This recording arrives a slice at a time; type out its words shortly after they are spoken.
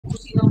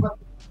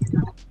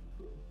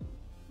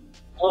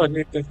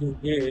आने कहीं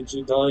ये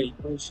जुदाई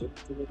हो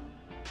सकती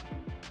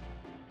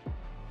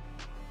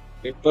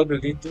है,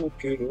 पगली तू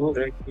क्यों रो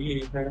रही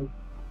है,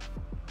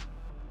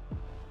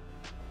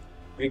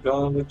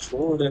 गाँव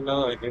छोड़ना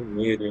है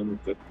मेरे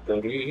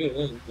मुकद्दर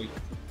में,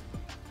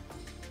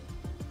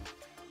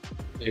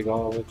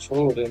 गाँव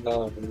छोड़ना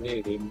है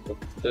मेरे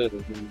मुकद्दर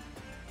में।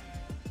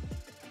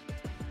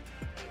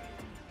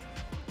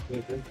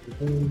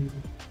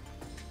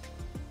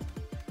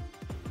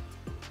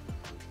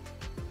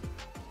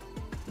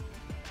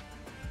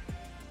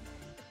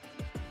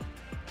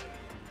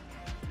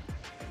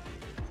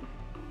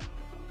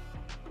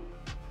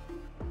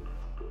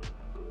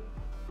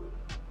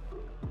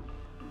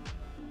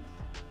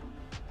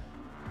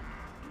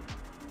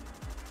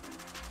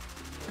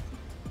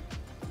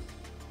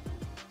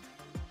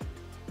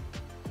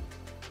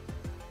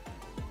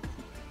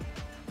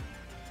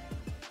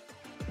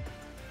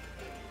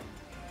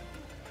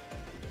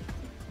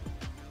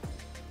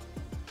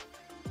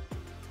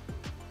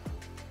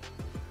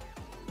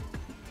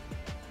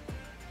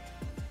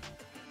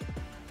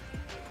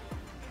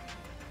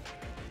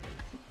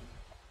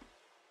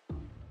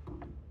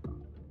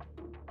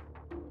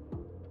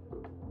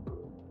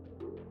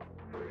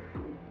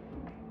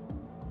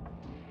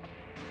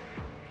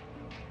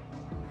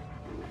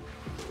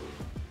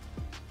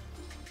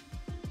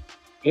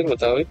 फिर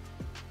बताओ भाई,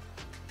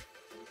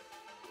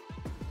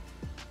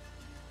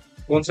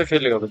 कौन सा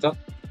खेलेगा बता।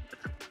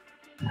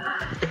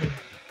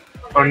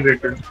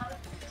 अनरेटेड।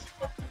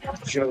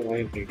 चल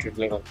भाई क्रिकेट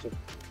लगा तो।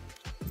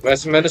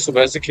 वैसे मैंने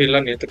सुबह से खेला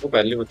नहीं है, तेरे को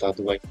पहले ही बता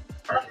दूं भाई,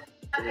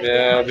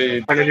 मैं अभी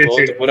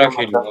बहुत बुरा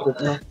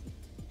खेलूंगा।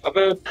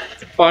 अबे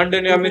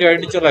पांडे ने मेरी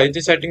आईडी चलाई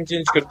थी, सेटिंग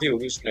चेंज कर दी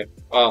होगी उसने।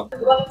 हाँ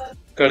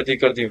कर दी,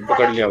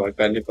 पकड़ लिया भाई,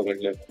 पहले ही पकड़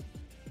लिया।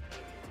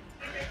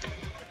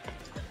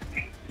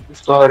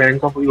 उसका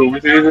रैंक अप होगी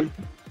तेरी।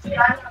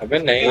 अबे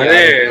नहीं अरे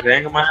यार,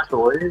 रैंक माइनस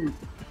हो गई।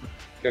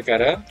 क्या कह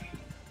रहा है?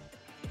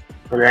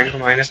 रैंक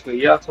माइनस हो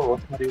गया तो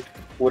तुम्हारी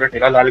पूरा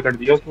ठेला लाल कर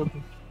दिया उसने तो।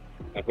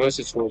 अबे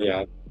उसे छोड़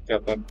यार, क्या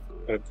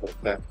फर्क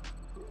पड़ता है।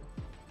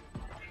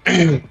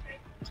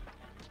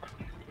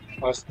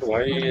 आज तो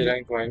भाई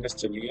रैंक माइनस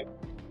चली है,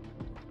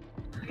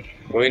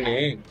 कोई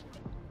नहीं।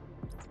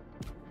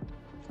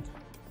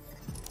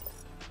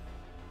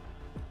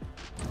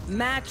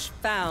 Match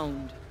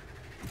found.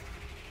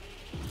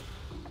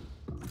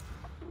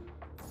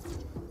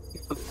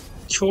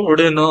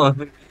 छोड़ना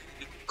है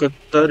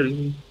कत्तर।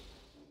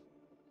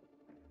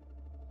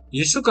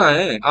 यीशु कहाँ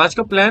है? आज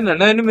का प्लान है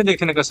ना एनिमे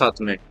देखने का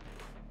साथ में।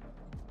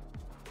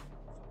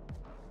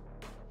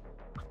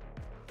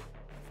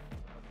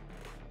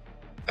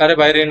 अरे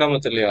भाई रहना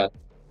मत ले यार,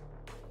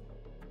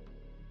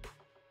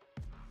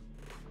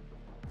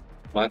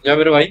 मान जा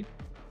मेरे भाई।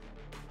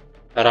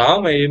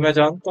 आराम है ये, मैं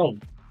जानता हूँ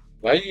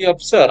भाई, अब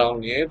से आराम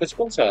नहीं है,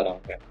 बचपन से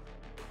आराम है।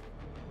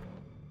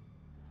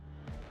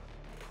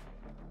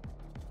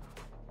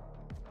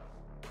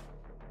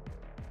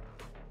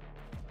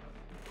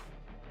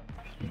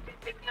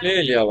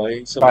 ले लिया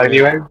भाई सबने।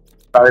 पादरी भाई,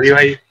 पादरी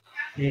भाई,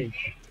 हम्म।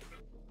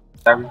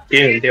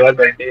 3 घंटे बाद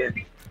बर्थडे है।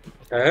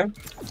 है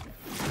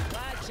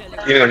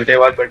 3 घंटे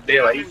बाद बर्थडे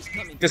है भाई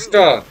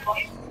किसका?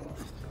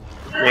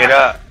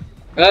 मेरा।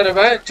 अरे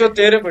भाई जो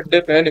तेरे बर्थडे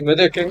पे एनिमे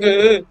देखेंगे,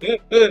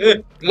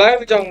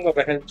 लाइव जाऊंगा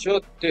बहन, जो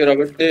तेरा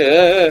बर्थडे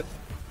है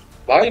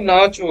भाई,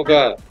 नाच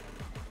होगा।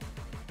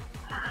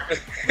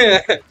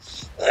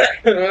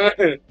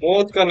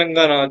 मौत का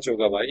नंगा नाच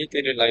होगा भाई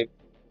तेरे लाइव,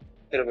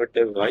 तेरे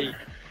बर्थडे पे भाई।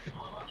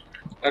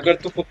 अगर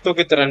तू कुत्तों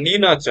की तरह नहीं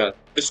नाचा,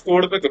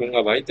 डिस्कॉर्ड पे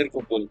करूंगा भाई तेरे को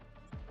बोल,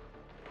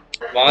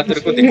 वहां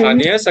तेरे को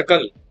दिखानी है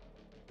शकल,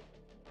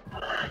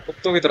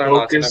 कुत्तों की तरह वो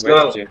नाचना है भाई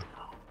किसका? तुझे।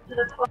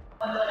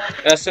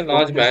 ऐसे वो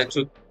नाच किस?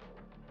 बहन,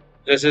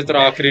 जैसे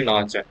तेरा आखिरी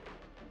नाच है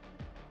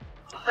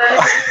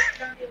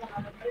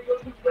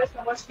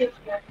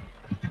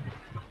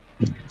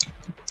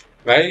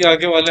भाई।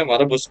 आगे वाले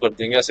हमारा बुस कर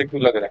देंगे, ऐसे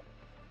क्यों लग रहा है?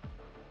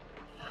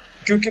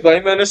 क्योंकि भाई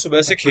मैंने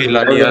सुबह से कुछ खेला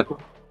बताओ नहीं मेरे यार, को।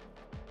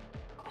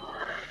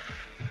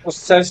 उस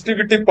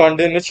सेंसिटिविटी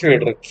पांडे ने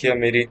छेड़ रखी है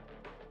मेरी,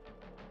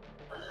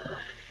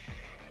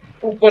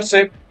 ऊपर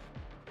से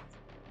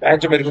भाई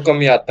जो मेरे को कम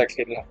ही आता है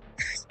खेलना।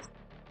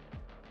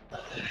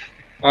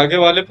 आगे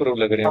वाले प्रो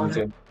लग रहे हैं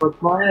मुझे। Put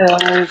my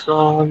eyes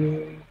on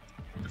you.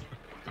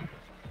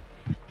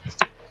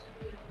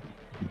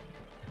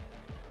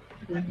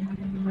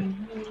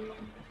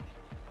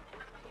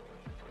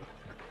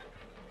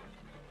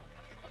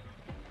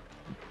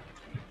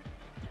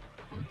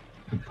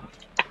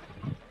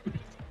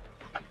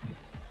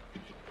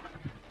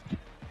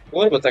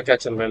 और बता क्या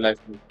चल रहा है लाइफ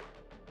में?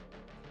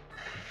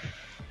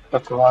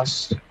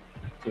 बकवास।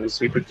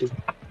 इसी पे तू।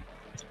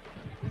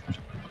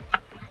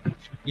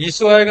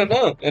 यीशु आएगा ना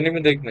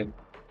एनिमे देखने?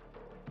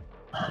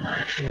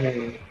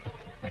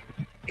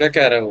 क्या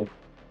कह रहा है वो?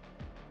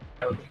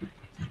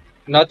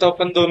 ना तो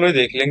अपन दोनों ही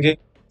देख लेंगे।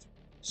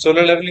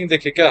 सोलर लेवलिंग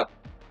देखे क्या,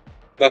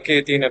 बाकी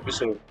ये 3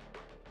 एपिसोड?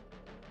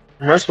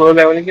 मैं 16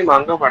 लेवल की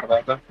मांगा पढ़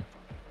रहा था।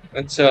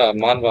 अच्छा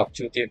मान बाप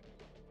चूतिए।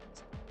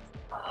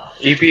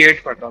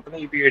 EP8 पढ़ रहा था ना,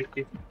 EP8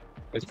 की।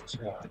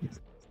 अच्छा।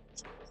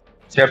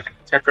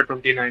 चैप्टर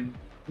 29।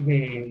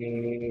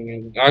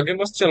 आगे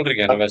मस्त चल रही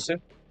है ना वैसे।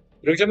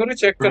 रुक जा, मैंने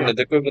चेक करने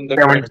दे, कोई बंदा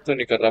कमेंट पेमेंट तो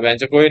नहीं कर रहा, बहन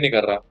कोई नहीं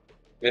कर रहा।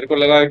 मेरे को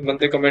लगा एक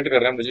बंदे कमेंट कर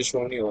रहे हैं, मुझे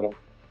शो नहीं हो रहा।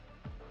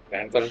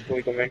 बहन पर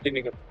कोई कमेंट ही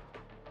नहीं कर।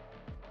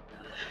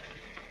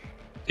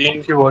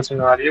 3 की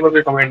वॉचिंग आ रही है, पर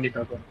कोई कमेंट नहीं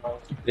कर रहा।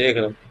 देख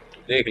लो,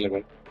 देख ले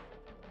भाई,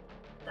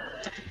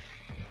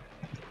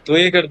 तो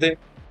ये कर दे।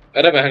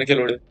 अरे बहन के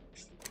लोड़े।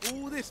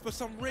 All this for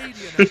some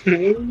radiant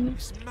ammo.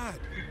 It's mad.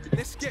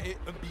 Let's get it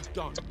and be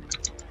done.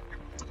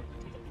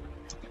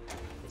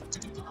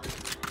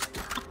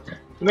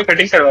 तुम्हें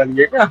कटिंग करवा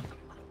दी है क्या?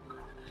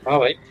 हाँ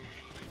भाई।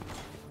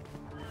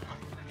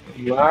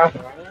 वाह।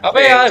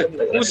 अबे यार,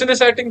 उसने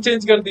सेटिंग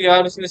चेंज कर दी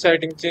यार, उसने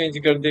सेटिंग चेंज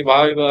कर दी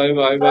भाई भाई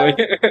भाई भाई।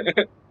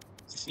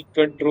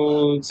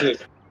 कंट्रोल्स।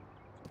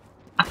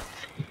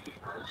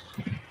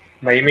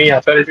 मई में ही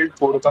आता है रिजल्ट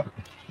बोर्ड का।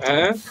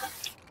 हैं?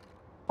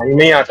 मई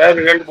में ही आता है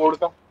रिजल्ट बोर्ड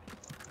का।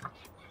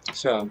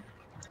 अच्छा।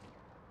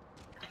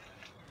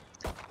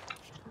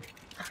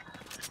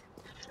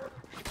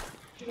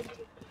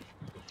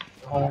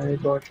 I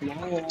got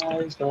my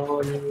eyes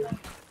on you.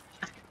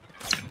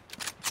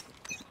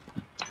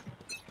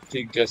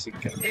 ठीक है, ठीक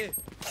है। Here.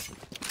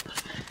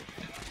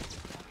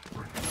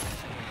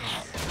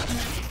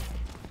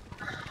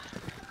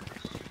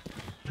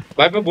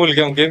 भाई मैं भूल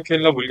गया हूँ, गेम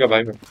खेलना भूल गया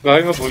भाई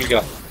मैं भूल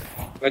गया।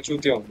 मैं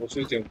चूतिया हूँ, मैं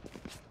चूतिया हूँ।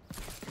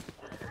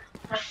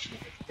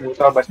 वो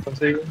तो बचपन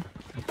से ही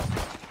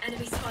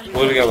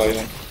भूल गया भाई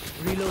मैं।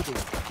 Reloading.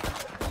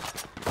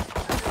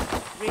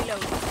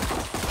 Reloading.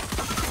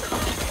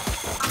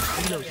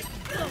 Reloading.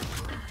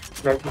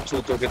 मैं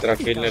चूतियों की तरह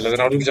खेलने लग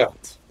रहा हूँ, रुक जा।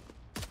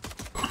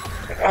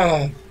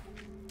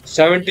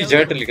 70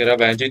 जेट लिख रहा है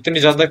बहन जी, इतनी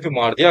ज्यादा क्यों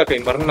मार दिया, कहीं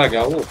मरना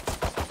क्या वो।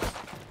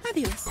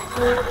 Fabulous.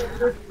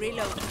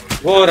 Reloading.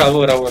 वो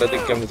रहा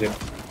दिख गया मुझे।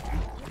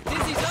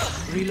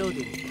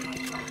 Reloading.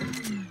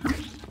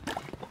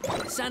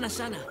 Sana.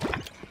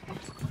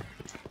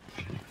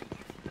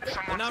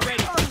 They're not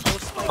ready.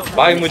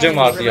 भाई मुझे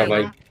मार दिया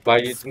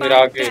भाई मेरा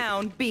आगे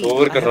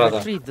ओवर कर रहा था।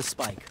 Retrieve the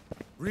spike.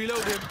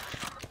 Reload him.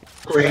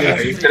 कोई नहीं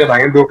भाई, तेरे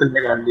भाई ने 2 किल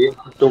निकाल लिए,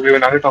 तो भी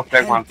बना के टॉप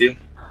फ्लैग मार दिए।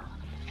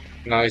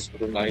 Nice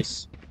bro,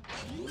 nice.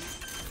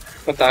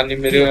 पता नहीं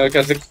मेरे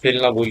कैसे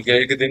खेलना भूल गया,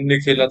 एक दिन नहीं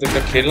खेला तो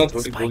क्या खेलना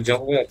थोड़ी भूल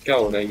जाऊंगा यार, क्या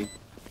हो रहा है ये।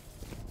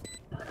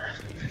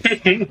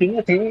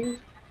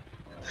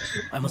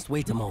 I must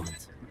wait a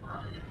moment.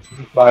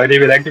 बागरी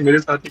भी कि मेरे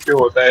साथ ही क्यों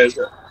होता है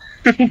ऐसा।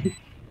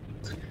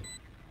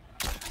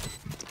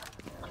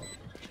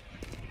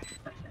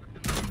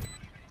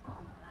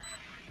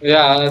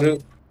 यार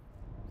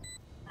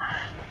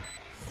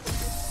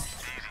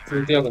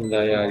चूतिया बंदा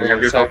है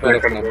यार, ये साइपर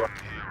रखना।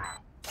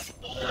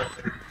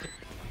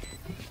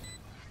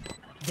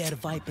 Their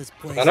viper's है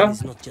poison ना?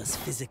 is not just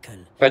physical.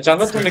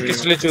 पहचाना तूने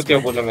किस लिए चूतिया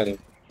बोला मैंने?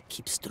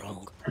 Keep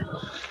strong.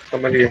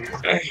 समझ गए,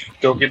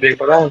 क्योंकि देख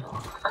पता है,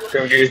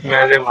 क्योंकि इसमें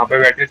ऐसे वहाँ पे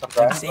बैठे सब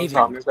रहा है,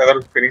 सामने से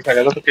अगर फिनिश आ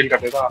जाता तो किल कर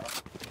देता।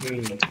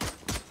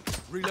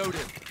 Reload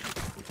him.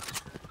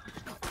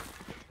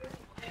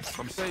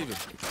 I'm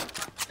saving.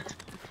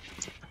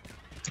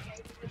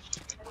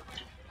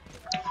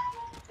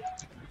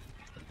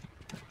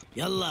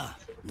 Yalla,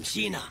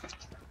 mshina.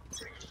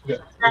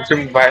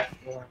 मुस्लिम भाई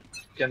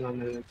क्या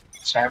नाम है,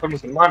 शायद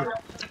मुसलमान है।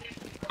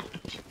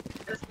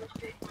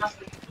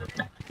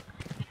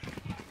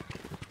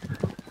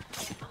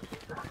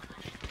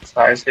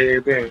 शायद से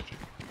पे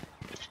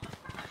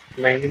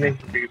नहीं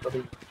पर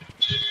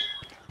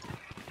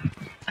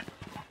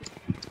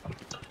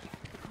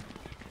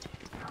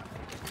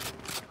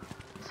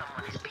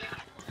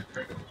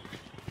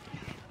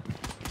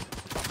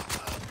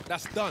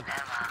That's done.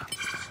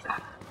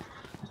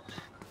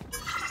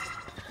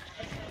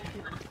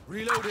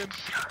 Reload him.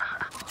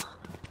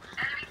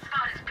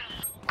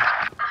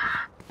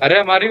 अरे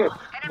हमारी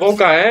वो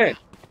कहाँ है,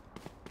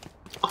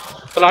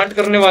 प्लांट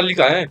करने वाली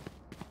कहाँ है?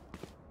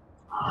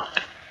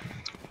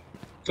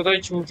 तो ये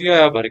चूतिया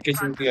है, भर के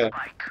चूतिया है।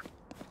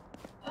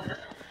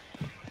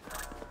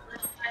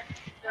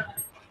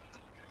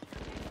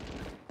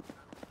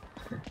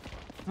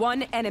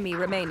 One enemy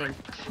remaining.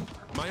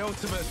 My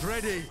ultimate's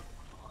ready.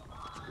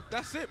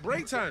 That's it.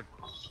 Break time.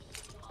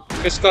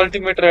 किसका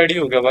अल्टीमेट रेडी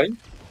हो गया भाई?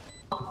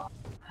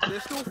 They're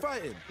still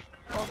fighting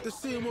after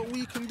seeing what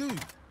we can do.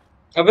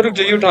 अबे रुक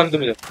जाइए, उठान दो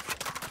मुझे।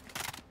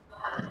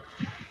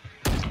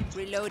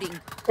 Reloading.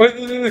 ओए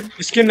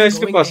स्किन है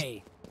इसके Going पास। A.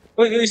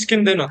 ओए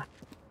स्किन देना।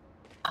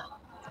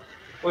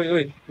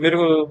 ओए मेरे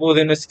को वो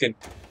देना स्किन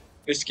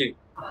इसकी,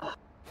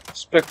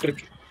 स्पेक्टर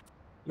की।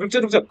 रुक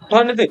जा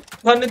उठाने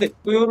दे,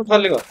 कोई और उठा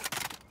लेगा।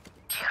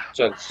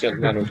 चल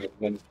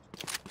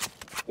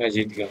मैं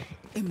जीत गया।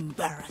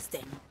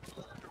 Embarrassing.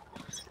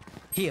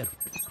 Here.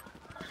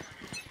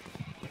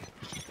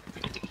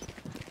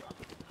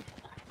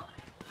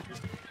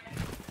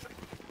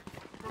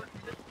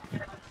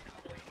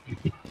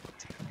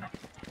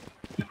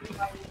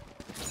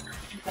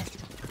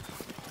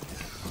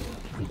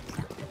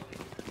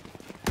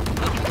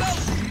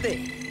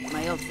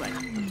 My ult's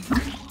ready.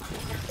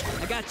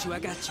 I got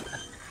you.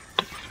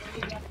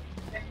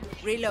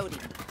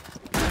 Reloading.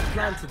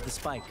 Planted the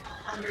spike.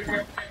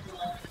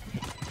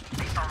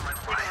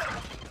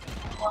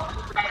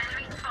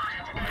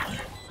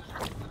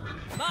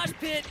 Mosh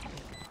pit.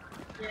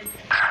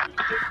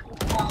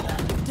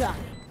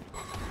 Done.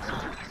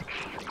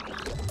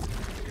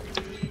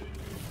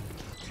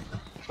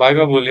 भाई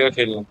मैं भूल गया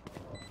खेलना।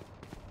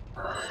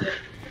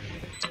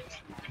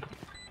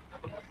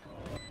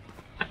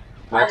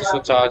 मैं तो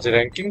सोचा आज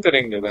रैंकिंग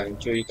करेंगे भाई,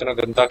 जो इतना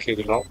गंदा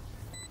खेल रहा हूँ।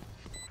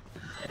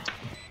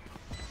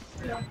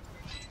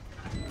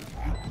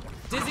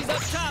 Dizzy's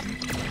up top.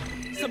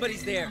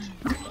 Somebody's there.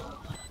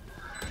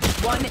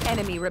 One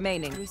enemy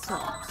remaining.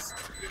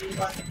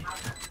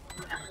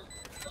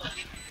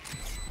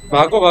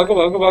 भागो भागो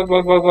भागो भाग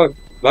भाग भाग भाग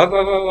भाग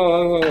भाग भाग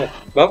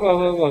भाग भाग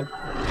भाग भाग।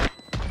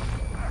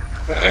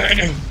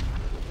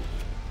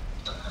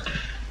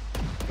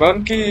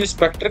 वन की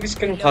स्पेक्टर की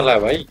स्किन उठा ला है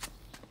भाई,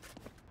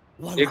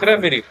 देख रहा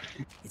है मेरी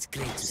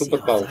सुपर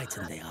पावर।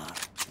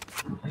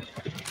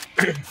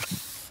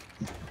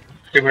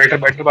 ये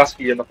बैटल पास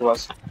की है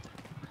बकवास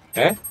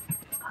है,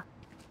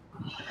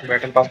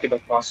 बैटल पास की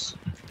बकवास।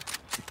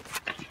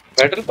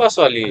 बैटल पास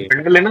वाली है।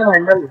 बैंडल लेना,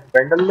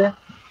 बैंडल ले।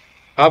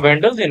 हाँ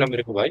बैंडल देना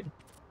मेरे को भाई।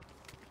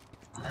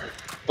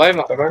 भाई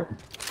माँ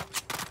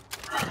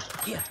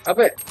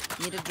अबे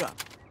Need a drop.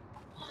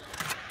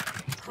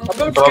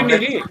 अबे उसकी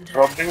नहीं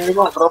ड्रॉप देंगे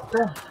वो ड्रॉप पे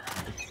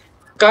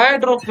कहाँ है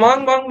ड्रॉप?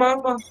 मांग मांग मांग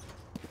मांग।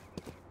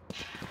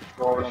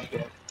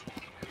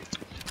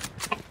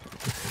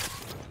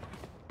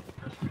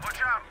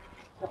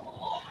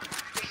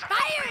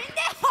 Fire in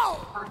the hole.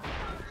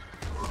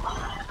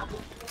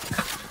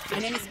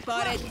 Enemy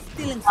spotted.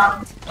 Still in sight.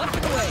 Up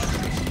and away.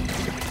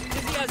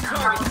 Dizzy has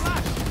target.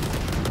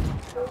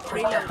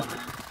 Reload.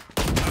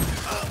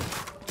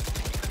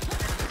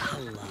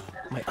 Allah,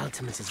 my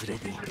ultimate is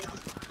ready.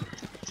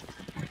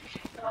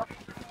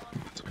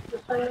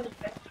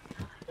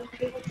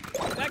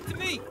 Back to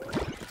me.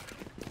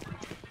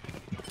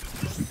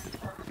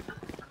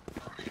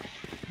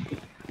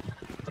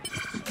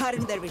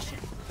 Cutting their vision.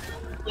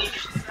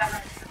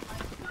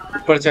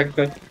 ऊपर चेक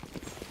कर।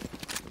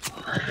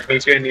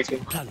 नीचे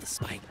Plant the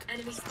spike.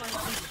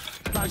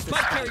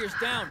 Spike carrier's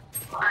down.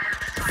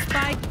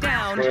 Spike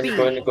down. B.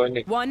 कोई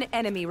नहीं। One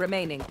enemy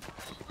remaining.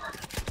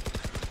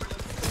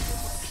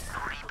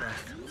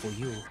 For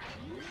you.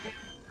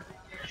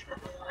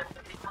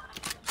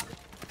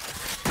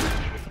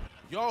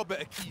 Y'all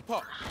better keep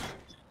up.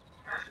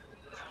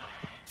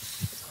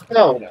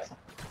 क्या हो रहा है?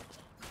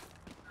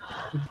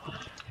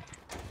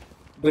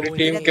 पूरी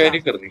टीम कैरी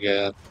कर रही है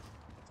यार।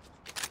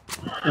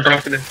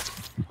 Drop they.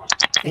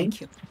 Thank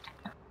you.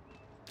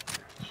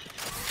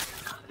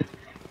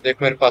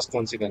 देख मेरे पास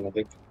कौन सी गन है,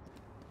 देख।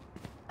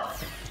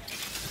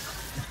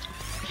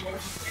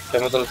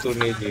 क्या मतलब तू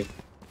नहीं दी?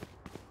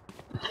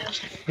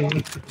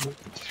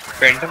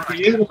 फैंटम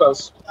की है मेरे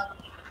पास।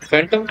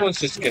 फैंटम कौन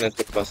सी स्किन है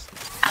तेरे पास?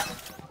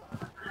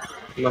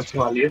 मस्त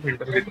वाली है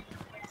फैंटम की।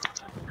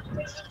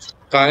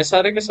 कहाँ है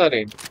सारे के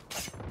सारे?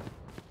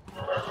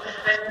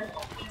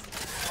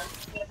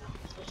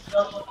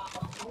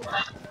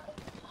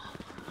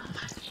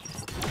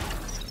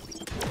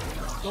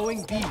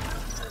 Going B.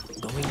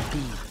 Going B.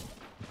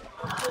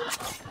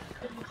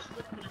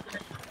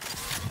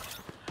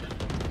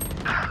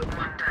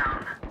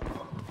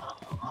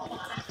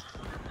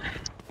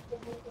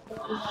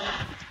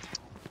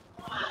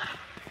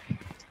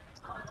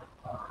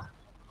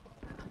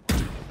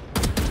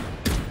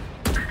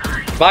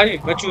 भाई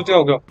मैं चूतिया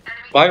हो गया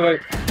भाई भाई।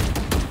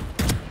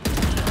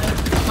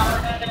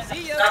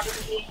 See ya.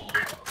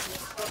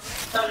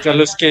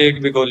 चलो उसके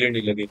एक भी गोली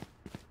नहीं लगी।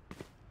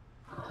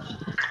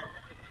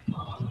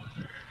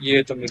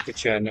 ये तो मेरे को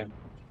चैन है।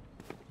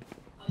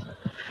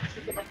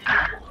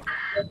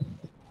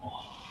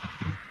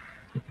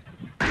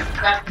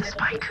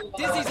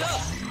 Dizzy's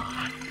up.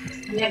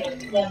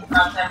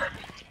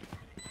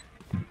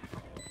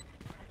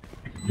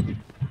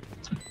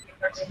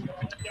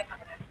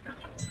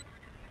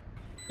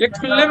 ये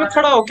खुले में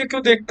खड़ा होके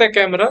क्यों देखता है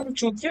कैमरा?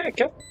 चूतिया है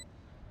क्या?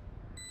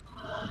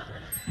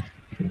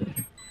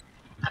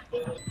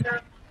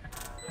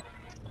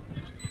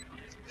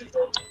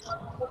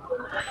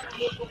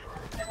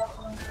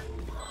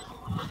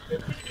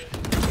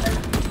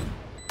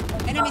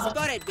 Enemy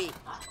spotted B.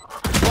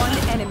 One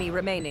enemy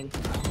remaining.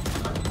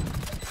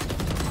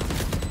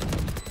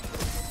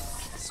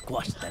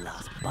 Squash the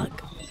last bug.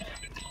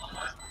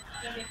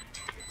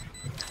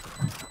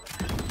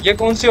 ये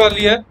कौन सी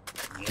वाली है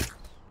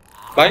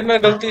भाई? मैं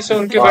गलती से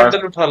उनके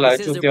बैटल उठा लाया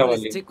चूतिया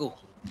वाली।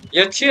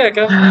 ये अच्छी है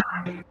क्या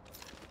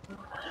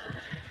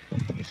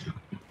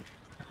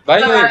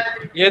भाई?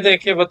 ये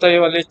देखिए बताइए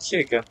वाली अच्छी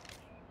है क्या?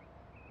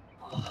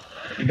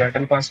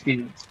 बैटल पास की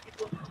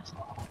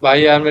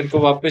भाई यार मेरे को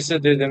वापस से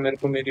दे दे मेरे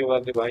को मेरी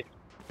वाली भाई।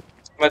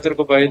 मैं तेरे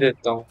को भाई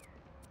देता हूँ।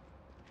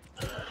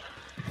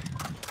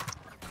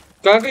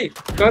 कहाँ गई?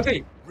 कहाँ गई?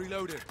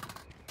 Reloading.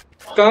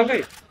 कहाँ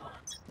गई?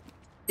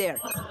 There.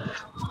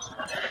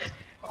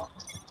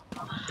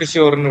 किसी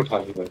और ने उठा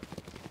ली भाई।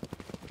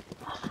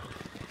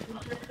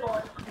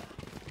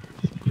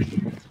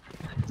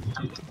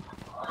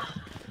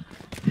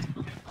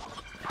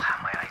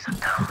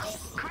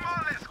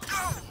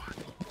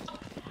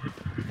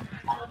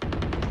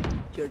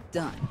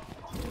 done.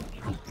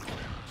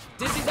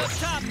 Dizzy's up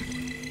top.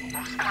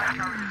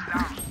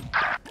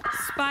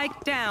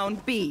 Spike down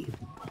B.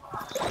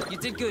 You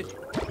did good.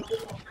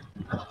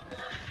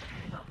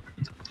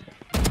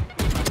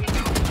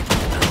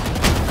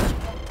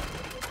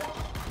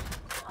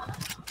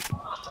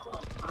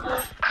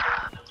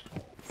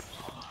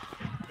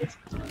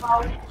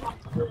 Up we go.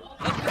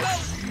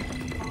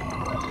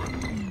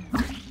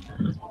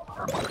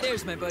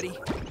 There's my buddy.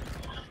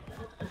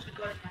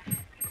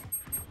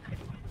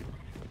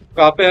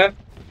 कहाँ पे है?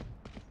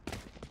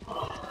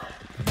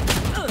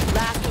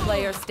 Last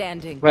player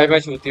standing. भाई मैं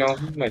चूतिया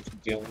हूँ, मैं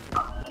चूतिया हूँ।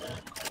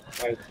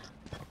 भाई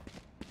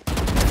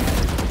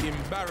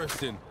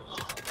Embarrassing.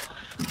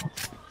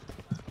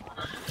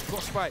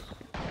 Got spike.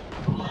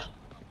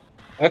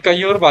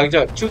 कहीं और भाग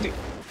जा, चूती।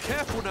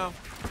 Careful now.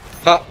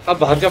 हाँ, अब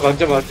भाग जा, भाग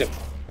जा, भाग जा।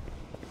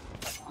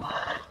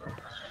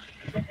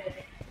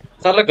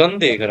 साला गन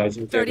देख रहा है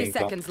चूतिया 30 कहीं का।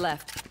 seconds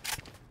left.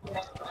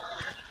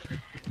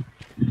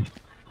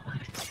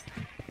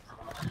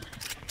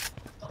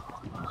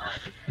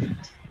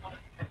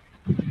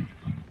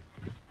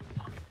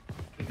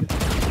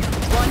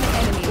 One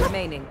enemy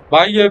remaining.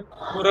 भाई ये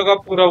पूरा का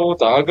पूरा वो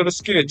था, अगर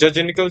उसकी जज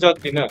निकल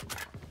जाती ना,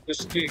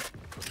 उसकी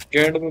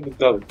गेंद में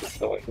मुद्दा हो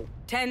सकता भाई।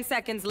 10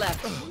 seconds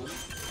left.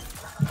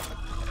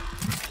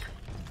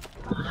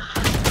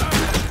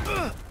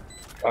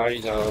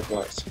 आई जा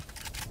बस।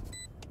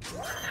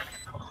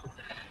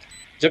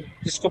 जब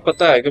इसको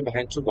पता है कि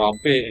भैंचो वहां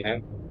पे है,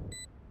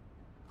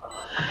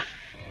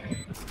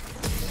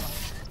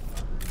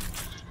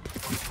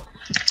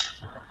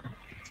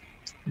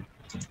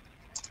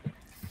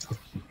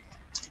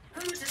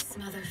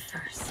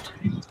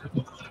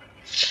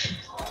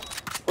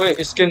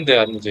 ओए स्किन दे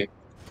यार मुझे।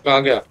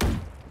 कहाँ गया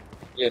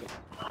ये?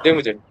 दे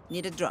मुझे।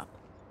 Need a drop.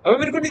 अबे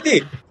मेरे को नहीं दी।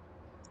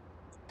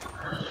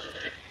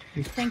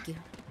 Thank you.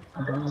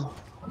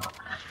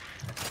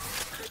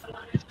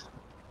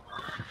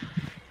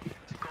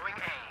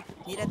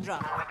 Need a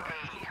drop.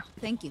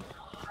 Thank you.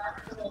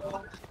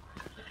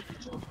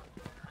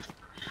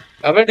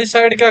 अबे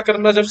डिसाइड क्या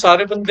करना, जब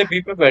सारे बंदे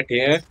बी पे बैठे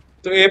हैं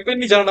तो ए पे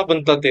नहीं जाना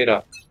बनता तेरा।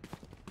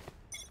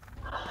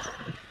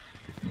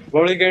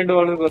 बड़ी गेंद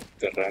वाले बात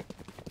कर रहा है।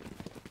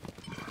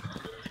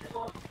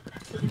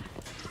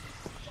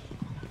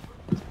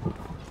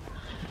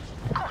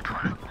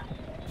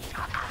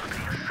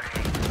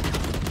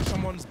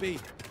 Someone's B.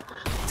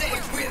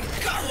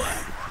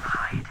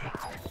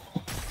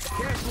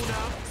 Careful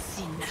now.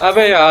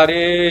 अबे यार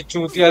ये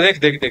चूतिया देख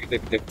देख देख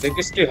देख देख देख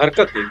इसकी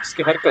हरकत देख,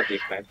 इसकी हरकत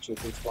देख। मैं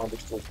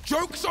चूतिया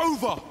Joke's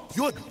over.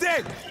 You're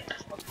dead.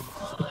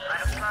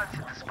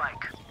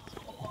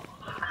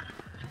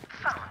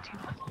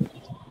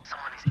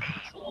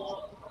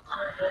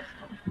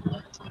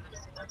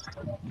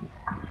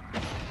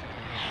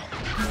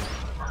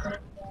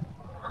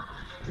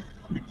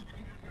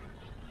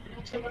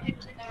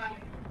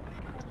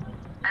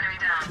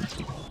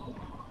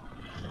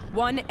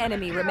 One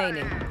enemy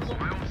remaining.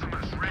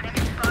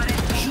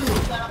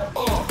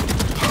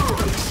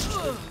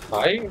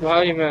 भाई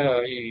भाई मैं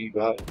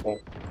भाई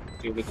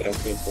क्यों की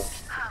तरफ खेलता हूँ।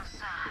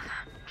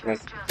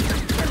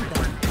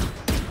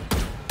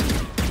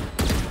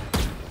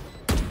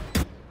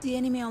 The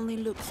enemy only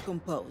looks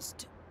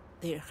composed.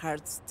 Their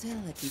hearts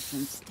tell a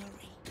different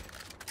story.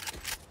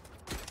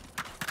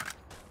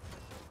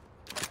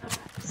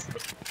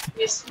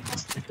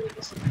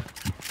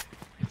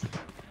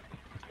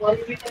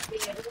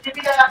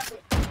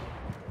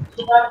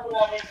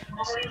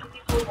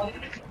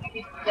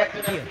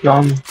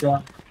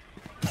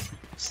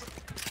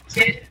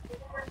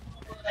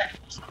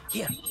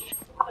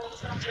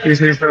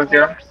 तीसरी तरफ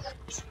क्या?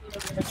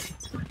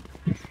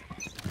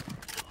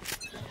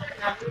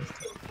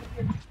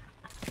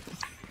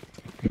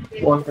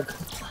 कौन कट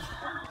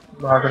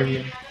भाग रही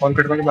है? कौन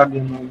कट वाली भाग रही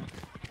है?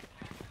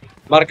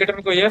 मार्केट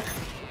में कोई है?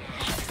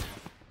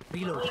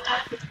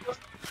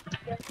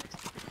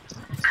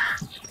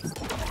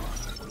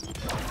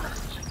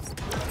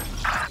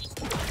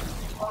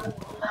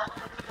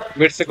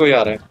 मिड से कोई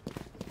आ रहा है।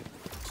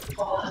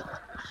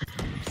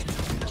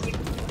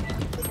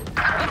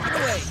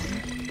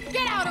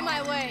 Get out of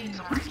my way!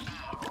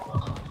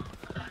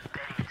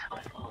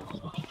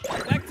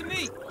 Back to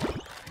me.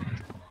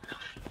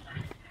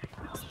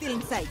 Still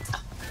in sight.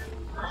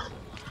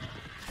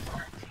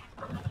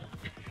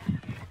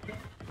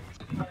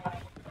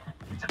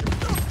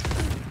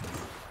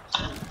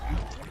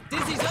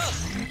 Dizzy's up.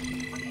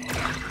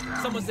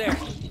 Someone's there.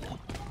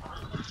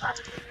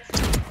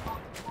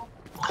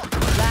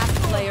 Last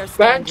player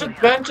bench standing.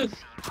 Bench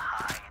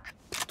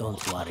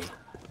Don't worry.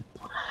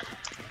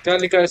 क्या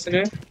लिखा है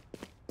इसने?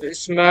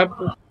 स्मैप,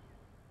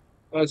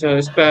 अच्छा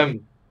स्पैम।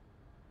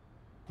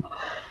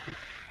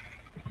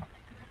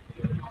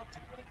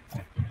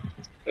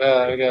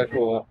 क्या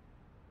हुआ?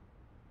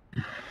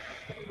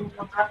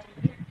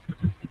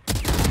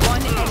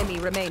 One enemy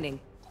remaining.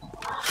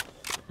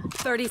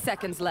 30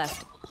 seconds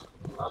left.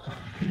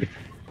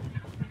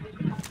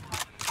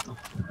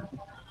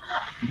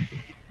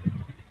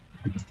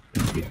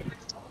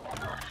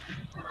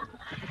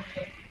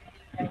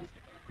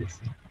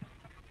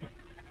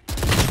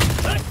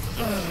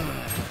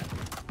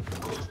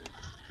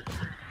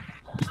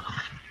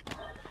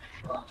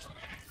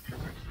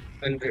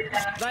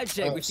 Vibe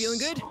check. We feeling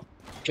good?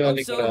 क्या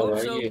लिख रहा है Hope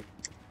भाई so. ये?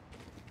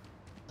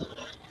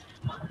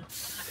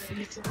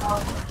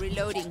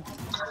 Reloading.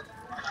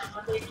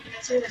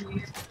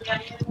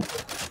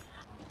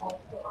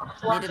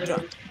 Need a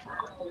drop.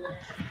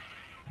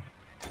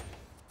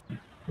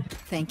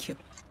 Thank you.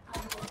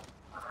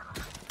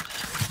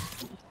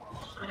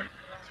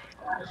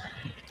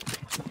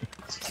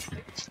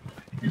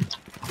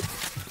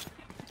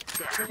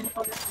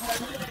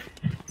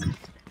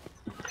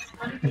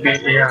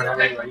 ये आना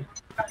नहीं भाई।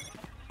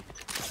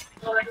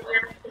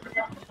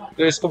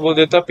 तो इसको बोल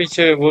देता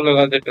पीछे वो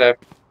लगा दे ट्रैप,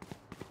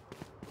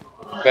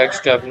 बैक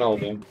स्टैप ना हो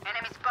जाए।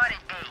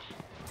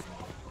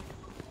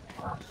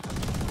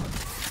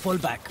 Fall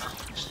back.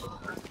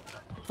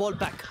 Fall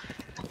back.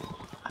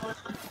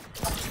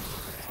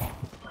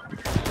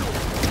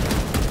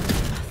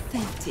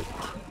 Pathetic.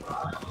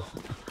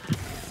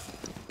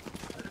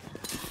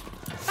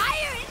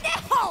 Fire in the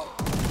hole.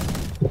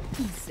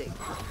 Easy.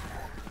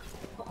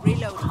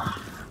 Reload.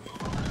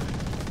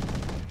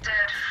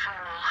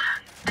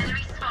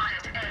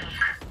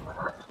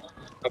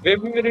 अबे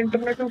अभी मेरे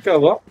इंटरनेट में क्या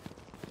हुआ?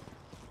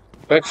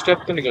 बैक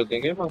स्टेप तो निकल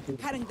देंगे बाकी।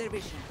 Cutting their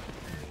vision.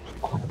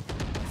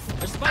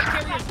 Our spike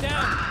carrier's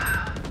down.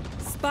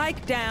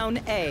 Spike down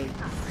A.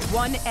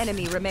 One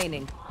enemy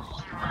remaining.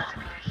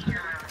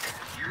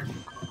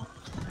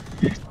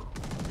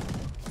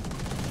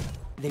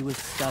 They will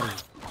study,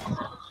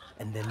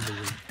 and then they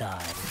will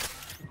die.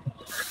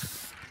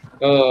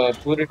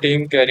 पूरी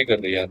टीम कैरी कर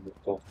रही है यार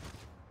तो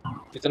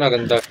इतना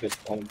गंदा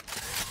खेलता हूँ।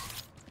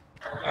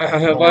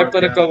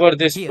 Wiper cover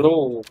this bro.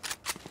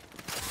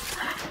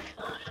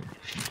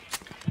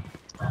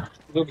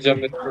 रुक जा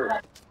मेरे को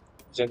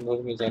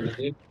जंगल में जाने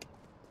दे।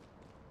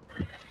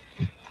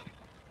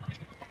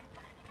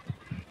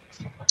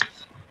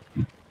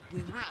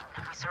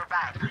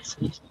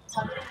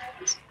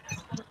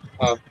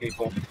 हाँ ठीक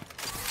है।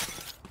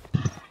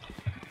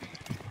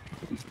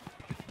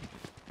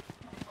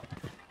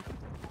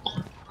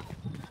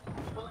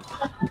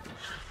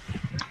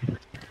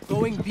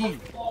 Going B.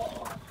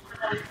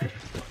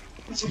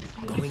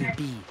 Going B.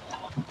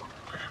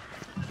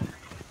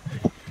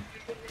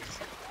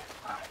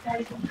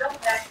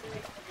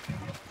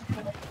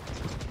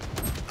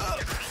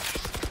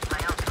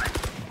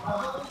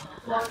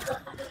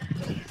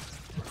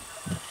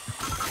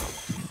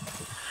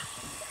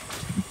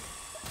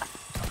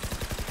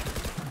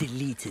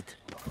 Deleted.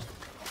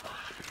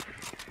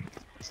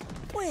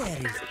 Where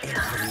is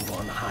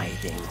everyone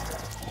hiding?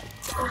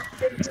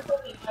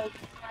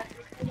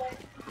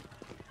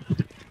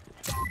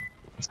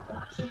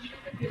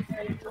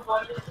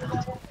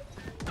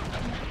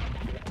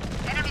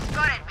 Enemy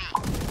spotted me.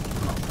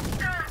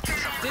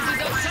 This is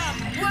up top.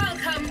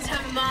 Welcome to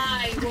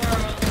my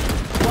world.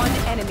 One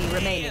enemy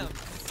remaining.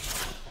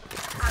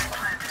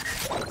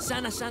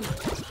 Sana, sana.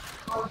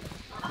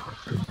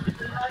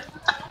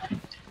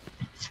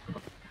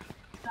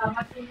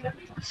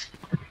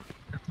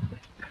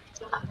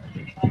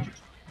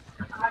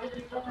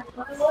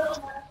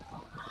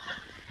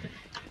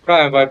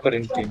 कहाँ है वाइपर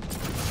इनकी?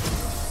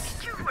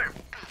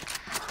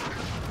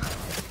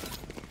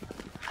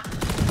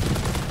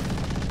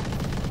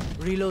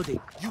 Reloading.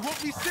 You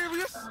want me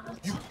serious?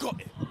 You got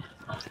it.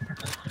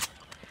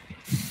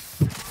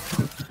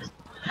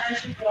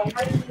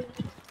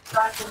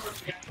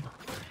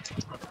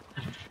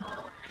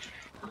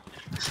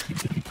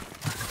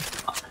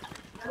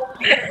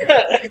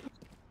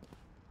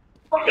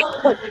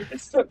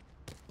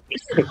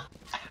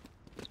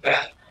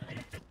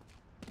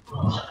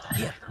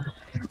 Here.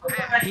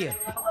 Here.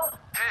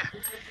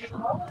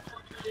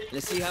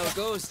 Let's see how it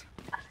goes.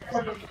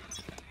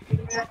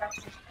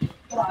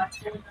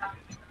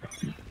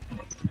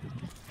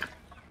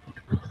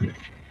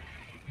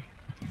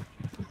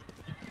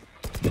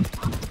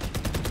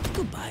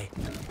 Goodbye.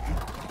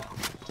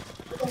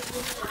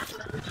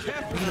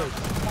 Reload.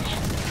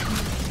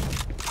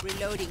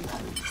 Reloading.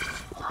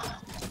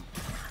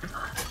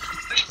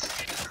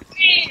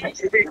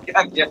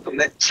 क्या किया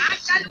तुमने?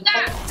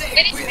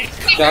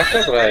 क्या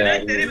कर रहा है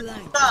यार ये?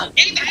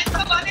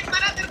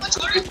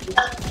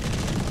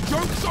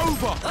 Joke's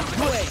over.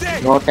 You're dead.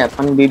 What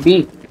happened, baby?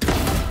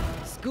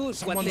 Good.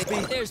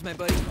 There's my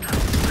buddy.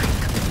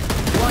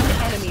 One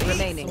enemy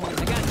remaining. I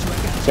got you.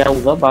 क्या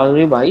हुआ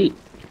बागरी भाई?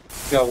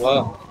 क्या हुआ?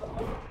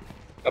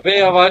 अबे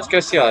आवाज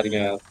कैसी आ रही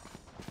है यार?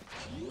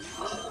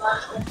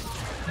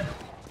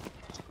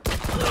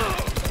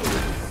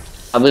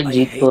 अबे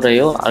जीत तो रहे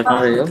हो, आगे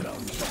रहे हो।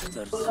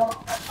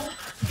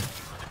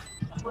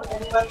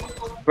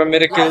 मैं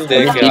मेरे किल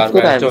देख यार,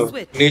 मैं तो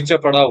नीचे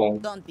पड़ा हुआ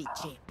हूँ। Don't be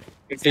cheap.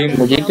 टीम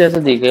मुझे कैसे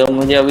दिखे हो?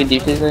 मुझे अभी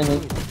दिखे ही नहीं।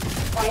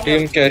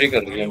 टीम कैरी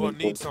कर रही है Anyone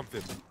मेरे need को।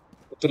 something?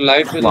 तो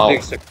लाइव में तो वाओ।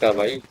 देख सकता है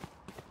भाई।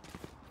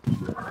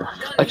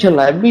 अच्छा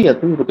लाइव भी है,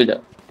 तू रुक जा।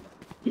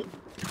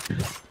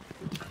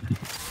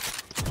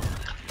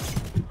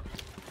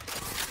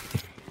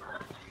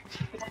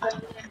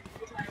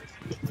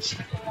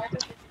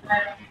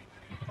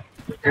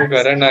 वो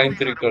कह रहा है 9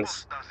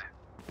 3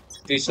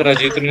 तीसरा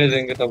जीतने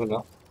देंगे तब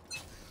ना।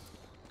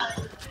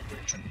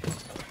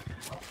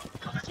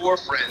 four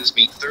friends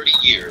meet 30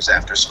 years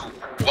after school.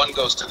 One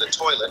goes to the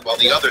toilet while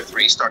the other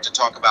three start to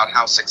talk about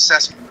how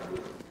successful.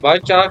 भाई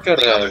क्या कर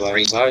रहा है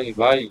भाई भाई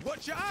भाई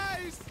Watch your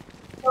eyes.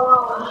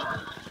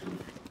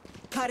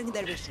 Cutting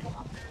their vision.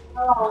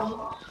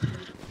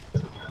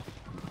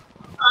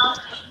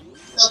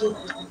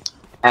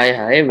 Hi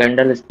hi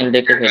वेंडल skin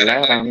लेके खेल रहा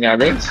है राम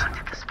यादव।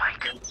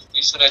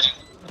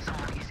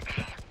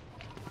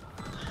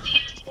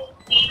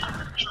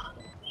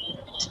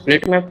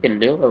 स्प्लिट मैप खेल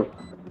रहे हो अब।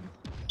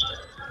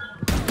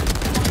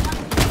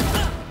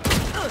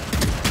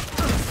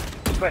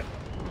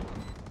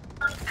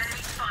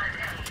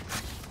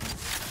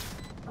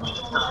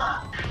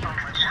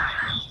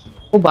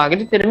 वो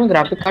बागरी तेरे में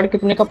ग्राफिक कार्ड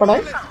कितने का पड़ा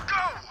है?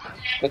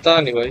 पता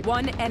नहीं भाई।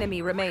 One enemy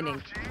remaining.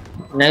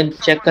 नहीं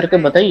चेक करके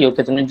बताइए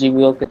कितने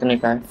जीबी और कितने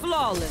का है।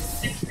 Flawless.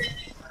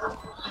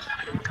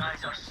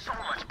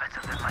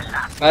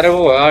 अरे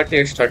वो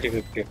RTX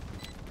 3050।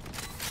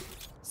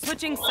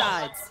 Switching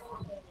sides.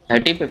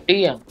 3050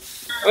 या?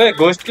 ओए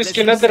गोस्ट की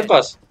स्किन है तेरे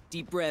पास?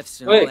 Deep breaths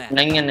and Wait. all that.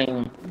 नहीं है नहीं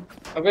है।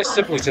 अबे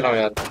इससे पूछ रहा हूँ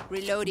यार।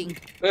 Reloading.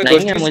 ओए नहीं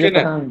गोस्ट है की मुझे स्किन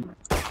है? पता नहीं।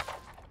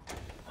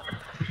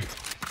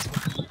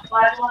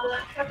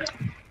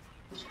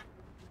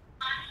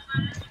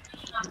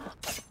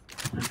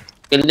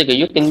 किल दे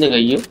गई हो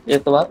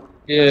एक बार।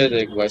 ये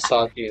देख भाई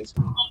साथ ही है।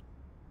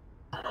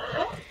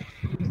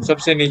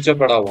 सबसे नीचे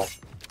पड़ा हुआ।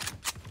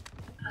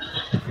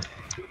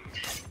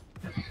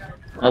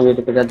 अभी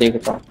तो क्या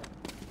देखता हूँ।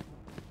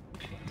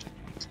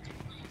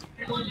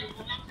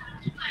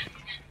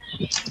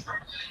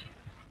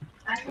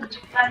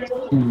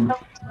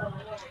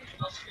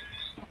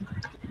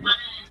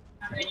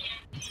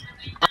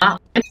 हाँ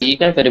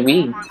ठीक है फिर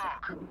भी।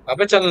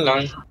 अबे चल ना।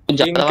 तू टीम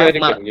ज्यादा कैरी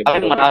करिए। अबे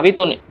मरा भी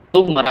तो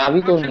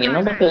नहीं है ना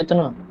बट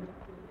इतना।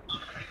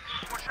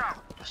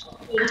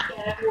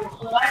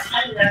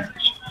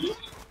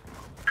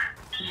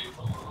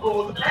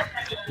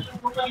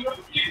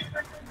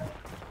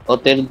 और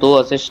तेरे 2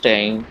 असिस्ट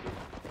हैं।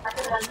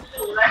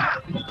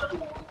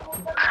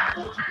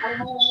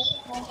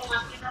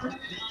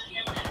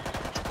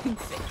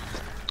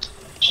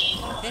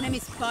 Enemy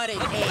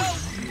spotted A.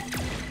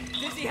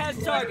 Dizzy has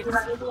targets.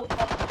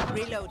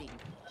 Reloading.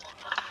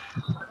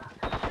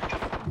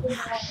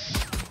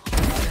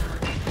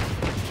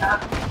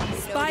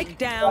 Spike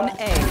down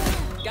A.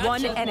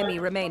 One enemy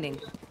remaining.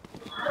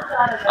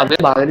 अबे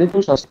बागरी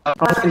तू सस्ता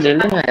अकाउंट ले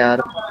लेना यार।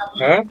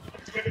 हैं?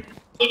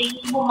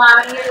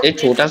 एक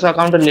छोटा सा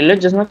अकाउंट ले ले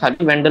जिसमें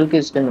खाली वेंडल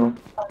की स्किन हो।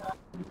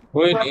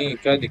 कोई नहीं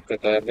क्या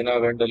दिक्कत है बिना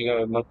वेंडल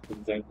के मत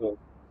खुल जाएंगे।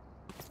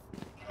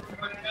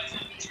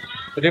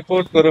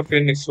 रिपोर्ट करो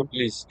फिनिक्स को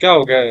प्लीज। क्या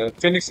हो गया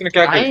फिनिक्स ने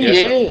क्या कर दिया?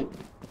 ये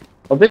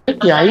अबे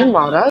क्या ही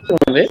मारा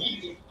तुमने?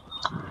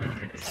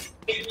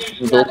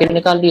 2 किल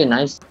निकाल लिए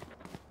नाइस।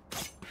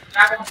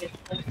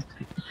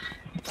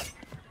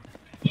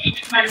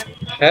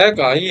 है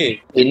कहाँ ये?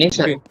 फिनिक्स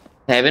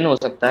हेवन हो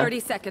सकता है।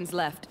 30 seconds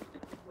left.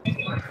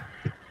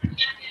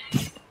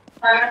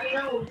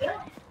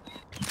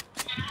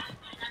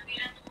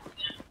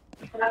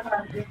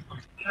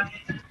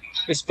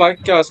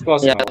 स्पाइक के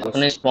आसपास यार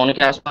अपने स्पॉन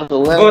के आसपास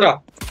होगा। गोरा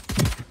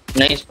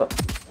नहीं इस पर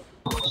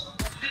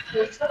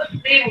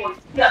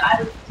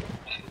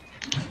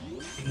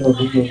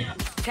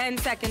 10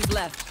 seconds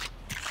left.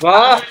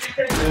 वाह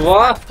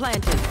वाह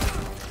Planted.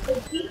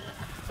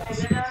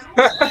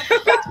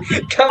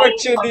 क्या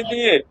बकचोदी थी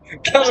ये?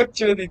 क्या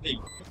बकचोदी थी?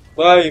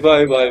 भाई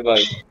भाई भाई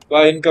भाई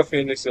भाई इनका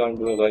फिनिक्स ऑन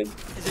दो भाई।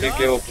 ठीक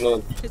है वो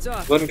close. It's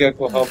off. One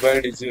gecko how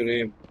bad is your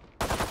M?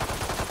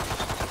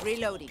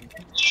 Reloading.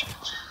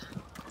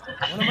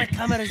 One of my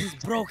cameras is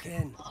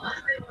broken. Oh,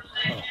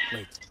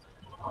 wait.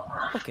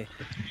 Okay.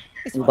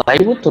 भाई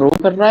वो थ्रो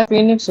कर रहा है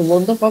Phoenix.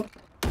 What the fuck?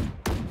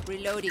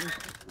 Reloading.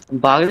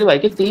 बागरी भाई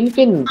के 3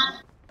 किल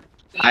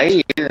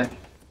आई है।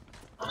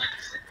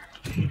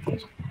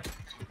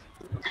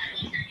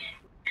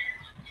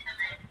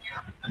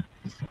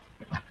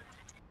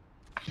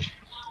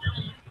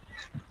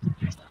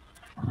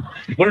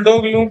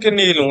 बुलडॉग लूं कि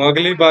नहीं लूं?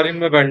 अगली बारी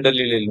में वेंडल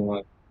ही ले लूंगा।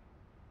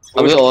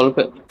 अबे ऑल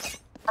पे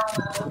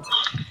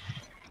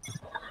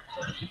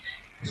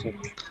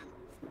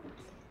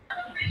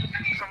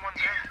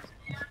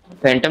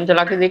फैंटम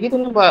चला के देखी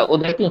तूने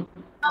उधर की?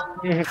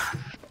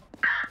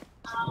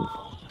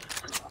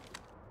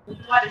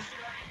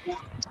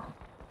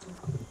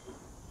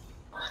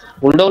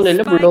 बुलडॉग ले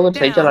ले। बुलडॉग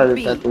सही चला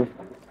देता है तू।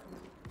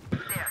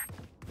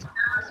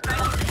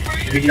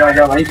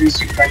 आजा भाई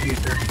 20 का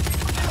नीचे।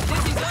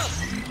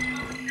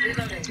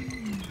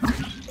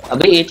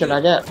 अबे ये चला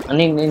जा।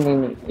 नहीं नहीं नहीं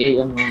नहीं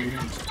ये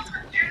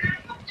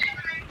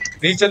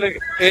बी चले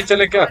ए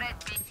चले क्या?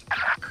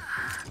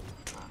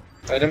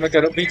 अरे मैं कह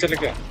रहा हूँ बी चले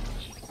क्या?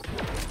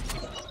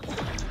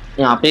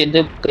 यहाँ पे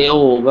देख ये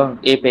होगा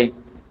ए पे।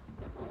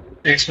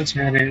 एक्सेस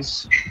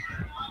मैनेज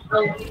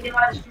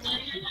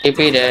ए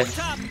पे रहे।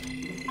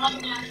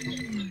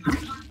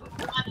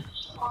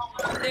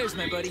 There's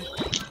my buddy.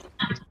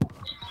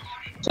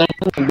 चल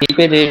बी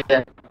पे दे है।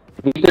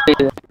 बी पे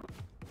दे।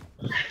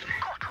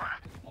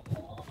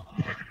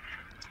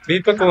 बी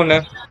पे कौन है?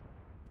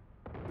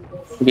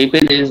 बी पे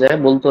रेज है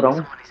बोल तो रहा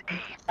हूँ।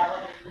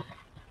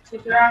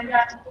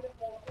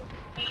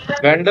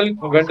 वैंडल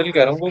वैंडल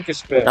कह रहा हूँ वो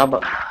किस पे है? अब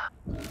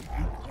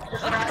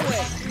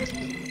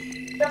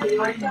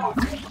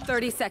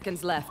 30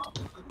 seconds left.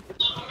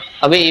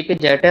 अबे ए पे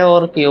जेट है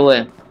और केओ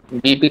है,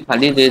 बी पे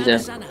खाली रेज है।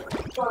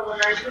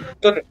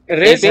 तो ए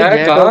रेस पे है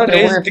जेट कहाँ? और केओ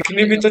रेस है।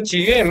 दिखनी भी तो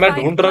चाहिए, मैं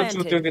Spike ढूंढ रहा हूँ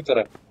planted. चूतियों की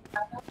तरह।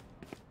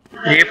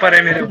 ये पर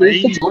है मेरे रेज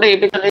भाई। तो छोड़, ए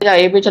पे चले जा,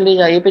 ए पे चले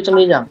जा, ए पे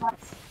चले जा,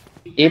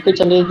 ए पे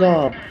चले जा।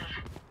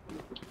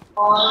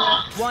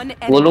 One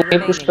वो enemy लोग ने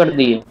पुश remaining. कर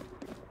दिए।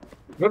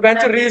 वो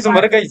बेंचो रेस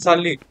मर गई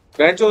साली,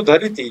 बेंचो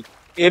उधर ही थी,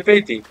 ए पे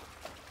ही थी।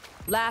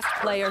 Last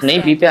player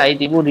नहीं बी पे standing. आई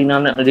थी वो,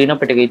 रीना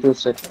पिट गई थी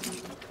उससे।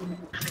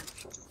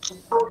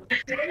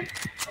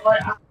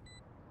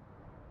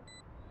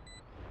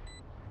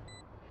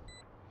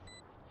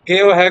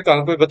 के वो है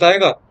कहाँ, कोई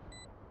बताएगा?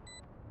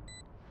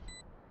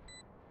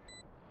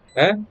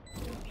 हैं?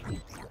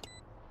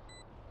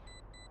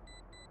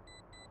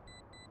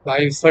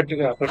 भाई फट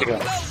गया फट गया।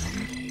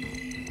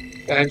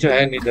 बेंचो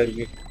है नहीं इधर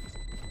भी।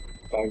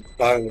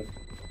 भाग गया।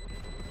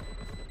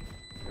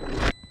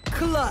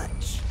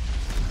 Clutch.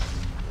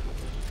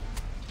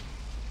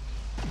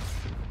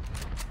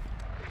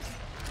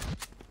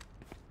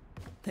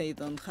 They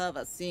don't have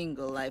a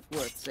single life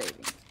worth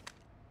saving.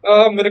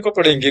 मेरे को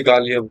पड़ेंगी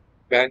गालियां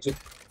बेंचो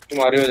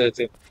तुम्हारी वजह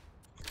से।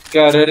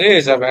 क्या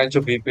रेस है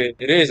बेंचो, बी पे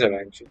रेस है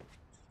बेंचो।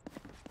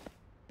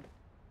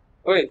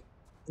 ओए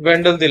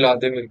वेंडल दिला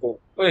दे मेरे को।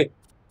 ओए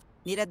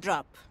Need a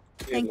drop.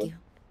 ये Thank लो। you.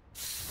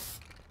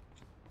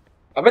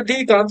 अबे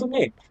दी कहाँ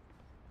तूने?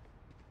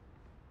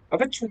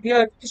 अबे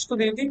छुट्टियां किसको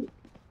दे दी?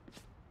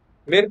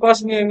 मेरे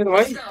पास नहीं है मेरे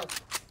भाई,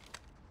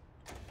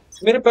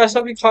 मेरे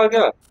पैसा भी खा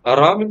गया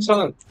हराम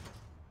इंसान।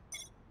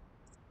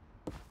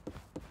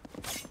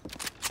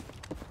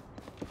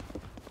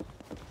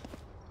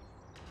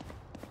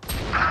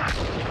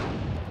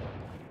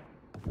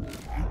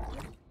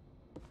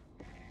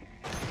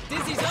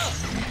 Dizzy's up.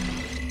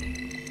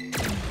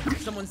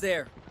 Someone's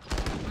there.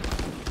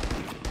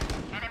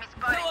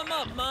 Blow him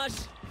up, Mosh.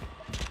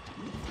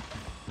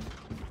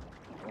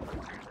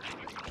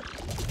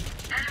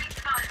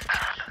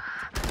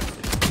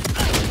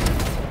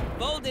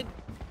 Folded.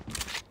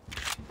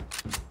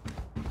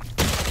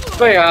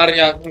 तो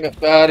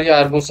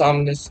यार वो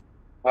सामने से।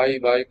 भाई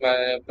भाई मैं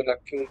अपना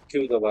क्यों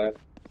क्यों दबाया?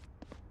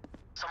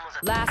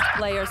 Last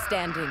player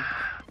standing.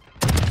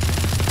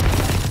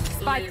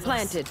 Spike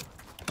planted.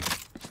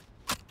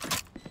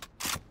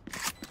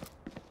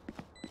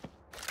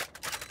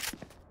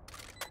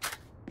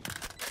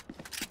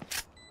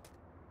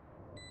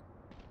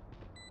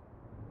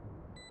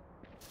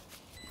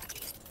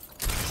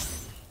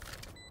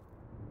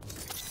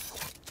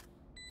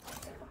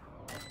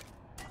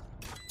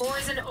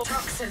 Poison or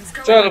toxins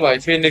go चल भाई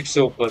फिनिक्स से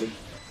ऊपर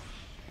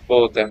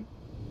बहुत है,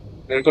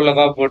 मेरे को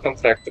लगा बॉटम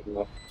फ्रैक्ट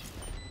करूंगा।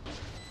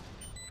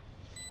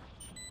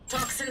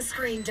 Toxin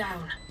screen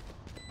down.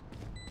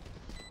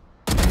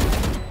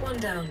 One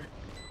down.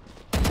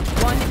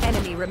 One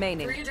enemy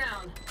remaining. 3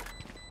 down.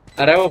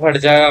 अरे वो फट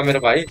जाएगा मेरे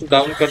भाई, तू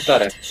डाउन करता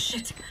रहे।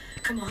 Shit.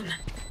 Come on.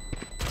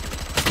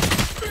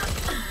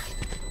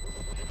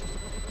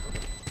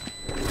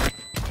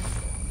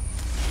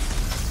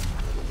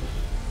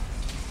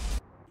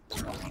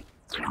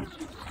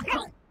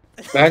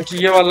 मैच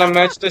ये वाला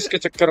मैच तो इसके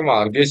चक्कर में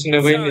हार गया, इसने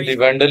वही नहीं दी,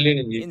 वैंडल ही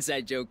नहीं दी।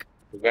 Inside joke.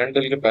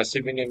 वैंडल के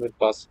पैसे भी नहीं मेरे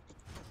पास,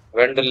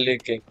 वैंडल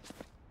लेके।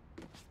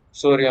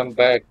 Sorry I am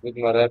back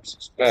with my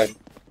raps back.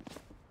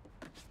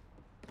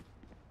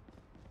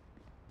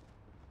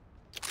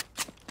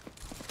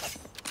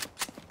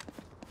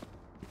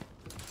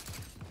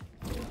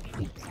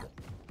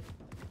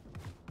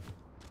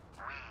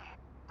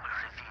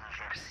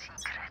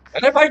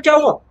 अरे भाई क्या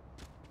हुआ?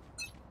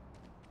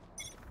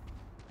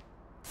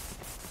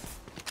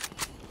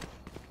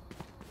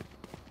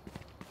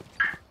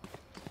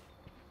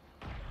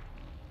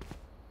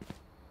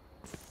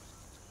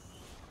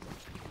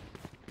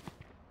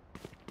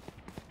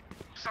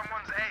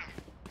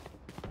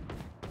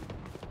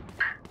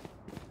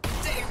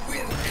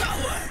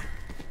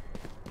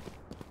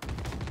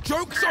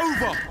 Joke's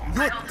over.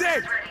 You're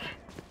dead.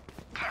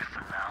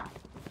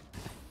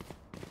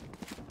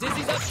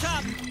 Dizzy's up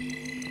top.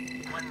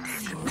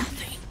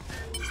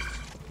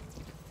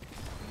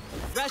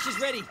 Rash is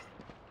ready.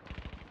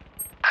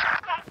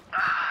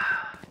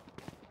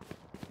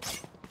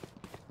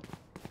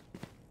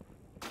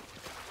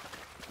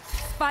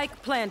 Spike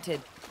planted.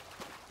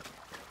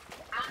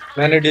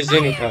 मैंने डिजी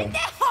नहीं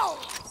खाया।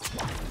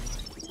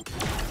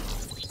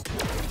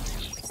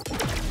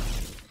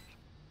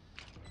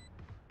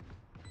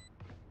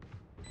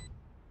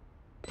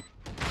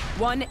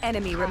 One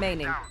enemy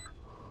remaining.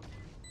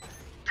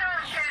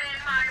 Don't get in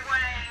my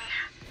way.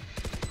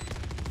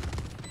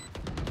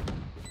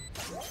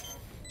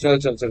 चल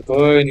चल चल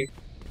कोई नहीं।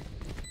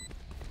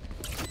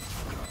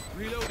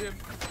 Reload him.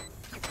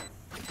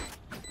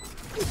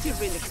 Did you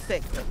really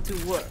expect that to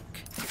work?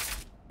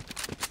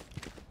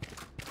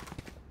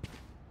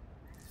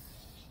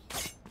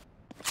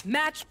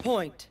 Match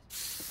point.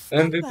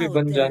 MVP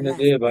बन जाने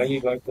दे भाई,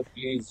 भाई तो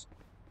प्लीज।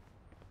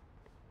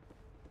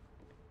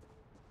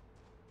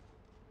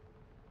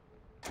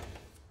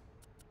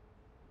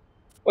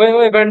 ओए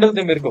ओए बैंडल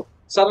दे मेरे को।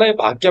 साला ये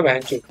भाग क्या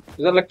बहन चो।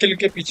 साला किल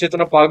के पीछे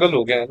इतना पागल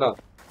हो गया है ना,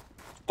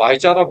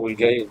 भाईचारा भूल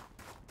गया ये।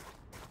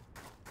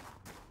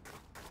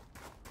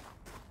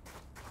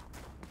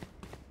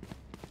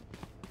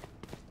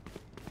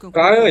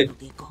 कहाँ है ओए?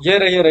 ये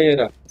रहा ये रहा ये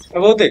रहा।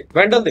 वो दे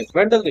बैंडल दे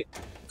बैंडल दे।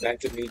 बहन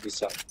चो नहीं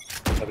दिसा।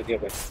 अभी दिया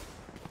भाई।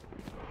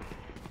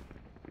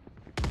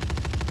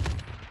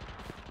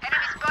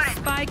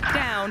 Spike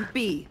down B.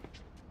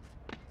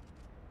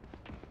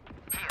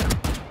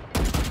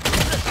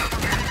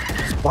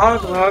 भाग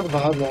भाग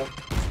भाग भाग।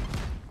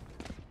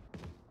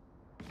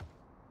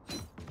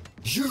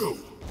 You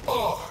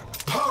are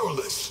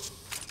powerless.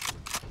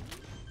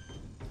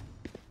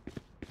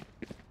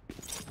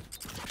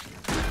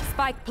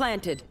 Spike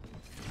planted.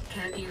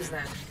 Can't use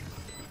that.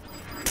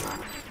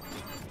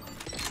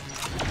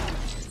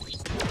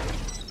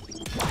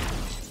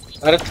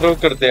 अरे थ्रो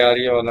कर दे यार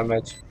ये वाला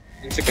मैच।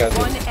 इनसे क्या दे।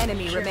 One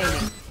enemy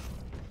remaining.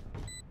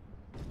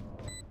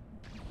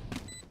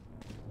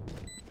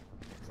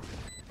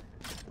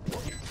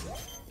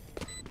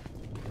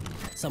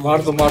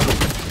 मार दो मार दो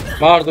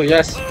मार दो।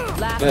 Yes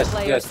Last yes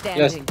player yes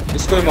yes standing.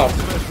 इसको ही मार दो।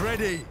 Ultimate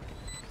ready.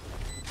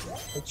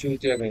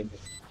 चूतिया नहीं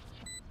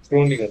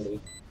थ्रो नहीं कर रही।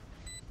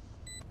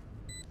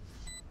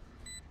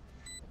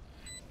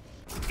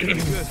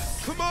 Good.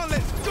 Come on,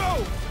 let's go.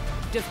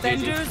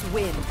 Defenders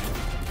win.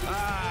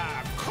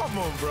 Ah, come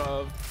on, bro.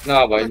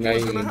 ना भाई Like it मैं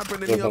was he gonna happen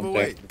go any from other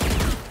way. back।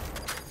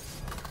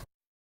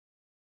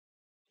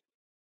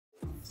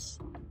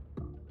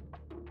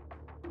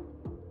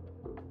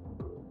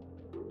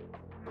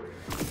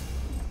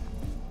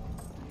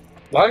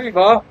 भाई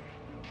वाह।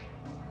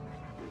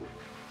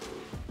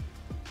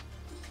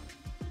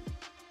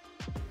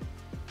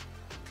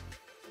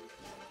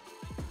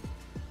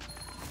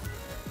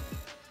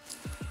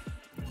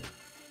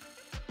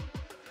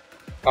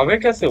 हमें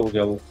कैसे हो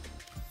गया वो?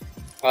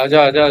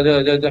 आजा आजा आजा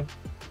आजा आजा।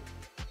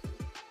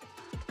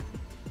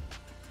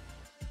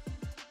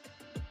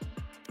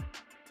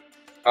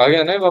 आ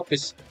गया ना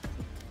वापस।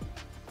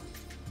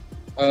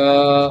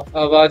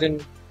 आवाज नहीं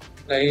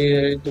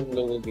आ रही तुम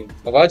लोगों की।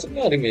 आवाज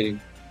नहीं आ रही मेरी।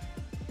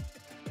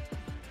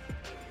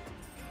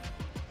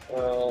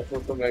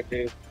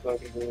 Automatic.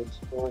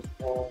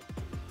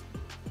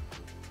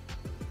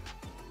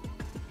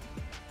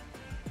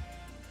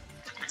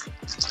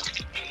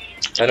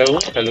 Hello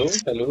hello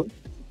hello.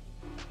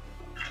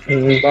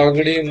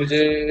 Bagri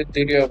मुझे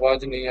तेरी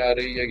आवाज नहीं आ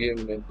रही है गेम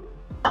में।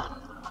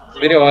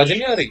 मेरी आवाज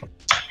नहीं आ रही।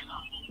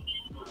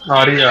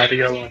 आ रही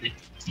है आवाज।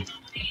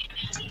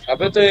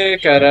 अबे तो ये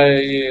कह रहा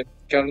है ये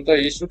क्या होता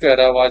है, इशू कह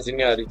रहा है आवाज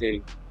नहीं आ रही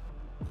तेरी।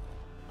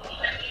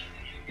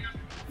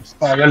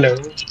 पागल है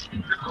वो।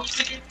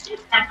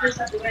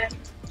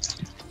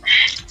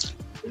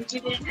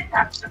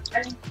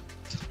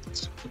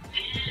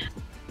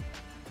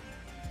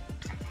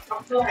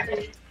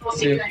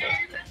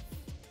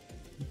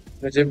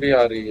 मुझे भी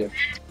आ रही है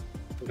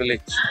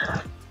ग्लिच।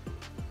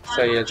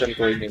 सही है चल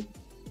कोई नहीं।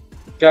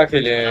 क्या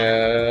खेले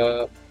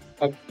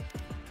अब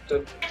तो।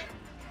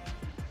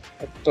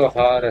 अब तो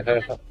हार है।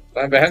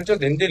 मैं बहन चो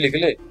हिंदी लिख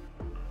ले।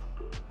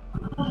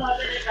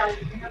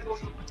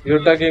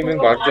 यूटा गेमिंग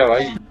भाग जा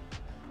भाई।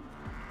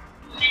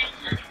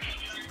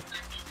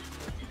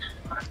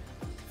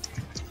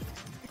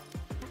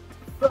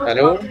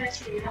 Hello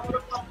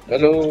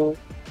hello.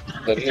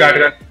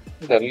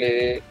 दल्ले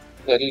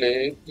दल्ले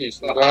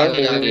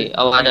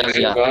आवाज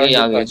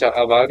आ गई। अच्छा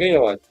अब आ गई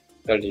आवाज।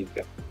 चल ठीक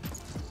है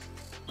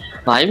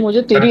भाई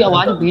मुझे तेरी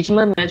आवाज बीच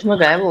में मैच में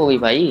गायब हो गई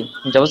भाई।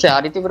 जब से आ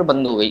रही थी फिर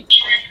बंद हो गई।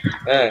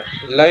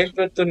 लाइव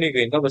पे तो नहीं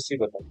गई ना, बस ही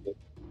बता दो।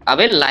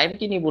 अबे लाइव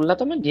की नहीं बोल रहा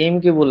था मैं, गेम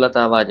की बोल रहा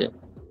था। आवाज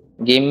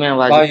गेम में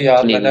आवाज भाई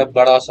यार चली मैंने गई।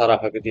 बड़ा सारा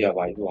हक दिया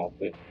भाई वहां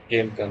पे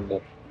गेम के अंदर।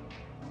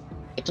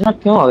 इतना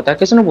क्यों हकता है?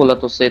 किसने बोला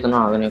तुझसे इतना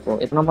हकने को?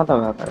 इतना पता है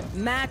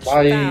Match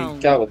भाई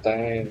found. क्या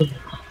बताएं।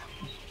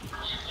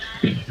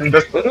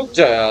 रुक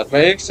जा यार,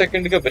 मैं 1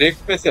 सेकंड के ब्रेक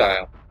पे से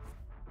आया।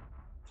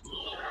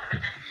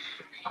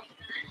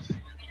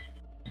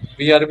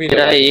 बीआरबी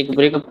तेरा लगा। एक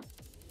ब्रेक।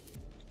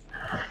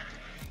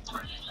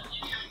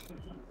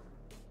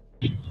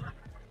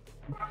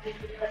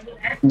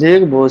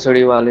 देख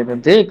भोसड़ी वाले ने,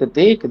 देख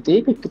देख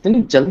देख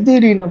कितनी जल्दी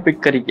रीना पिक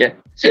करी है।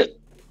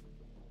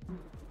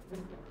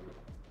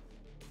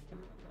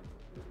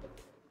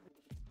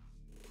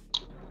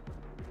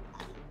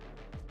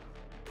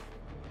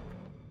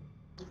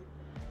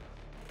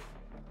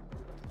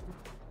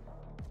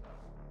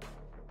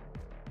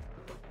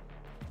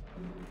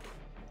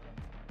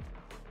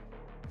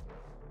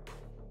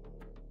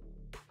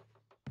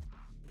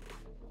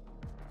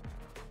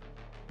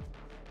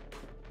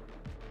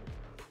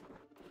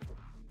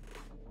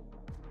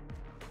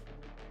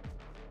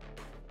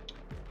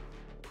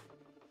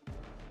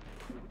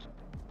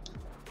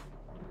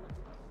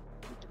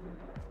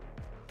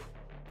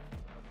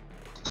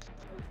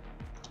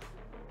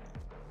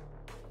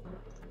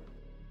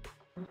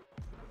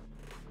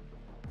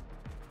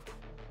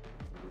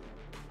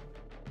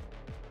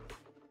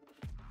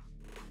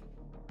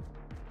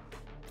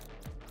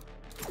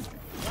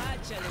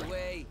 Latch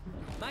anyway.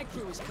 My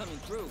crew is coming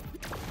through.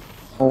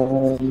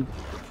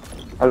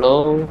 Hello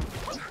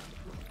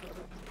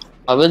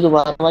अबे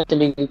दोबारा आवाज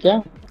चली गई क्या?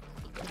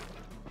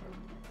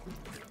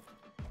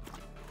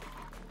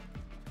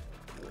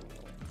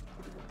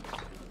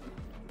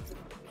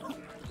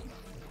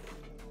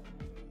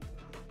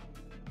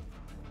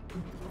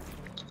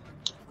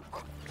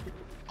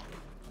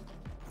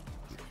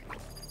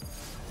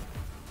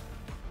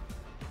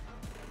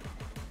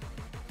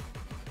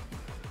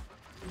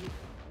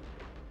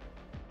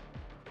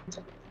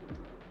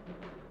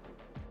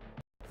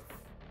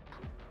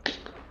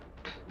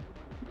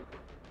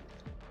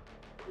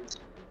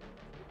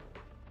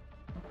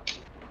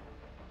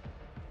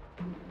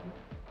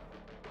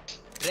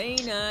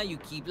 Reina, you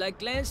keep like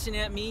glancing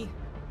at me.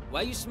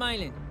 Why you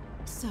smiling?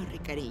 Sorry,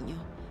 cariño.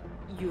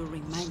 You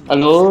remind me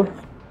hello of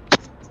someone.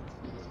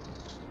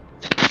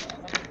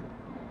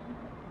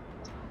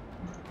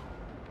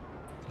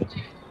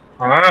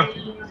 हाँ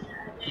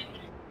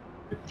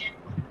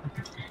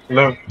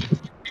हेलो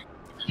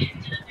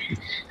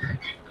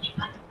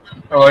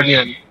आवाज नहीं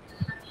आ रही।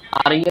 आ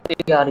रही है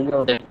तेरी आ रही है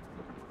उधर।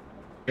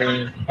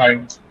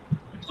 फाइन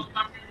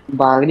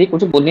बागरी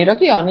कुछ बोल नहीं रहा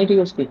कि आनी थी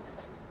उसकी।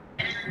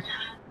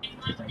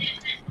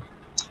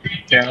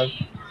 क्या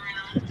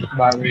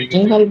बागरी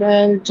jingle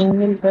bell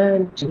jingle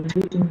bell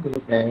jingle jingle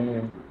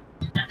bell.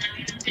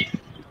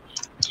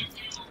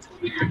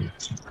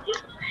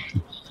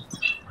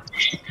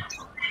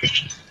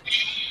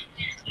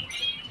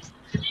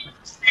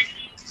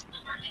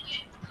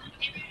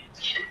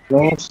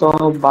 No, so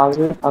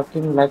Bagry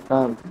acting like a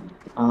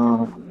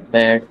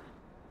bad.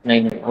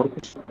 नहीं नहीं और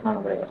कुछ बनाना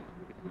पड़ेगा।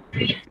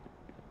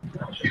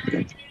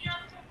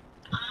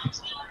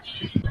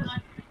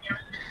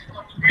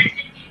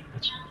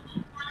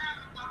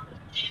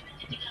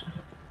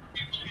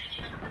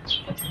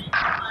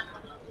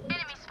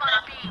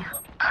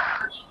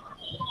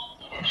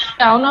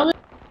 क्या होना बे?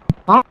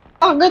 हाँ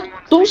अगर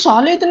तुम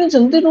साले इतनी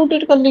जल्दी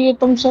रोटेट कर लिए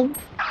तुम सब।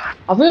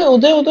 अबे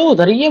उधर उधर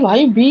उधर ही है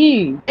भाई बी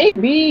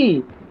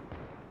बी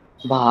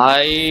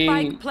भाई।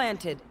 Spike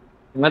planted.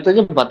 मैं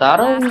तुझे बता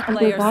रहा हूँ Last तू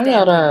player कहाँ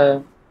जा रहा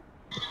standing.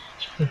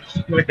 है?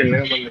 मैं खेलने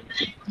का मन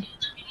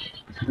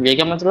नहीं। ये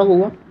क्या मतलब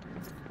हुआ?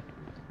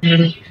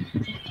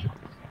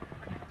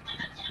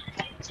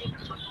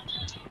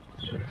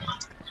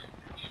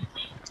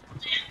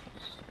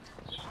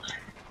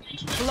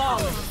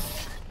 Flawless.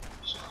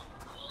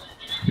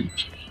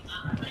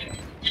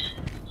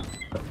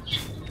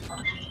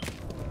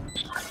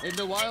 In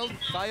the wild,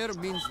 fire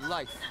means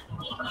life.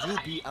 You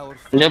be our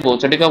ले fire.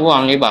 भोसड़ी का वो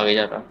आगे भागे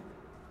जा रहा।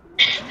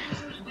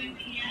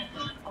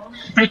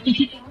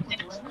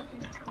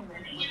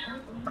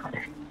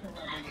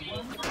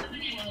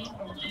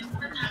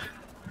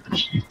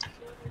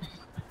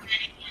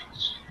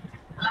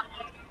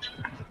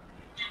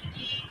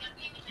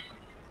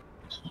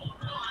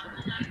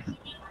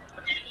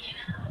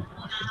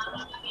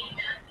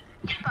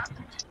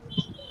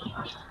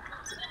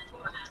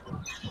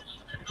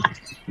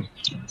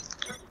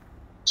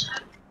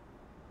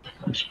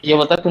 ये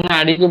बता तूने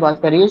आईडी की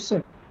बात करी उससे?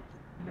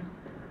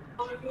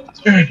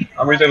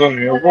 अभी तक नहीं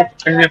है वो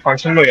कहीं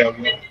फंक्शन में गया था।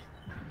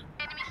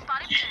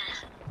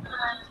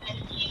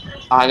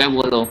 आगे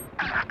बोलो।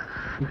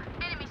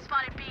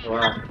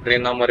 वाह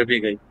रेना मर भी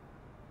गई,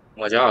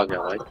 मजा आ गया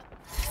भाई।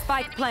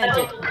 Spike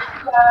planted.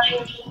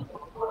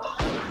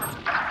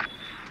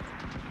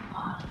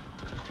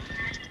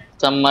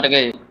 सब मर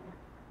गए।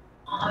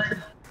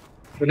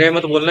 तूने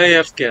मत बोलना ये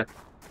एफ क्या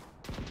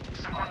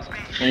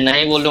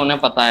नहीं बोले उन्हें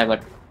पता है बट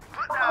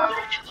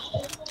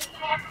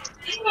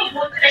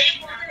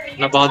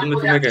ना, बाद में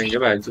तुम्हें कहेंगे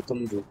भाई जो तुम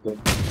झूठ दो।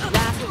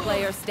 Last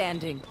player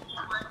standing.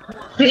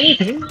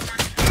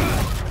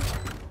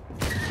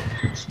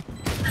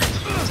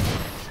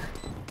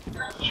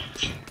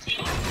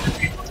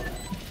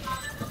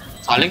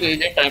 साले के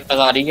ये टाइप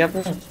लगा रही है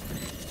अपने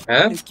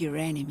हैं? Look your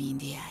enemy in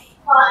the eye.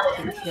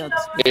 It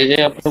helps me.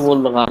 ये अपने वो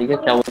लगा रही है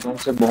क्या बोलते हैं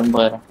उसे बॉम्ब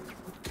वगैरह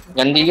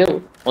गंदी है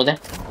उधर।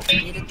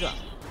 Need a drop.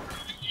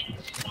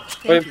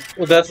 ओए Thank you.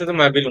 उधर से तो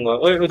मैं भी लूंगा।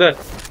 ओए उधर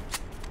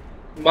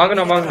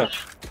मांगना मांगना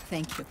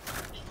Thank you.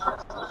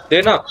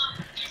 देना।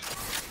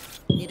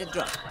 Need a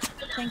drop.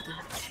 Thank you.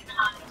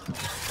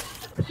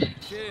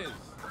 Cheers.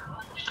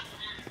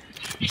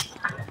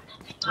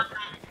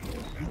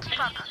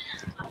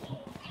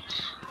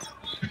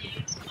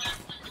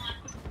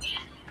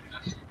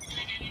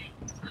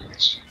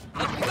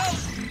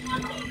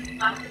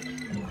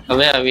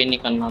 अबे अभी नहीं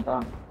करना था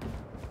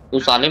तू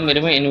साले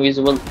मेरे में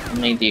इनविजिबल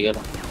नहीं दिख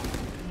रहा।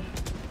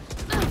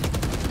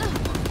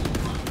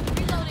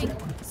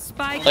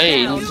 Spike अरे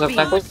down. नहीं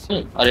सकता B. कुछ।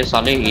 अरे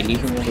साले हीली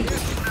Reload.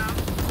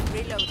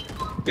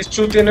 इस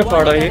चूतिए ने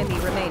फाड़ा ये। Enemy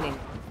remaining.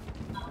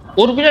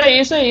 और भी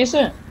ऐसे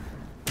ऐसे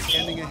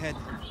Scanning ahead.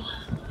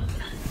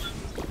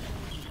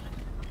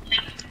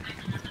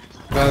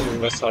 मैं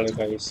लूंगा साले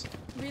का इस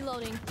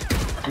Reloading.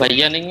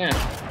 भैया नहीं है।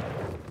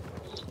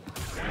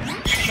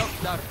 Shock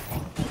dart.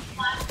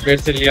 मेरे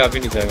से लिया भी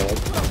नहीं जाएगा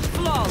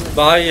Flawless.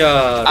 भाई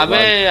यार। अबे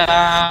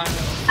यार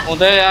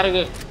उधर यार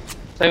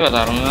सही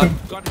बता रहा हूँ यार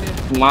Got him.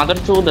 मादर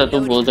चोद है तू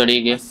बहुत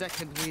बड़ी के। A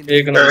second wind.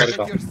 एक नंबर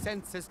का। Let your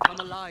senses come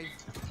alive.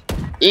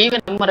 एक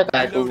नंबर का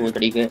है तू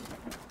भूतड़ी के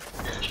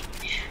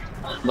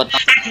बता।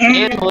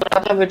 ये हो रहा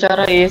था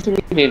बेचारा एस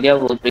भी ले लिया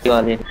भूतड़ी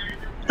वाले ने।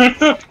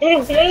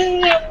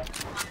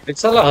 एक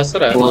साला हंस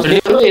रहा है। भूतड़ी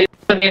वाले एस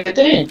नहीं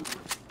देते।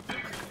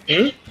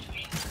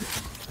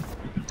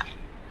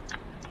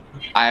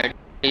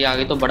 आईडी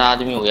आगे तो बड़ा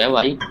आदमी हो गया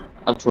भाई,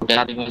 अब छोटे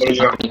आदमी से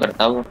शक नहीं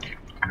करता वो।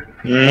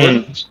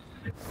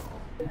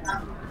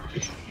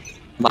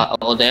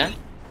 उदय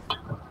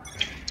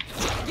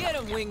Get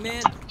him,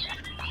 wingman.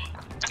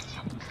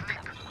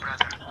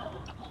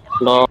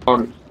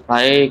 लॉर्ड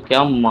भाई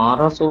क्या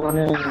मारा सुबह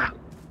ने।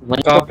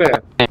 कहाँ पे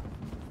है?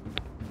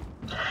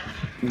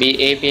 बी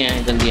ए पे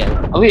है, जल्दी आ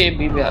अभी ए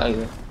बी पे आ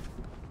गया।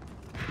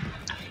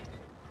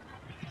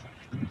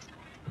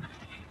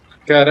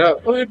 कह रहा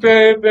ओए पे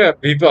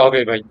भी पे आ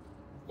गए भाई।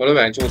 बोलो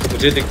बेंच वो तो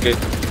मुझे दिख गए।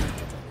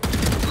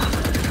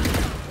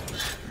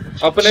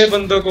 अपने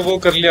बंदों को वो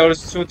कर लिया और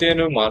चूतिए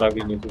ने मारा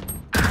भी नहीं। तू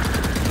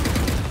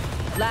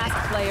Last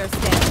player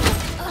standing.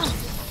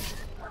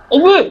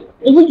 ओबे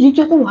ओबे ये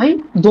क्या था भाई,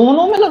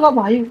 दोनों में लगा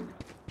भाई।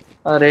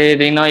 अरे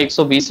रीना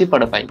 120 ही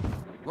पड़ पाई।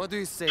 What do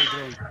you say,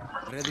 Drake?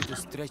 Ready to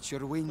stretch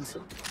your wings?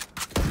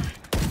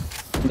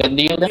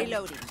 गंदी उधर।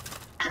 Reloading.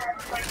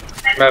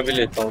 मैं भी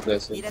लेता हूँ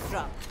जैसे Need a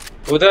drop.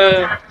 उधर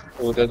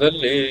उधर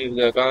ले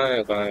कहाँ है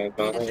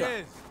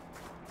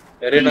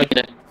अरे ना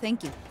Thank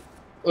you.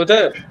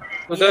 उधर Need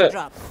a उधर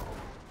drop.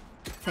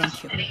 Thank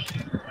you.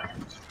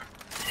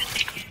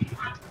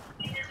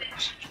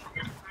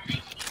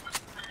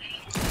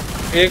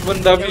 एक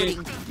बंदा भी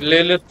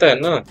ले लेता है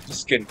ना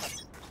स्किन,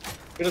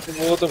 फिर तो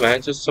वो तो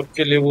मैच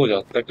सबके लिए वो हो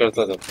जाता है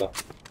करता जाता।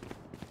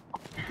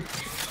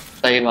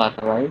 सही बात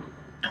है भाई।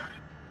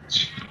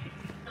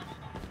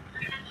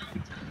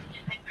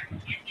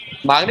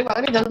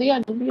 भाग जल्दी आ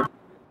जल्दी।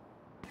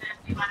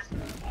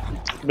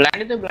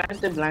 Blind they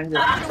Get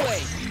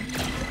away.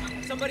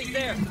 Somebody's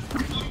there.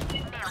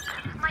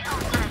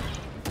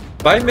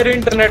 भाई मेरे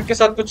इंटरनेट के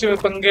साथ कुछ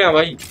पंगे हैं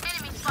भाई।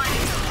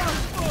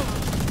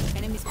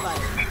 Enemy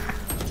spotted.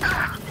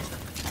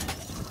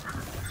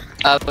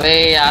 अबे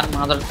यार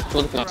मादर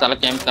चोद साला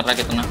कैंप कर रहा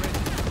कितना।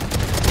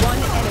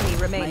 One enemy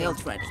remaining.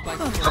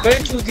 अबे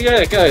चूतिया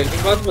है क्या? एक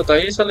बात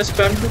बताइए साले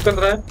स्पैम क्यों कर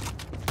रहा है?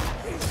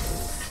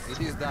 It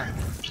is done.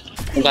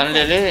 गन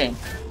ले ले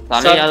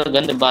साले यार,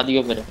 गन दबा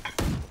दियो फिर।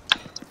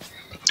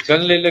 गन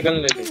ले ले Their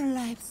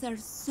lives are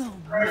so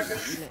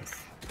meaningless.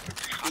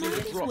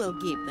 This will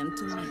give them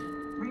to me.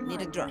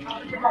 Need a drop.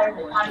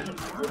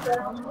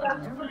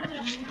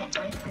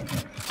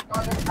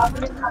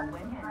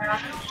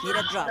 Need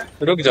a drop.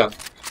 रुक जा।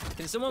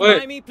 Can someone Wait.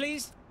 buy me,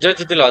 please?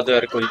 जज दिला दो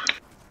यार कोई।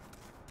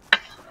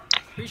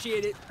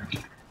 Appreciate it.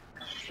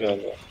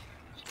 चलो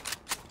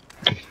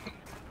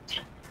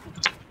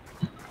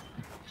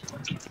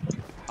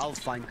I'll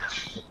find.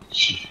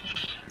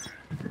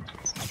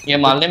 ये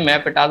मान ले मैं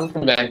पिटा दूं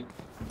तुम गए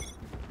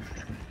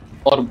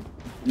और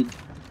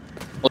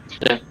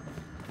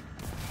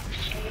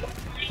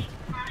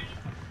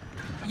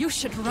You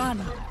should run.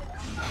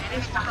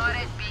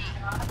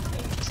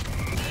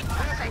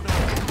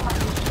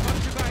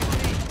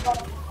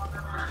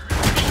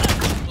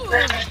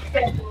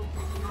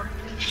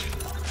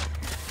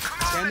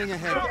 Scanning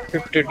ahead.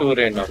 52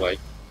 रहना भाई।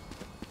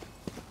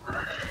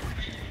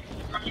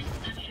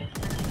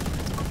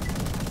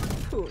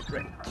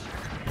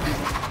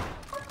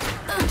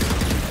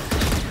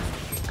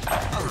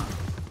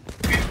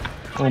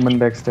 Omen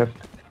backstep.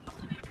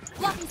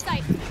 Blocking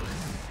sight.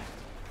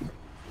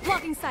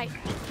 Blocking sight.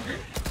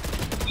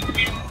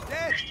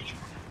 Dead.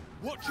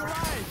 Watch your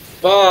eyes.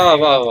 वाह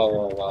वाह वाह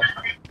वाह वाह।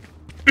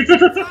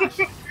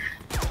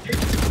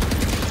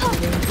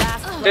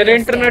 तेरे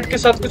इंटरनेट के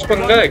साथ कुछ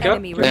पंगा है क्या?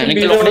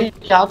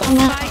 क्या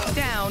करना?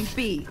 Down B.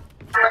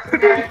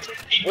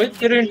 ओए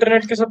तेरे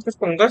इंटरनेट के साथ कुछ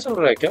पंगा चल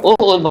रहा है क्या?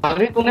 ओ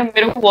भाई तूने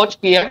मेरे को वॉच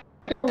किया?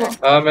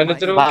 हाँ मैंने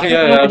तेरे को किया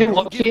यार।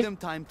 Give them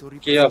time to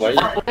किया भाई।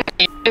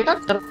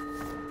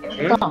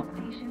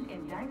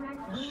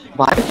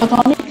 भाई पता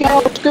नहीं क्या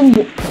उसके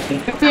मुंह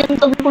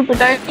तो बिल्कुल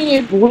पिटाई नहीं है,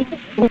 भूल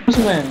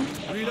उसमें।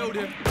 reload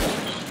him.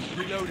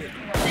 Reload him.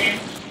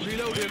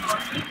 Reload him.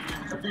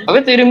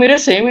 अबे तेरे मेरे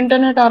सेम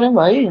इंटरनेट आ रहे हैं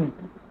भाई।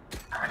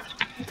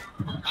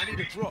 I need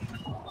a drop.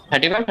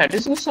 35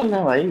 36 चल रहे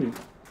हैं भाई।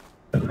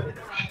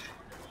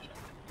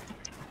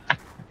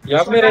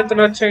 यार मेरा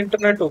इतना अच्छा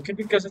इंटरनेट होके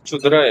भी कैसे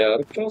चुद रहा है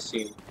यार, क्या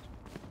सीन?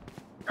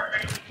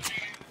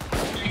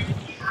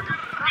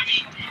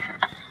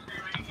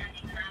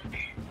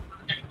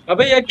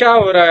 अबे ये क्या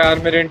हो रहा है यार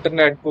मेरे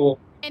इंटरनेट को?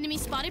 Enemy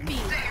spotted B.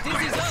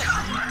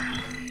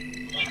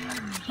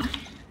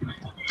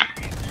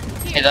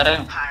 इधर है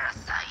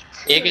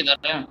एक, इधर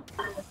है।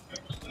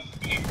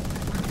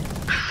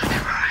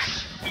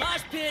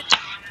 Mosh pit.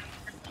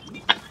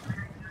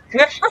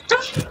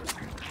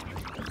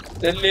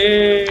 चले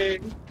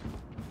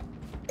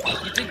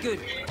You did good.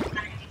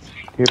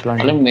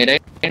 अरे मेरा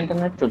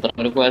इंटरनेट चुद रहा,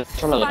 मेरे को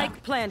ऐसा लग रहा है। Spike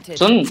planted.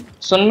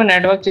 सुन मैं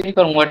नेटवर्क चेंज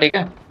करूंगा ठीक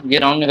है, ये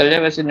राउंड निकल जाए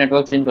वैसे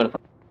नेटवर्क चेंज करता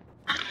हूँ,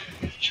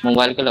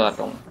 मोबाइल के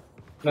लगाता हूँ।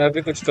 मैं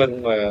भी कुछ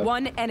करूंगा यार।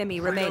 One enemy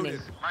remaining.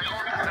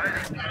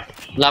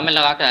 ला मैं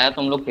लगा के आया,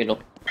 तुम लोग खेलो।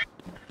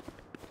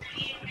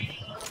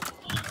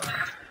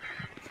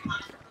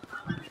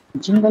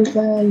 Jingle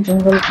bell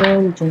jingle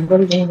bell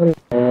jingle jingle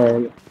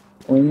bell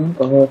उन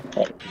कहो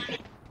Let's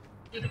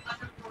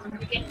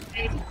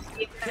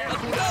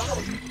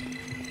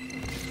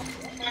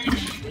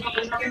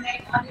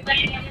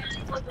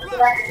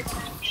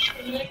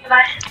go.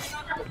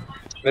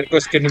 मेरे को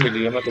स्किन नहीं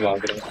मिली है, मैं तो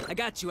भाग रहा हूँ। I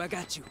got you. I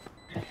got you.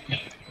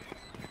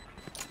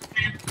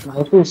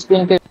 भाई तू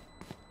स्किन के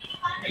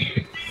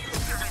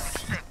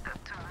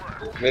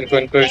मेरे को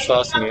इन पे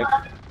विश्वास नहीं है,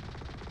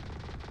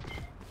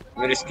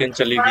 मेरी स्किन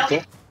चलेगी तो।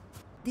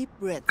 Deep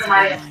breaths,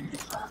 everyone.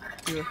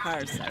 Your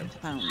hearts are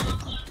pounding.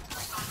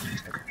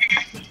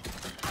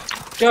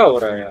 क्या हो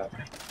रहा है यार,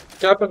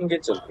 क्या पंगे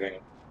चल रहे हैं?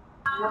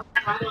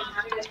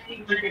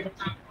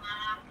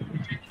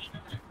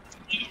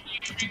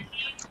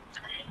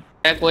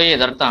 कोई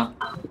इधर था।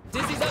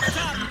 Dizzy's up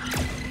top.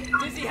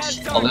 Dizzy has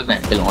अबे target. मैं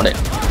लौड़े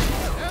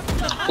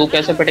तू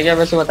कैसे पिट गया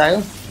वैसे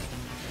बताओ।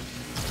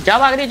 जा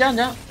बागरी जा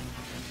जा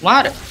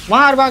मार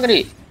मार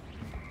बागरी।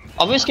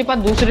 अब इसके पास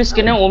दूसरी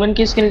स्किन है, ओमेन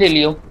की स्किन ले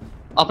लियो।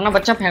 अपना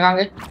बच्चा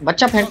फेंकांगे,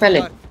 बच्चा फेंक पहले।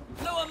 Blow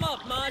him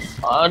up, Mosh.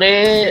 अरे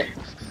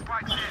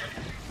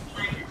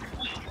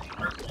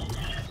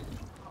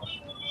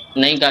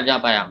नहीं कर जा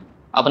पाया,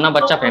 अपना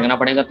बच्चा फेंकना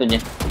पड़ेगा तुझे।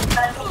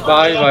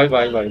 भाई भाई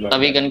भाई भाई भाई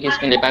तभी गन की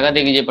स्किन ले पाएगा।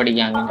 देखिए ये पड़ी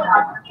जाएंगे।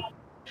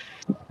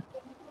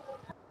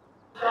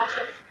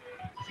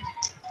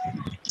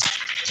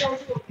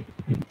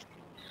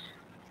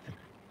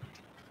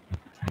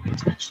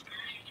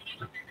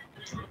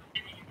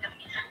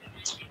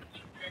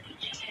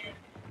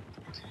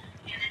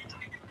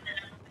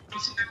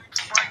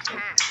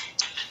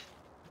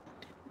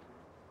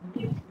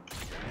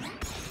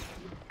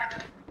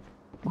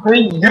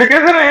 भाई गिर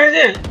कैसे रहे हैं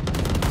ये?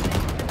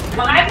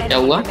 क्या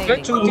हुआ?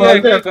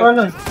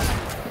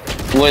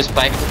 वो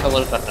स्पाइक को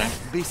कवर कर रहे हैं।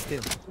 Be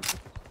still.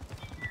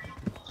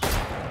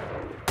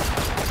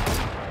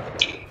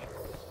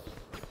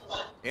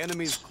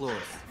 Enemies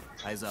close.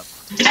 Eyes up.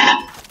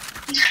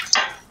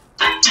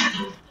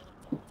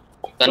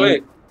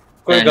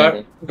 कोई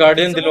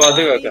गार्डियन दिलवा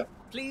देगा क्या?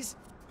 Please.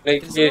 नहीं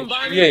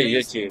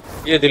ये चाहिए,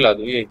 ये दिला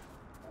दो, ये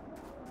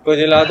कोई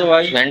दिला दो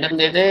भाई। वेंडर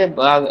दे दे।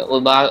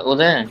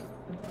 उदय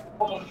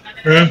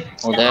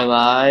उदय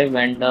भाई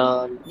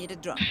vendor. Need a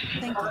drop.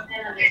 Thank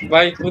you.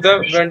 भाई उधर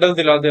वेंडल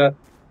दिला दो यार।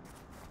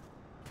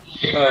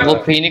 वो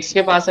फिनिक्स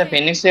के पास है,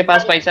 फिनिक्स के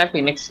पास पैसा है,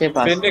 फिनिक्स के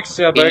पास। फिनिक्स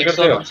से बाय कर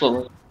देगा।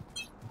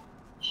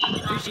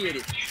 Appreciate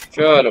it.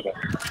 चलो भाई।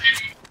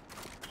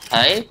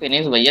 हाय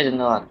फिनिक्स भैया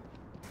जिंदाबाद।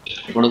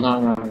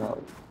 गुड़गांव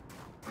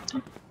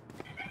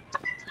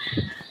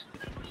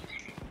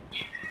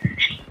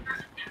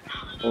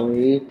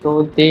कोई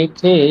तो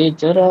देखे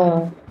जरा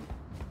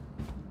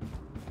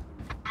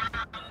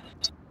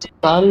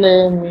साले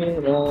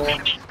मेरा।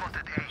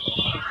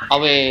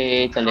 अबे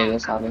चलेगा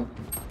साले।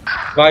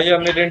 भाई अब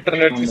मेरे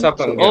इंटरनेट के साथ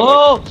पंगे।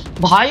 ओ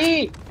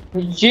भाई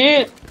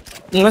ये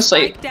मैं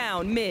सही। Spike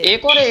down mid.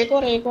 एक और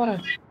है।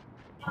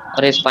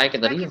 अरे स्पाइक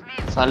इधर ही है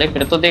साले।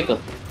 फिर तो देख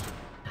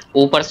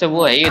ऊपर से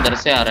वो है, इधर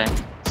से आ रहा है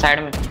साइड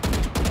में।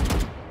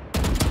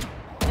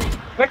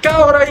 मैं क्या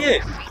हो रहा है ये?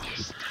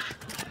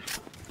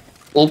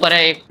 ऊपर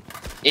है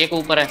एक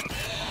ऊपर है,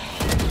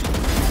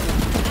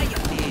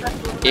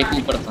 एक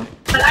ऊपर था।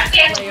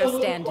 Player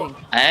standing.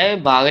 ऐ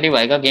बागरी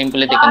भाई का गेम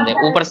प्ले देखने दे।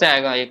 ऊपर से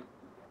आएगा एक।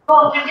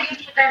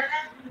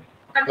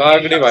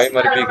 बागड़ी भाई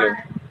मर भी गए।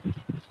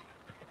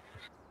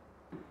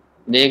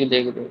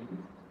 देख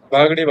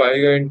बागड़ी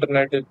भाई का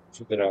इंटरनेट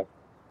सुधरा।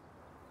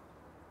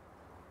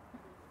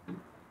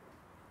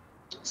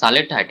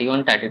 साले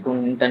 31 32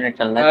 इंटरनेट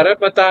चल रहा है। अरे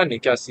पता नहीं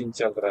क्या सीन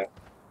चल रहा है।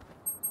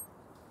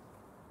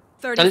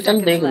 30 चल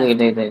seconds देख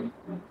left.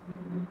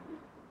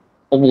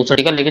 वो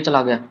भूसड़ी का लेके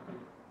चला गया।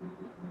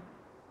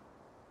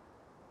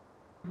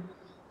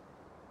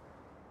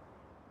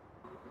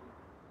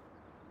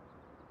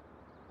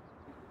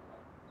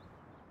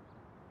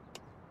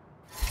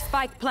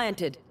 Spike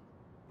planted.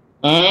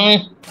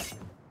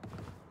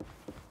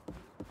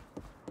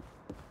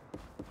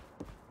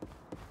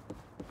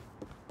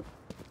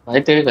 भाई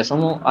तेरी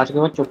कसम आज के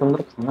बाद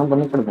चुकंदर खाना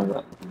बंद कर दूंगा।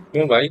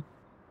 क्यों भाई?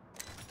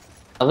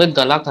 अबे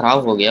गला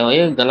खराब हो गया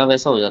भाई, गला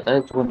वैसा हो जाता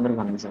है चुकंदर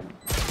खाने से।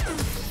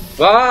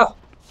 वाह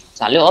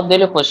साले और दे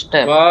ले फर्स्ट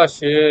है। वाह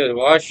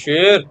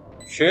शेर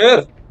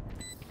शेर।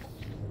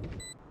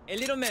 A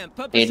little man,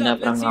 pump Tej us ने up.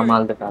 अपना Let's hear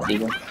माल it. दिखा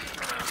दिया।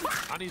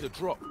 I need a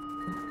drop.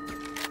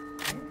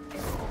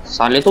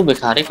 साले तू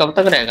भिखारी कब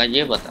तक रहेगा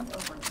ये बता।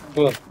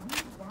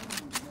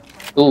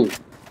 तू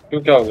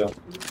क्या हो गया?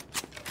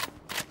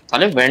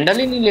 साले वेंडल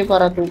ही नहीं ले पा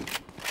रहा तू।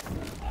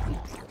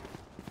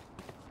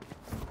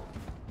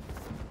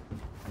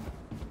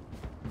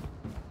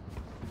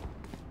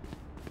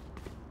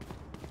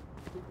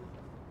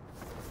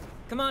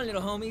 Come on,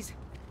 little homies.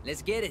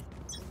 Let's get it.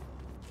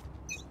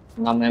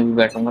 ना मैं भी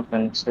बैठूंगा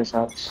फ्रेंड्स के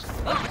साथ।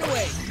 Up the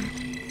way.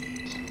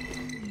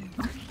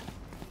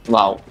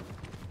 वाओ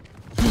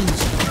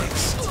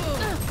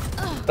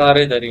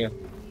सारे इधर ही हैं।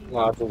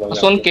 मार तो भाई।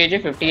 सुन केजे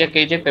 50 है,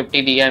 केजे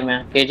 50 दिया है,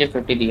 मैं केजे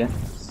 50 दिया।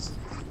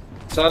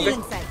 साले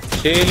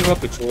खेल में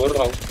कुछ और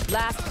रहा हूँ।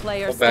 Last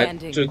player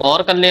standing.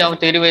 और कर ले, अब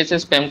तेरी वजह से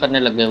स्पैम करने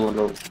लग गए वो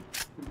लोग।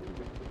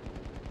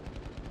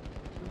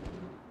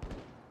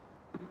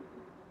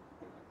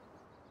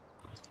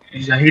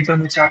 यही तो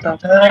मैं चाहता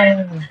था।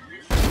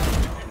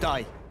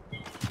 Die.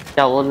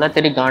 क्या बोल रहा है,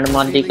 तेरी गांड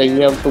मार दी गई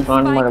है, अब तू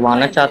गांड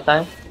मरवाना चाहता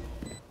है?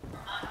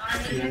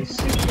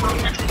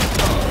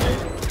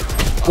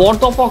 What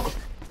the fuck?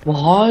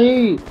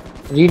 भाई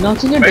रीना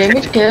से ये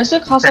डैमेज कैसे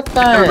खा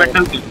सकता है?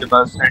 मेंटल के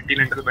पास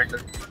सेंटिनेंटल मेंटल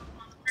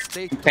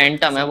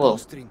फैंटम है वो।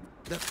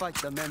 The fight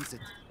demands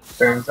it.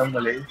 Phantom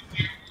वाले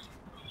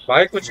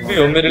भाई कुछ भी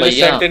हो मेरे लिए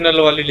भैया। सेंटिनल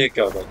वाली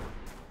लेके आओ भाई।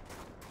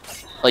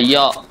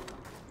 भैया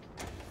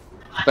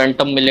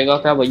फैंटम मिलेगा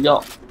क्या भैया?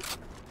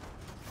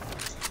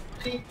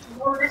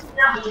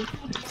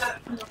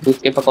 दूध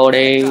के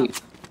पकौड़े।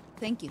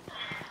 Thank you.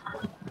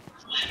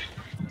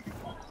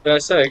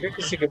 पैसा है क्या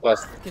किसी के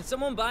पास? Can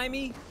someone buy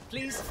me,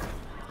 please?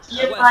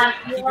 West,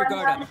 keep your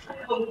guard up.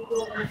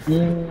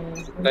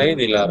 नहीं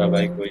दिला रहा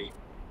भाई कोई,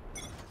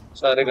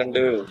 सारे गंडे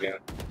हो गए।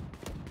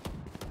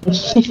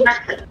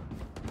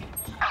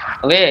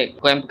 अबे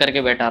कैंप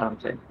करके बैठा आराम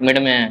से मिड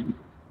में है।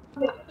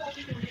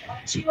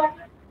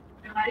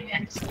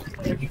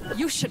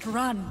 You should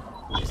run.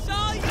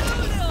 Saw you,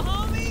 little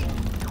homie.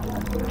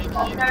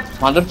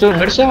 माधर चोर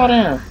मिड से आ रहे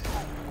हैं।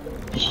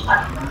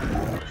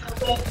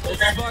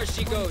 That's as far as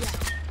she goes.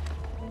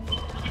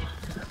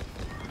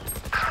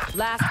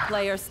 Last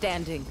player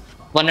standing.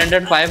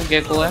 105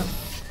 gecko है।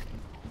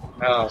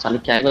 हाँ साले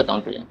क्या है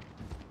बताऊं तुझे?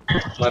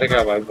 मारे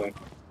क्या भाई भाई?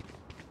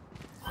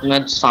 मैं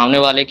सामने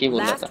वाले की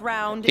बोल रहा Last था।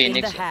 round in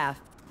Phoenix। the half.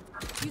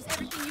 Use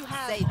everything you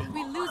have. Saving.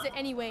 We lose it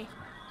anyway.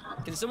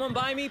 Can someone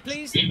buy me,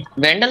 please?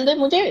 Vandal दे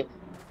मुझे।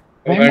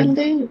 वैंडल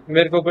दे।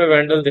 मेरे को कोई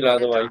वैंडल दिला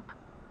दो भाई।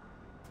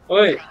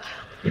 ओए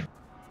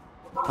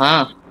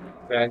हाँ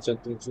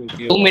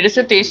तू मेरे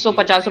से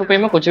 2350 रुपए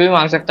में कुछ भी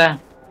मांग सकता है।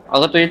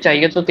 अगर तुझे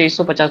चाहिए तो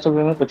 2350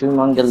 रुपए में कुछ भी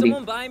मांग Can जल्दी।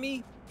 someone buy me,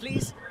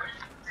 please?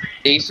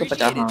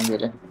 2350 हाँ दे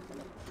ले।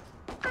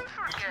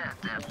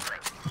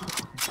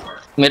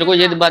 मेरे को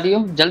ये दबा दियो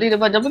जल्दी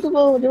दबा जल्दी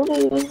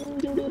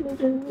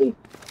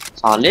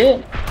साले।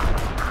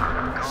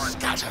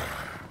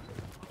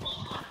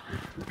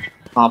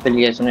 कहाँ पे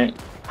लिया इसने?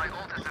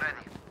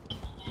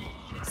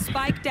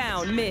 Spike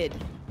down mid.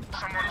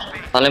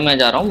 साले मैं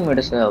जा रहा हूँ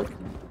मेरे से अब।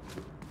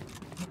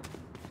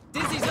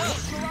 Dizzy's up.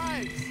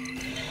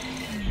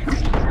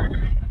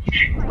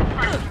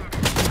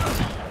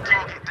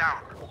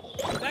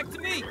 Back to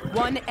me.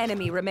 One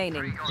enemy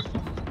remaining.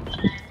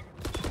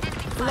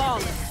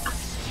 Flawless.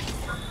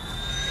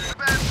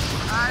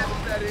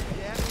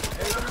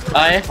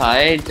 हाय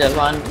हाय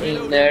जवानी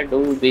ले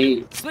डूबी।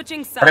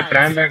 Switching अरे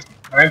sides.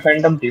 प्राइम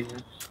फैंटम थी वो।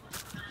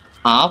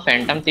 हाँ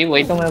फैंटम थी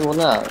वही तो मैं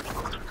बोला।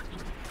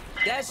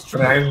 That's true.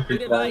 Prime Good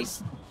people. advice.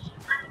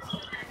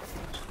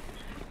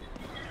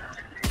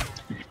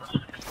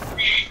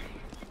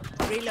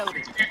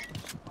 Reloading.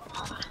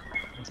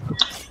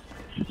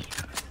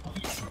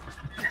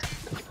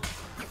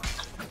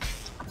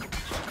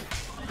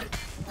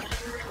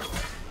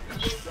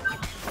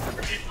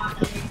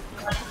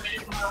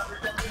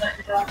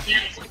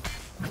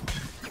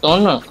 तो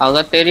न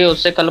अगर तेरी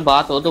उससे कल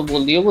बात हो तो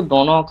बोल दियो वो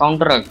दोनों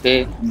अकाउंट रख दे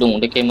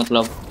ढूंढ के,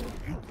 मतलब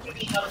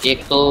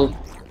एक तो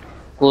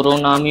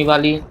कोरोनामी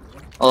वाली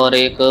और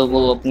एक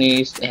वो अपनी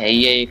है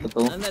ही है, एक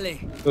तो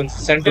Ándale.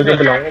 सेंटिनल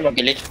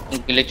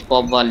गिलिच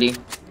पॉप वाली।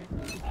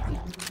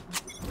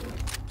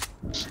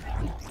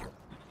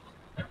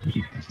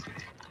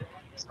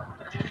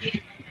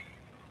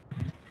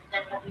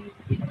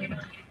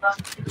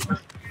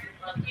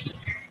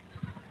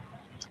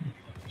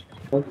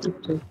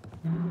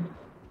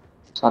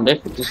 साले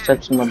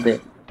स्टेप्स मत दे।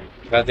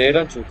 मैं दे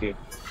रहा चूतिया।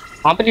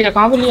 कहाँ पे लिया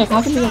कहाँ पे लिया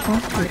कहाँ पे लिया कहाँ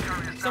पे लिया?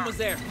 Someone's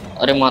there.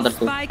 अरे मादर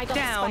तो Spike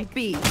down B.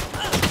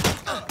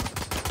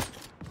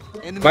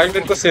 भाई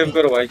मेरे को सेव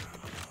करो भाई।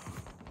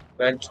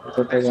 बेंच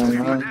छोटे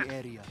जाना।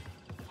 Area.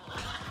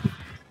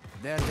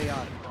 There they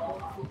are.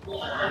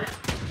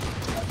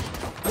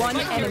 One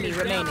enemy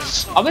remaining.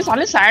 अबे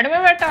साले साइड में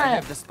बैठा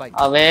है। The spike.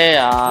 अबे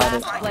यार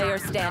Last player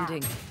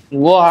standing.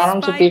 वो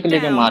आराम से पीक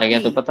लेके मार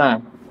गया तो पता है।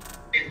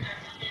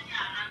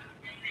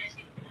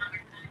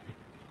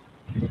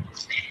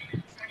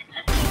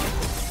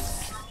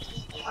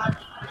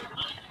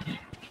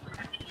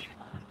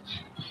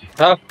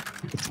 था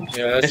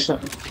yes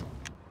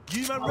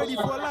You man ready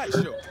for a light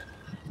show?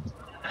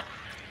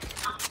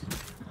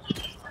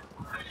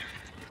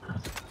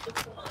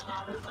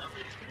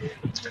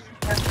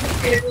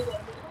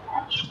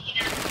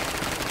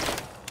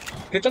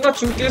 कितना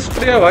चूतिया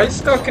स्प्रे है भाई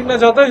इसका, कितना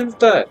ज्यादा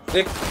हिलता है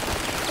देख।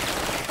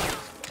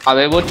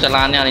 अबे वो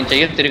चलाने आनी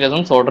चाहिए तेरी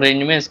कसम, शॉर्ट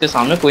रेंज में इसके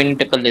सामने कोई नहीं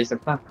टक्कर ले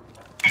सकता।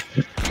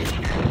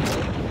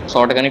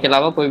 शॉर्ट गन के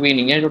अलावा कोई भी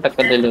नहीं है जो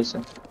टक्कर ले ले उससे।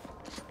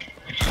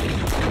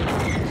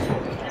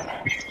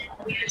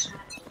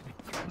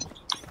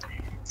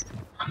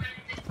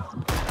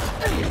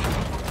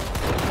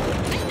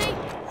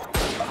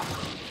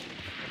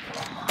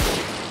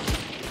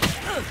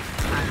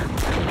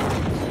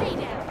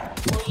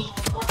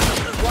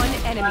 One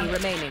enemy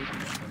remaining.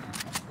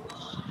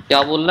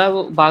 क्या बोल रहा है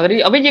वो बागरी?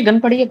 अबे ये गन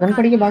पड़ी है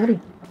बागरी।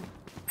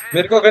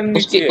 मेरे को गन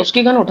नीचे है।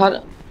 उसकी गन उठा।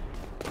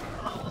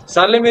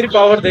 साले मेरी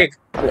पावर देख।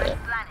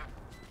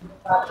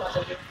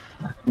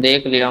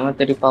 देख लिया मैं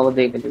तेरी पावर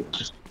देख ली।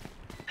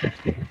 They're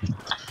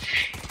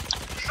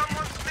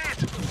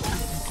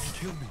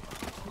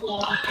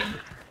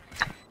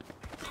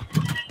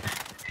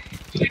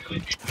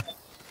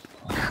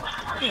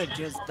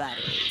just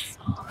batteries.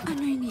 And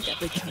I need a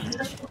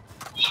recharge.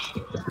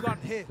 Gun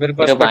here. मेरे मेरे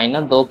पास भाई ना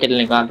 2 किल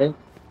निकाले।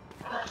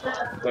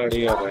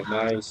 बढ़िया भाई,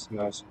 nice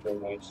nice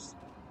nice.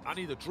 I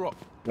need a drop.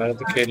 मैंने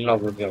तो खेलना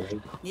भूल गया भाई।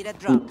 Need a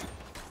drop.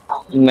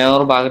 मैं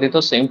और बागरी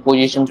तो सेम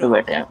पोजीशन पे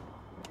बैठे हैं।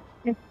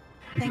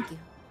 Thank you.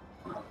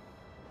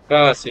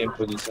 कहाँ सेम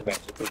पोजीशन है?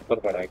 तो ऊपर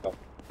बढ़ाएगा।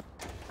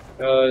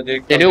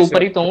 देख तेरे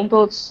ऊपर ही तो हूँ,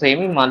 तो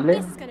सेम ही मान ले।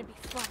 This is gonna be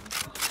fun.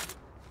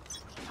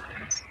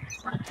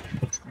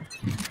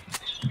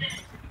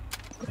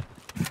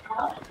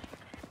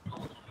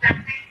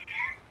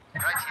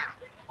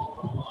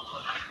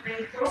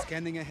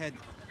 Scanning ahead.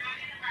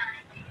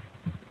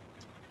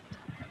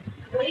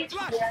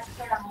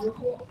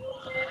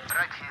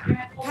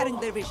 Cutting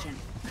their vision.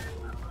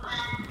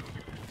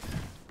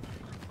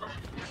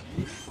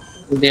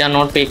 They are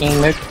not taking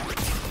mid.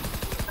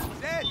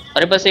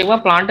 अरे बस एक बार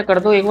प्लांट कर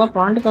दो, एक बार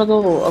प्लांट कर दो।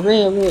 अबे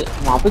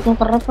वहाँ पे क्यों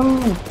कर रहा था?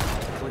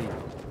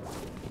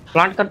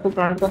 प्लांट कर, तू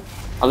प्लांट कर।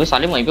 अबे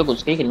साले वहीं पे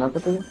घुस के ही खेलना था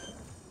तुझे।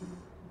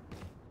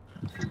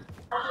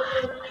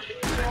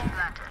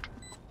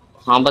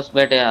 हाँ बस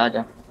बैठे,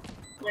 आजा।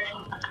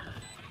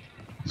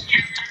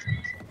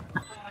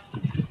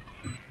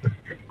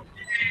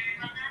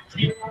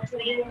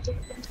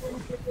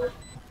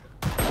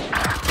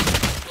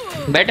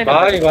 बैठे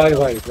भाई भाई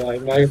भाई भाई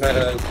भाई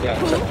मेरा क्या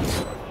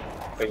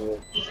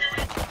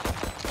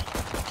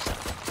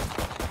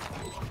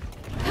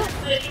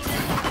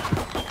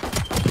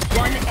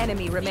One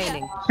enemy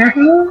remaining.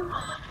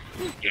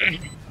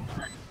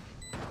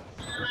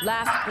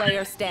 Last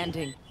player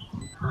standing.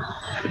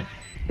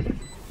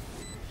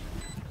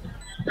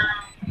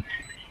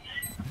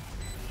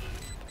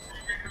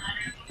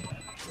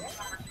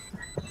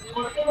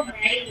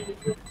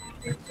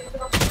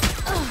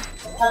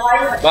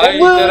 भाई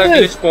तेरा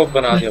ग्लिच स्कोप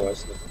बना दिया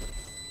बस।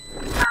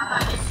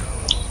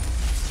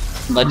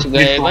 बच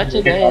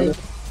गए।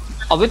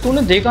 अबे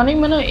तूने देखा नहीं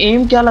मैंने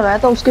एम क्या लगाया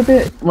था उसके पे,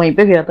 वहीं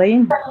पे गया था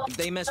M.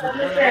 They mess with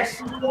one of us,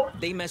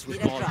 they mess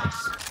with all of us.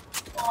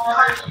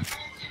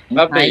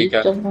 अब ठीक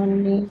है।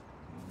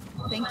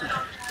 Thank you.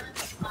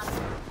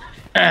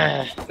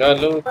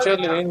 चलो चल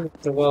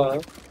तो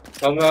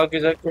हम आगे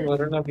जाके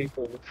मरना भी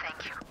को।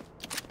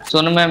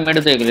 सुन मैं मिड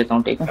देख लेता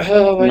हूँ, ठीक है?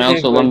 मैं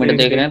सुबह मिड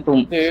देख रहे हैं,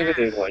 तुम देख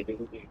भाई देख।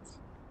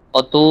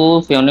 और तू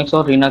फियोनिक्स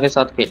और रीना के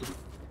साथ खेल।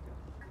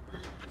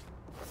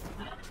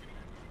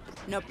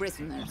 No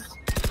prisoners.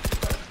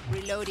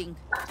 Reloading.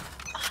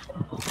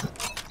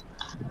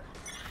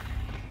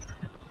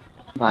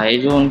 भाई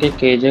जो उनके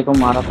केजे को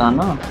मारा था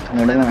ना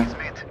मिड में,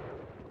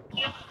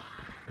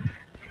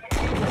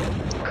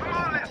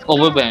 ओ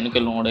वो बहन के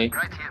लोड़े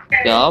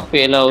क्या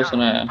पेला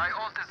उसने।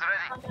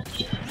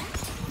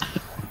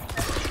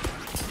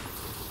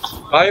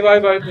 भाई भाई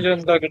भाई मुझे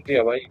अंदर कर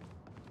दिया भाई।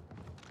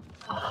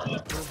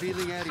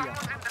 Revealing area.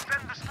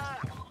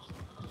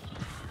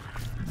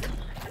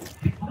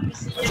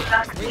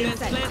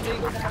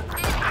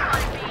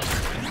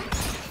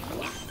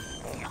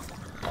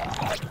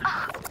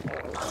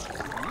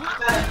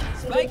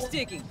 Spike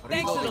sticking.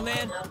 Thanks, little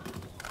man.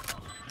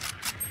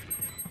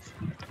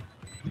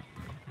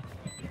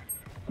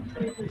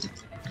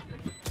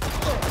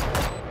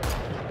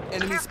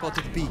 Enemy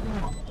spotted B.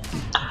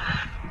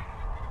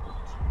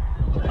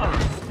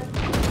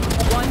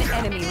 One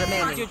enemy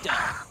remaining.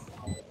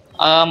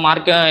 मार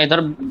के इधर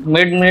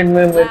मिड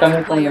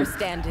कमिंग Player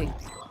standing.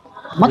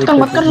 मत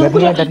कर रुक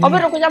जा। अबे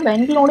रुक जा,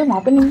 बहन की लोड़े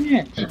वहां पे नहीं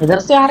है, इधर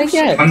से आ रही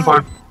क्या है?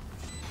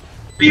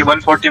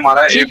 140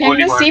 मारा है, एक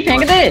गोली मारी। सी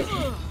फेंक दे।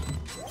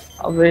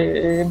 अबे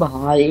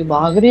भाई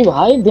बागरी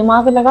भाई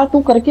दिमाग लगा,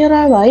 तू कर क्या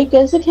रहा है भाई?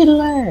 कैसे खेल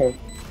रहा है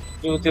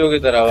चूतियों की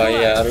तरह भाई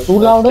यार?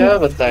 क्या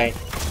बताएं?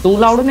 तू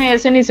लाउड ने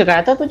ऐसे नहीं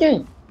सिखाया था तुझे?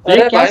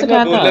 अरे क्या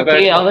सिखाया था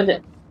कि अगर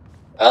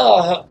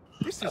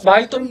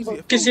भाई तुम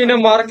किसी ने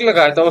मार्क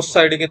लगाया था उस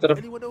साइड की तरफ।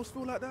 Anyone else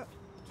feel like that?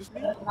 Just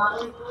me?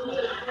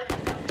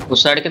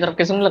 उस साइड की तरफ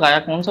किसने लगाया?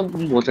 कौन सा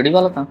भोसड़ी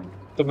वाला था?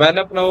 तो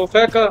मैंने अपना वो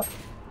फेंका।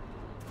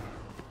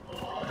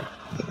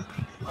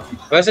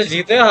 वैसे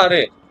जीते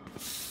हारे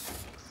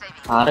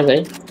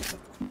गए।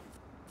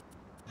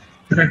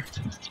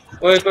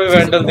 कोई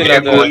वेंडल दिला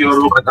दो। गोली और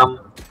वो खत्म।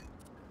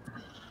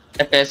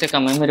 पैसे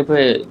कम है मेरे पे,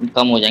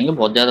 कम हो जाएंगे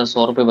बहुत ज्यादा।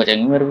 100 रुपए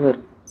बचेंगे मेरे पे,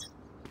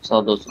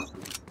 100-200।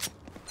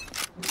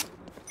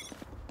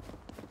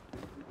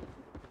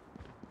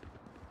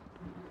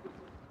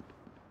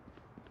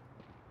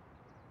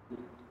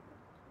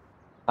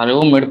 अरे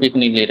वो मिड पिक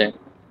नहीं ले रहे।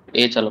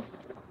 ये चलो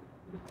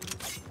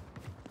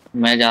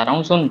मैं जा रहा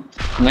हूँ। सुन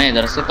मैं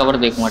इधर से कवर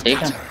देखूंगा, ठीक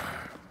है?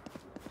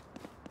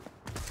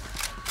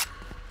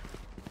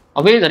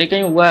 अबे इधर ही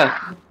कहीं हुआ है।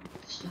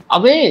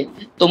 अबे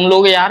तुम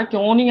लोग यार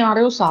क्यों नहीं आ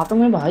रहे हो साथ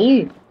में भाई?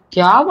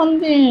 क्या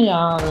बंदे हैं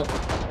यार,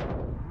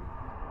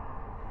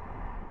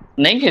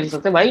 नहीं खेल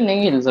सकते भाई,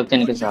 नहीं खेल सकते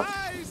इनके साथ।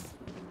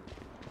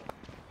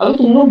 अबे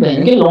तुम लोग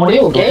बहन के लौंडे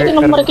हो क्या एक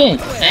नंबर के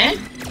हैं?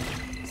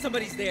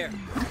 Somebody's there.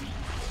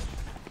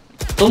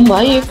 तुम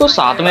भाई एक तो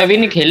साथ में भी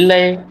नहीं खेल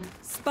रहे,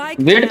 Spike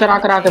वेट करा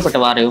करा के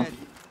पटवा रहे हो।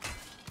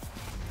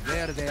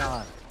 There they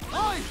are.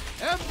 I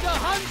am the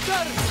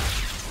hunter.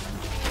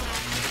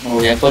 हो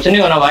गया, कुछ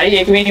नहीं होना भाई,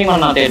 एक भी नहीं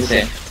मरना तेरे से,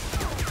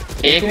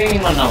 एक भी नहीं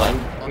मरना भाई।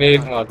 मैंने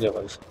एक मार दिया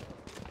भाई।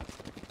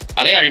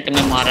 अरे अल्ट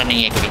में मारा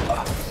नहीं एक भी।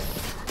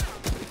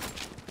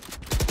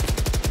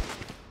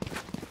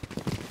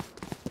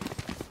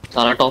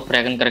 सारा टॉप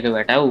फ्रैगन करके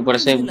बैठा है, ऊपर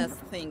से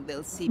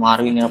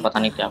मार भी नहीं रहा, पता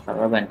नहीं क्या कर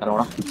रहा है बहन का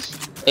लोड़ा।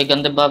 एक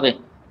गंदे बाबे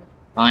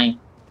भाई,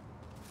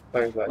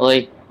 ओए ओए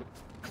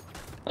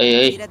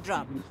ओए,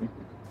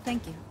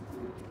 थैंक यू।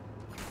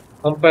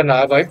 हम पे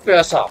ना भाई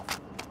पैसा,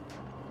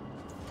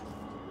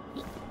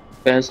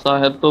 पैसा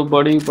है तो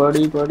बड़ी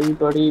बड़ी बड़ी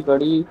बड़ी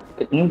बड़ी,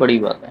 कितनी बड़ी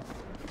बात है।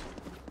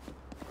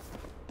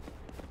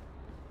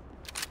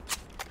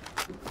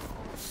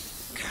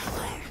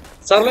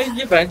 साला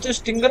ये बेंच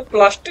स्टिंगर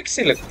प्लास्टिक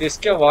सी लगती है,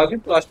 इसकी आवाज भी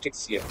प्लास्टिक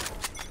सी है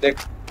देख।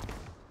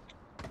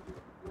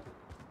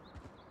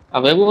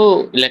 अबे वो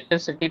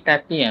इलेक्ट्रिसिटी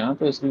टाइप की है ना,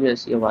 तो इसलिए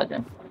ऐसी आवाज है।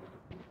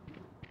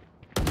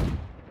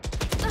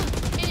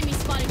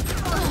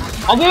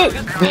 अबे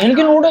बहन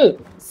के नोड़े,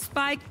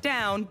 स्पाइक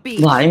डाउन बी।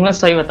 भाई मैं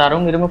सही बता रहा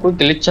हूँ, मेरे में कोई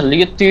ग्लिच चल रही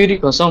है तेरी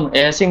कसम।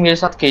 ऐसे मेरे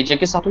साथ केजे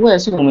के साथ हुआ,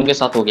 ऐसे घूमे के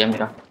साथ हो गया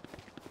मेरा।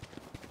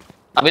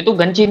 अबे तू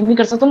गन चेंज नहीं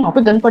कर सकता, वहां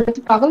पे गन पड़े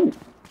थे पागल।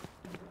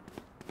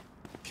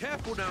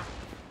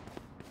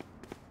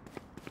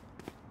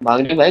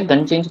 बागरी भाई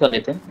गन चेंज कर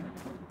लेते।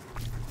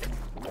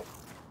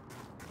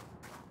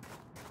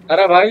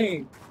 अरे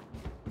भाई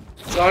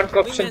शॉट का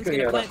ऑप्शन क्यों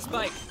नहीं आ रहा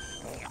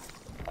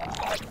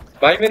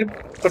भाई? मेरी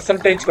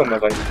परसेंटेज कम है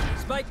भाई।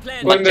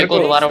 बच्चे को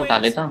दोबारा उठा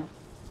लेता।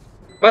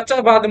 बच्चा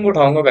बाद में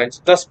उठाऊंगा,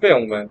 बेंच 10 पे हूं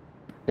मैं।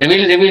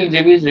 Reveal reveal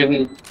reveal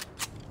reveal.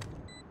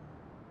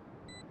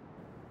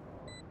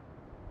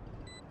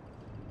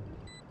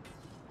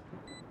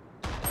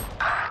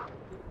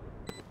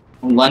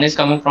 One is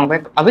coming from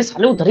back. अबे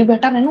साले उधर ही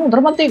बैठा रहे ना, उधर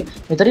मत देख,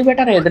 इधर ही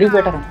बैठा रहे, इधर ही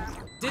बैठा रहे।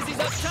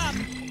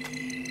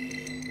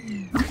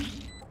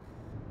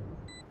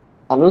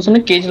 साले उसने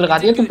केज लगा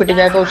दिया, तू पिट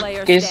जाएगा उस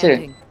केज से।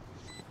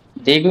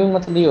 देख भी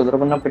मत लियो उधर,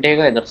 वरना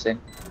पिटेगा इधर से।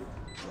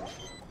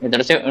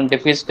 इधर से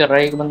डिफ्यूज कर रहा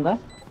है एक बंदा।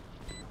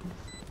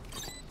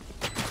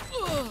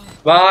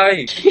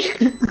 भाई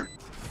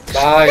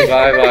भाई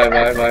भाई भाई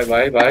भाई भाई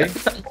भाई भाई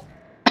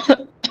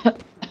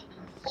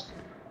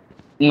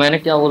मैंने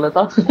क्या बोला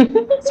था?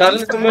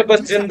 साले तुम्हें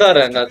बस जिंदा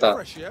रहना था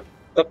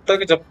तब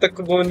तक, जब तक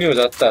वो नहीं हो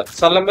जाता।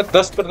 साला मैं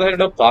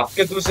 10% भाग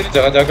के दूसरी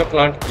जगह जाकर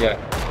प्लांट किया है।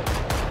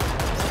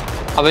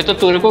 अबे तो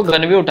तेरे को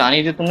गन भी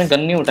उठानी थी, तुमने गन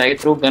नहीं उठाई,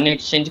 तो गन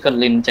एक्सचेंज कर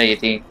लेनी चाहिए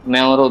थी।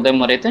 मैं और उदय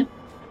मरे थे।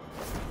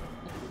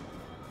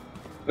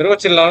 मेरे को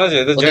चिल्लाना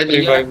चाहिए था, जेट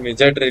रिवाइव मी,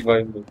 जेट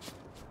रिवाइव मी।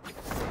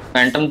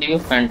 फैंटम दियो,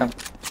 फैंटम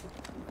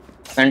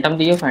फैंटम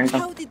दियो, फैंटम।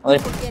 ओए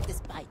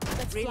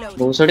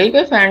भूसड़ी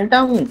के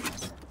फैंटम।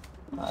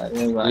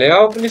 अरे भाई ले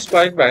आओ अपनी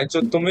स्पाइक बहन,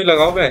 जो तुम ही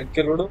लगाओ बहन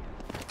के लोड़ो।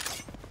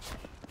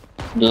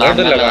 मैं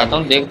लगाता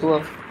हूँ, देख तू,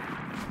 अब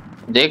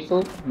देख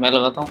तू, मैं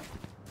लगाता हूँ।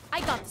 I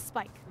got the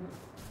spike.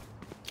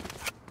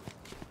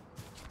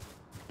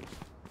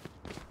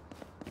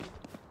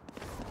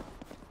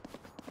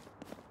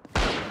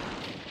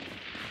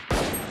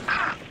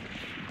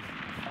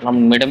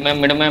 Mid में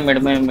मिड में मिड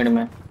में मिड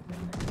में।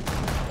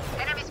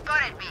 Enemy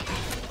spotted me.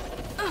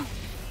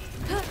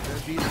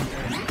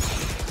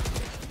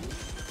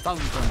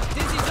 Found them.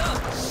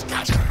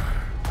 Spike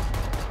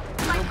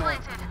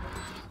planted.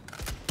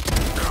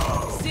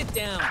 Sit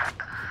down.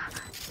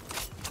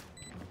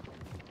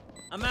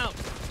 I'm out.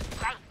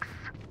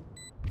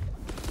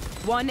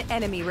 One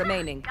enemy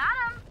remaining. Got him.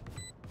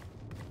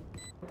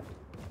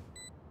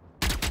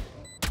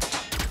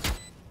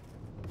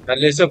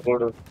 पहले से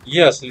फोड़ो,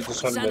 ये असली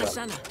दुश्मन Sana, मेरा,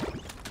 sana.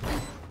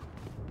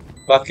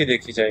 बाकी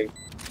देखी जाएगी।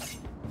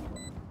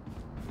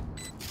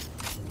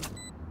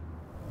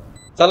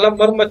 साला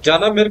मर मत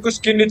जाना, मेरे को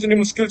स्किन इतनी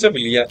मुश्किल से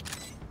मिली है।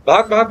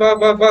 भाग भाग भाग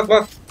भाग भाग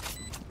भाग।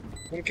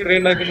 उनकी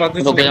रेना की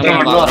माथे रुक जा, मैं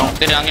भाग रहा हूं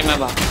तेरे आगे, मैं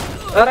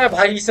भाग। अरे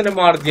भाई इसने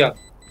मार दिया।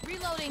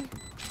 Reloading.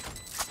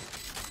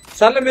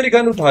 साले मेरी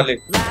गन उठा ले।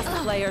 Last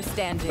player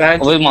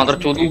standing. ओए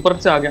मादरचोद ऊपर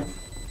से आ गया।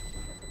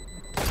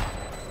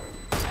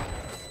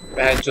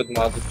 बहनचोद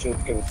मादरचोद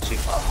के बच्चे।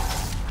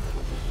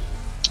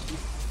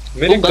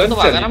 मेरी तू गलत गन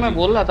भागा ना, मैं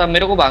बोल रहा था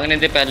मेरे को भागने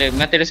दे पहले,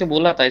 मैं तेरे से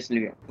बोल रहा था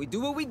इसलिए। We do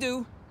what we do.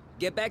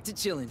 Get back to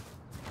chilling.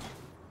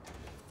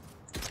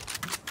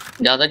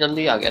 ज्यादा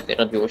जल्दी आ गया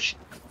तेरा जोश।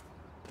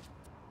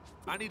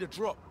 I need a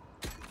drop.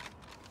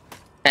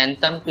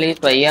 Phantom please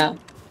भैया,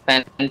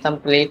 Phantom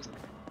please,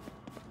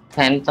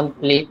 Phantom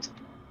please,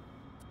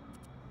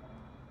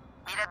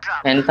 Need a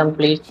drop. Phantom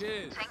please.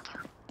 Cheers. Thank you.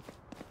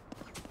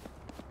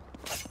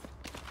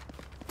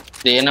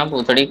 देना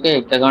भूसड़ी के,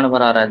 क्या गण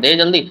भरा रहा है, दे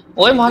जल्दी।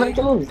 ओए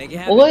मादरचोद,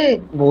 ओए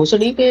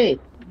भूसड़ी के,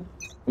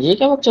 ये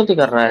क्या बकचोदी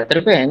कर रहा है?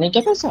 तेरे पे है नहीं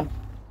क्या पैसा?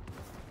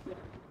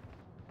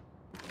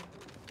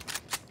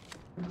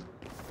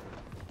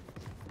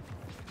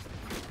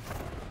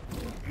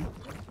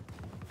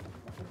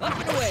 Up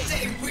and away.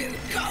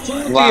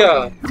 वाह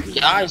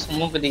क्या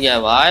स्मोक दिया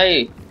है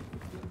भाई,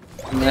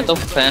 मैं तो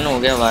फैन हो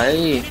गया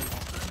भाई।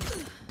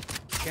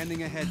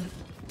 Scanning ahead.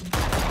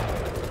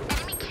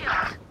 Enemy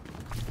killed.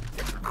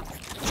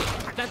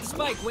 Plant the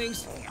spike, wings.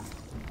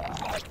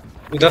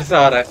 उधर से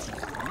आ रहा है।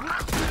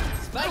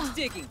 Spike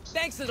sticking.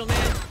 Thanks, little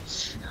man.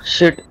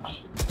 Shit,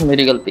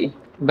 मेरी गलती।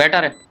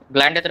 बेटर है,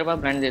 ब्लाइंड है तेरे पास,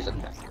 ब्लाइंड दे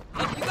सकता है।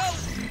 Up you go.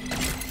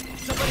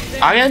 Somebody's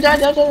there. आ गया, जा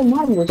जा जा,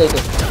 मार मुझे तो।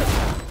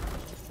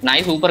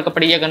 नाइस, ऊपर का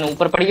पड़ी है गन,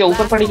 ऊपर पड़ी है,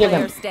 ऊपर पड़ी है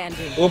गन।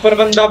 ऊपर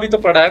बंदा भी तो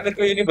पड़ा है, मेरे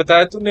को ये नहीं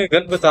बताया तूने,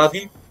 गन बता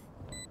दी।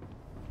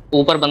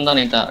 ऊपर बंदा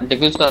नहीं था,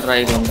 डिफ्यूज कर रहा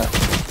है एक बंदा।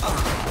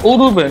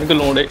 ओरू बहन के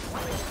लोड़े।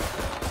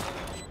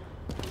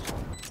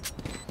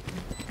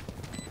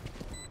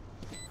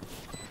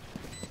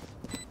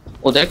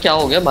 उधर क्या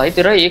हो गया भाई,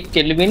 तेरा एक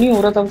किल भी नहीं हो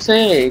रहा तब से,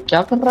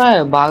 क्या कर रहा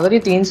है? बागरी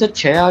 3 से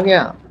 6 आ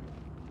गया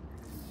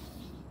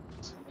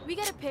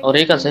और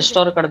एक असिस्ट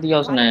और कर दिया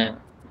उसने।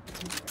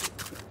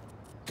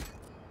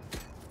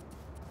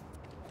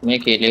 मैं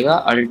खेलेगा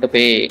अल्ट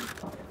पे।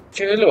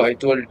 चलो भाई,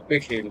 तू अल्ट पे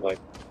खेल भाई।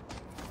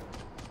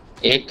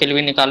 एक किल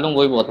भी निकाल लूं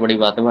वही बहुत बड़ी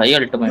बात है भाई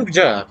अल्ट में। रुक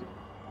जा,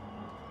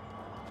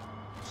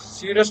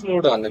 सीरियस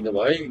मोड आने दे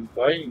भाई।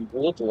 भाई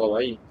बहुत हुआ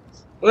भाई।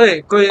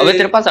 ओए कोई, अबे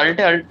तेरे पास अल्ट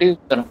है, अल्ट यूज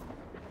कर।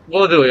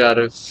 वो दो यार,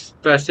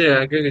 पैसे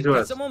हैं कि जो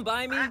है। Someone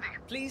buy me,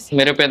 please.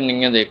 मेरे पे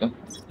नहीं है, देखो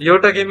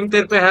योटा गेमिंग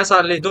तेरे पे है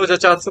साले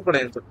 2400 पड़े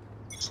हैं तो।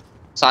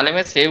 साले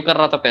में सेव कर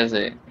रहा था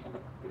पैसे,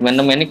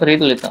 मैंने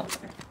खरीद लेता।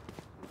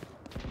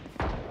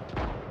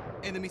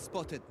 Enemy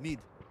spotted mid.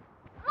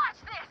 Watch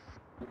this.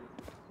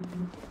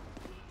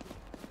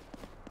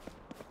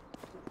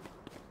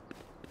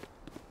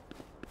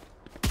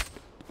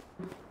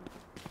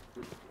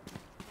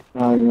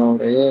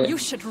 You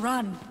should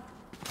run.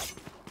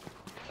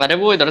 अरे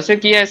वो इधर से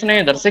किया इसने,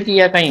 इधर से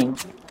किया कहीं।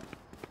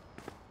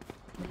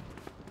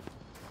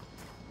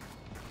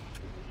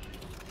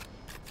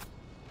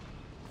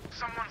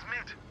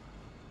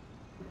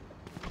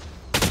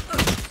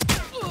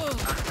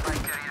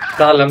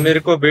 साला मेरे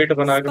को बेट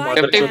बना के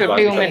मार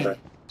 50 वुमेन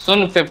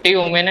सुन, 50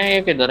 वुमेन है,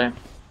 ये किधर है?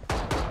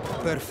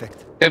 Perfect.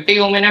 50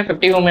 वुमेन है,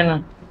 50 वुमेन है।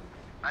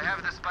 I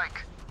have the spike.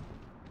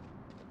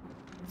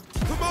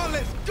 Come on,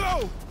 let's go.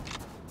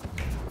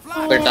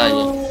 बेटा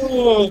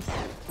ये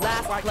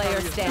Last player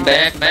standing.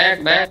 Back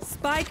back back.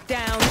 Spike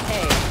down A.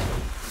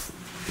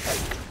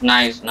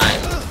 Nice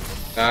nice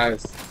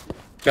nice,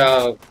 क्या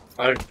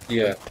अल्ट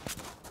किया।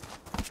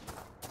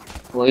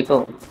 वही तो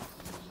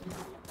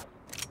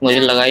मुझे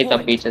लगा ही था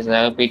पीछे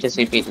से, पीछे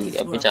से पीट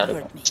लिया बेचारे को।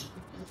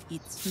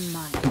 It's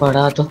mine.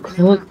 बड़ा दुख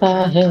होता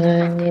है।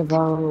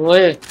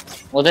 ओए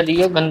उधर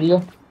दियो, गन दियो,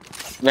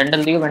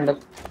 वेंडल दियो, वेंडल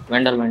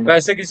वेंडल वेंडल।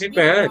 पैसे किसी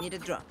पे हैं? Need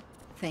a drop.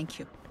 Thank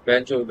you.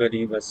 Bench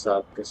गरीब बस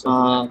आपके साथ।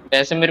 हाँ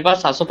पैसे मेरे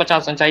पास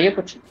 750 हैं, चाहिए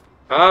कुछ?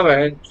 हाँ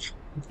बहन,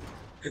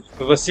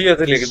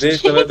 वसीयत लिख दे,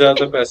 इतना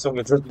ज्यादा पैसों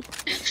में तो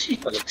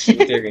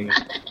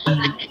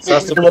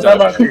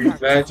 750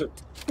 बेंच।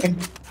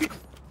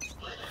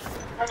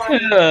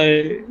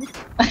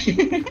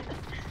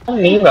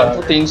 नहीं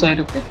बात 300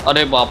 रुपये।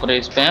 अरे बाप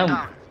रे स्पैम।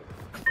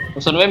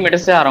 सुन भाई मिड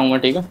से आ रहा हूँ मैं,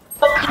 ठीक है?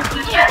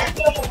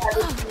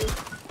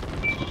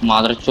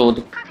 मादर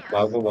चोद।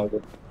 भागो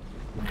भागो।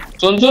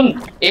 सुन सुन,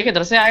 एक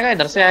इधर से आएगा,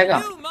 इधर से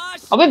आएगा।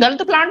 अबे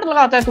गलत प्लांट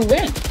लगाता है तू बे।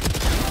 I'll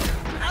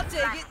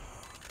take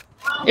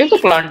it. एक तो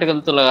प्लांट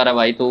गलत लगा रहा है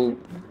भाई तू,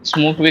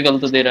 स्मोक भी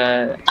गलत दे रहा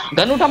है।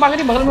 गन उठा,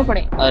 बागरी बगल में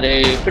पड़े। अरे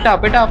पिटा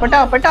पिटा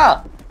पिटा पिटा,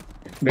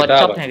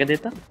 बच्चा फेंक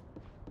देता।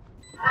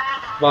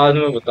 बाद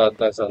में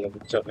बताता है साला,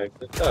 बच्चा फेंक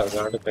देता,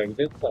 गांड फेंक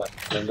देता,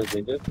 डंडा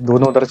दे देता।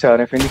 दोनों उधर से आ रहे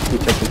हैं, फिनिक्स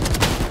पीछे से।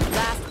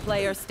 Last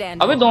player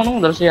standing. अबे दोनों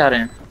उधर से आ रहे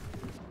हैं।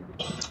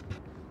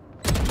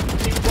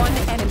 One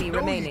enemy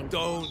remaining.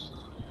 Don't.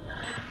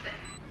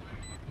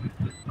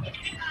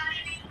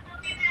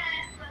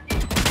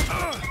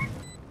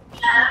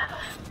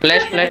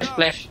 Flash flash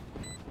flash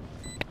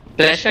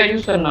flash का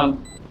यूज करना,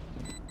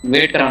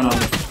 वेट कराना।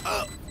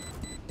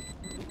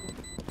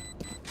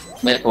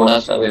 मैं थोड़ा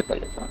सा वेट कर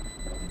लेता हूँ।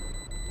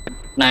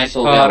 नाइस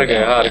हो गया, हार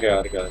गया हार गया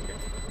हार गया।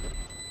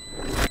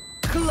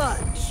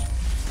 Clutch.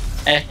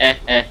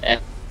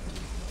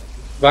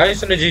 भाई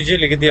इसने जीजी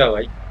लिख दिया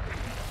भाई।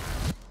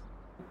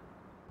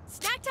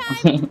 Snack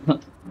time.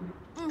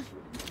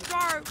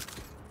 Sorry,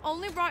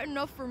 only brought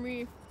enough for me.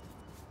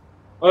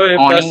 ओए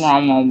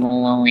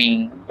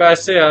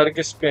पैसे यार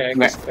किस पे हैं,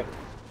 किस पे?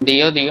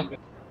 दियो दियो।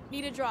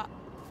 Need a drop.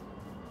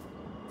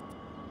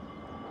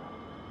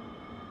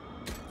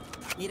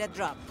 Need a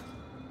drop.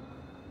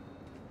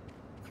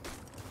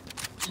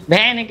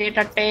 बहन के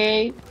टट्टे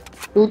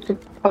दूध के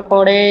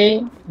पकौड़े।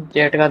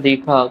 जेट का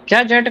दिखा,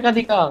 क्या जेट का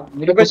दिखा?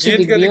 मेरे को जीत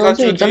के दिखा,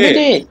 जल्दी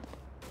दे,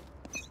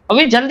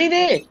 अबे जल्दी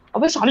दे।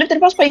 अबे साले तेरे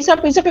पास पैसा,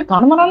 पैसा पे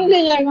खाना बनाने ले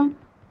जाएगा।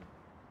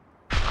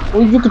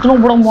 ओए ये कितना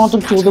बड़ा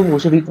मादर चोद है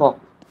भोसड़ी का,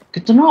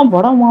 कितना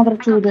बड़ा मादर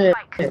चोद है।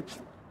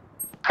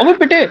 अबे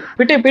पिटे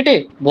पिटे पिटे,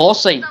 बहुत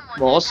सही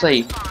बहुत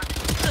सही।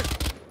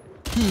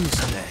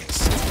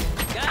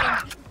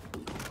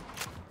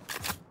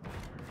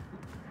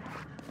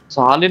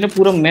 साले ने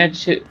पूरा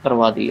मैच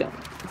करवा दिया।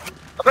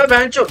 अबे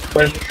बेंचो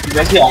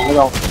जैसे आ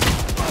रहा हूं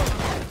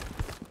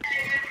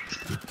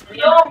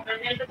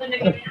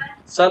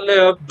साले,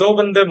 अब 2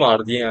 बंदे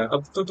मार दिए हैं,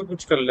 अब तो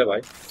कुछ कर ले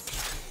भाई।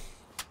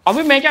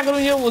 अभी मैं क्या करूं,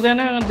 ये उधर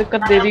ने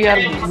दिक्कत दे दी यार,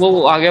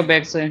 वो आ गया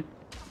बैक से।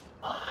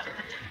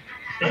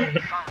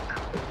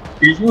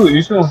 Issue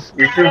issue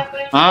issue.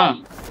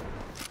 हाँ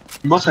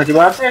बस सच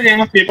बात है,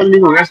 ये पेपर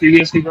लीक हो गया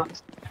सीबीएसई का।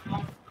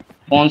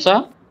 कौन सा?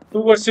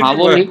 2 वर्सेस हाँ 2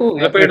 वो है। लीक हो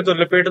गया। लपेट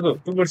दो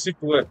 2 वर्सेस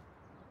 2 है।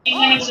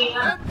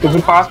 तो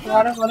फिर पास में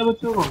आ रहा है सारे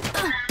बच्चों को।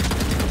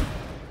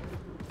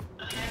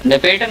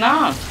 लपेट ना।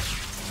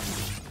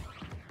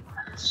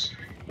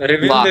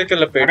 रिवील वाह। दे के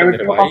लपेट अरे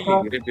मेरे बच्चों भाई,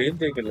 का रिवील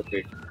दे के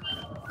लपेट।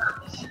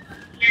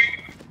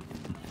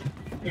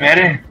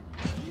 मेरे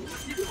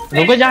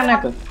रुको जाने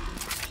का।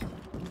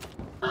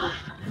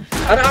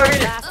 अरे आगे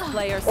Last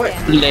player ओए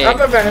standing. ले।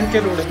 अबे बहन के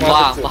रोड़े मार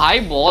वाह दो। भाई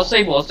बहुत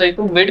सही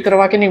तू वेट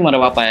करवा के नहीं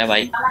मरवा पाया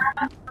भाई।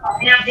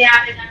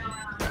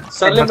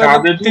 साले बता मैंने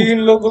दे तू। 3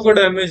 लोगों को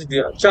डैमेज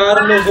दिया,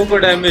 4 लोगों को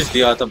डैमेज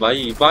दिया था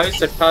भाई।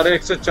 22 18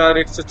 104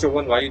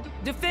 154 भाई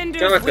क्या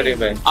Defenders करे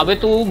win. भाई। अबे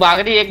तू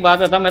बागरी एक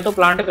बात था, मैं तो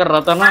प्लांट कर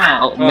रहा था ना,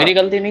 मेरी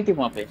गलती नहीं थी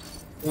वहां पे।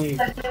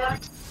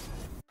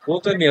 वो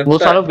तो नहीं वो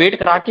आता साला है। वेट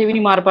करा के भी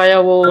नहीं मार पाया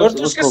वो और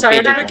तू उसके उसको साइड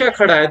पेजे में को। क्या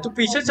खड़ा है? तू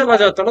पीछे चला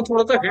जाता ना,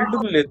 थोड़ा सा हिट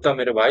भी लेता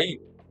मेरे भाई,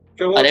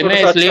 कि वो अरे थोड़ा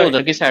मैं सा इसलिए अच्छा उधर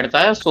है। की साइड था,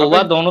 अबे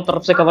सोवा दोनों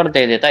तरफ से कवर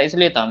दे देता,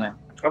 इसलिए था मैं।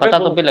 अबे पता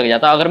वो तब भी लग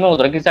जाता, अगर मैं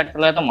उधर की साइड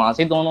चला जाता वहां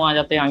से दोनों आ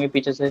जाते आगे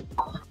पीछे से।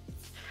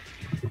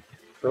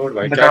 रोड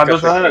भाई क्या बता कर दो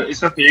सकते सर, हैं।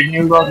 इसका फेक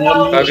न्यूज़ और रियल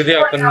भाग न्यूज़। दिया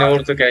अपन ने,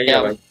 और तो क्या ही है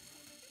क्या भाई।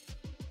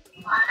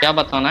 क्या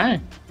बताना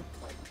है?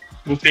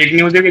 वो फेक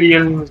न्यूज़ है कि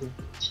रियल न्यूज़ है?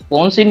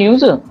 कौन सी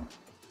न्यूज?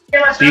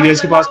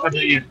 सीबीएसई पास कर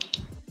रही है।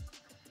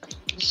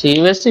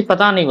 सीबीएसई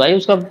पता नहीं भाई,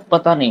 उसका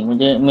पता नहीं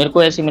मुझे, मेरे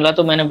को ऐसे मिला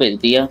तो मैंने भेज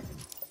दिया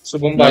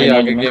शुभम भाई नॉर्मल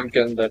आगे में। गेम के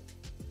अंदर।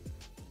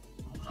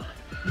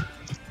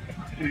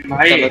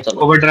 भाई चलो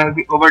चलो।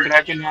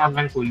 ओवरड्राइव के नया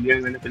गन खोल लिया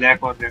मैंने,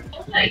 ब्लैक और रेड।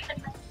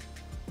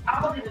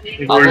 अब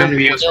गोल्डन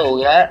भी है उदय उसमें। हो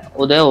गया,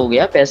 उदय हो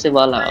गया पैसे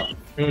वाला।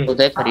 हम्म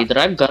उदय खरीद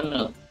रहा है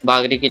गन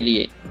बागरी के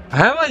लिए।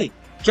 है भाई,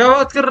 क्या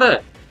बात कर रहा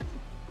है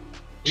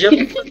ये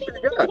अपनी बात है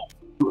क्या?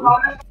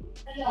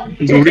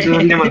 झूठी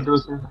तसल्ली मत दो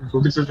उसे,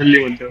 झूठी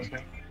तसल्ली मत दो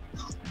उसे।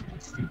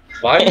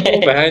 भाई वो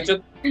बहन जो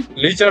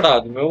लीचड़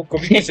आदमी है, वो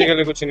कभी किसी के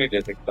लिए कुछ नहीं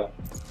दे सकता।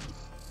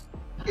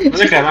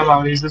 मुझे कह रहा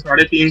बाबू इसे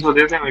 350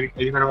 देते हैं, मेरी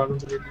खरीद करवा दूं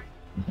तो।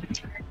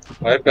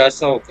 भाई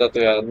पैसा होता तो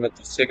यार मैं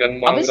तुझसे गन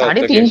मांग अबे रहा होता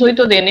 350 ही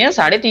तो देने हैं,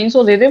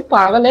 350 दे दे,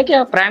 पागल है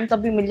क्या? प्राइम तब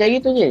भी मिल जाएगी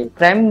तुझे,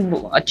 प्राइम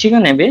अच्छी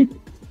गन है बे।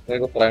 मेरे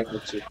को प्राइम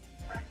अच्छी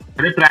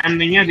अरे प्राइम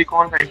नहीं है,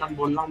 रिकॉन फैंटम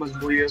बोल रहा हूं, बस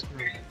वही है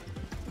उसमें।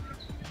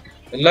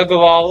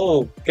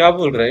 लगवाओ, क्या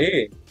बोल रहे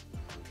हैं?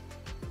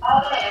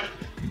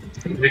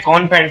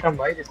 रिकॉन फैंटम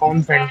भाई,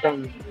 रिकॉन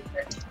फैंटम।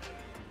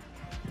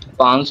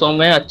 500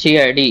 में अच्छी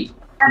आईडी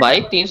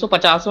भाई,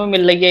 350 में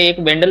मिल रही है,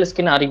 एक बेंडल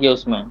स्किन आ रही है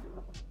उसमें।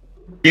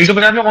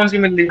 350 में कौन सी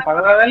मिल रही है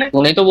पागल वाले?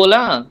 तूने तो बोला।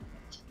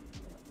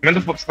 मैं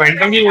तो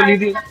फैंटम की बोली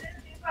थी।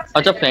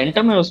 अच्छा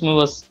फैंटम है उसमें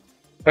बस।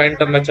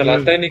 फैंटम में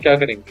चलाता ही नहीं, क्या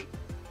करेंगे।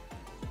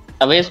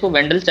 अबे इसको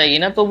बेंडल चाहिए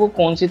ना, तो वो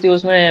कौन सी थी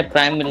उसमें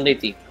प्राइम मिल रही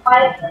थी?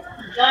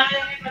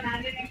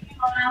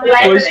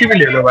 तो इसकी भी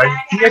ले लो भाई,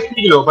 पीएक्सपी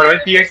की लो, पर भाई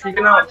पीएक्सपी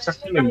के ना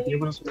सस्ती मिलती है,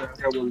 पर उसको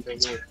क्या बोलते हैं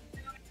वो।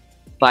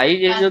 भाई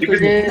ये जो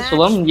तुझे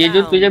शुभम, ये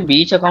जो तुझे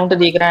बीच अकाउंट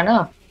दिख रहा है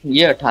ना,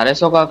 ये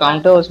 1800 का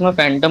अकाउंट है, उसमें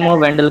फैंटम और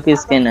वेंडल की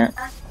स्किन है,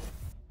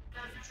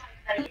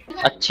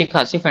 अच्छी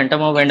खासी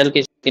फैंटम और वेंडल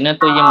की स्किन है।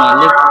 तो ये मान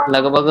ले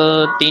लगभग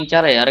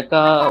 3-4 हजार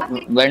का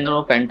वेंडल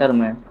और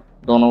फैंटम है,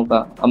 दोनों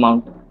का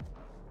अमाउंट।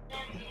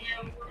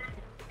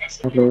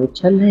 चलो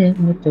चले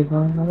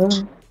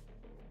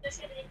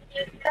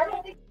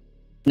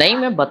नहीं,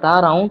 मैं बता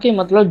रहा हूँ कि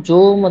मतलब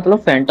जो मतलब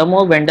फैंटम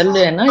और वेंडल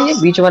है ना, ये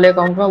बीच वाले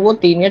अकाउंट में वो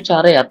 3 या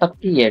 4 हजार तक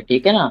की है,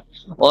 ठीक है ना।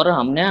 और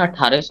हमने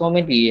 1800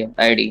 में ली है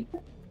आईडी,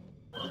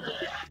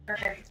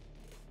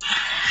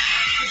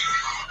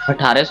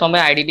 1800 में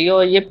आईडी ली,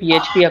 और ये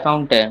पीएचपी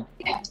अकाउंट है।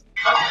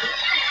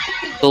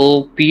 तो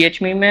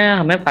पीएचपी में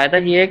हमें फायदा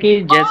ये है कि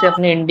जैसे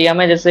अपने इंडिया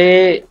में जैसे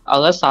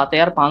अगर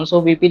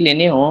 7500 बीपी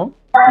लेने हो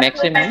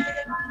मैक्सिमम,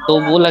 तो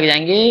वो लग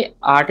जाएंगे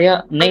 8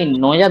 या नहीं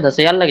 9 या 10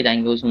 हजार लग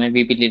जाएंगे उसमें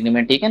बीपी लेने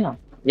में, ठीक है ना,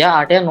 या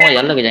 8 या 9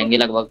 हजार लग जाएंगे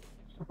लगभग।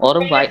 और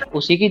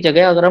उसी की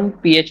जगह अगर हम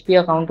पीएचपी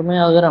अकाउंट में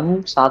अगर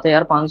हम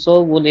 7500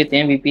 वो लेते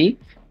हैं बीपी,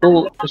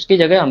 तो उसकी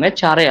जगह हमें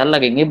 4000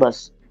 लगेंगे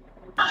बस।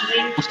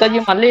 उसका ये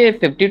मान ले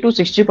 50 to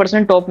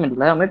 60% टॉप मिल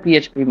रहा है हमें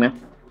पीएचपी में,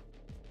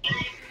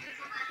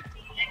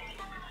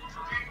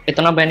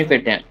 इतना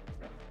बेनिफिट है।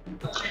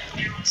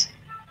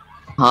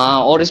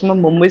 हाँ, और इसमें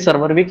मुंबई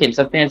सर्वर भी खेल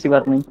सकते हैं, ऐसी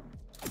बात नहीं,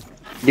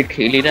 ये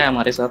खेल ही रहा है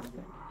हमारे साथ।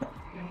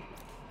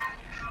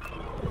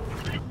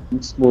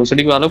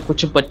 भोसड़ी वालों,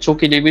 कुछ बच्चों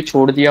के लिए भी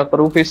छोड़ दिया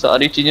करो, फिर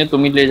सारी चीजें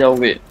तुम ही ले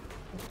जाओगे।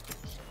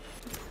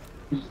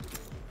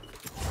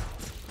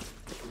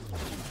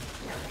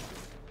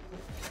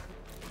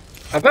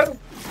 अबे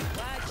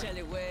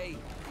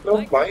लो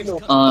भाई लो।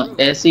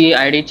 ऐसी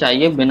आईडी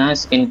चाहिए बिना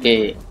स्किन के।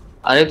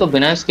 अरे तो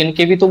बिना स्किन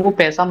के भी तो वो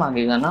पैसा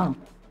मांगेगा ना।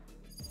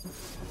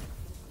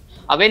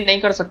 अबे नहीं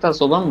कर सकता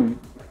शुभम,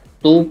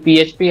 तो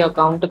पीएचपी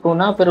अकाउंट को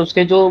ना फिर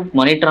उसके जो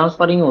मनी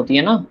ट्रांसफरिंग होती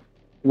है ना,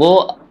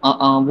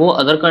 वो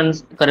अदर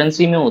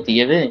करेंसी में होती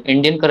है, वे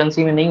इंडियन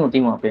करेंसी में नहीं होती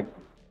वहाँ पे।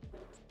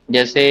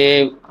 जैसे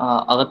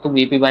अगर तू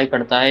वीपी बाई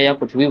करता है या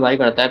कुछ भी बाई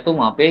करता है, तो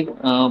वहाँ पे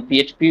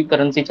पीएचपी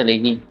करेंसी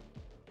चलेगी,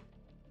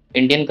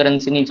 इंडियन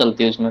करेंसी नहीं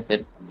चलती उसमें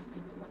फिर।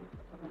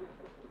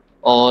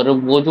 और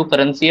वो जो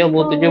करेंसी है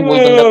वो तुझे वही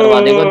बंदा करवा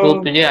देगा जो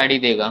तुझे आईडी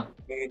देगा।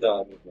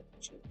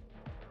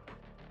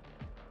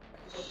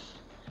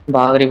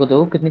 बागरी को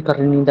देखो कितनी कर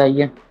नींद आई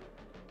है।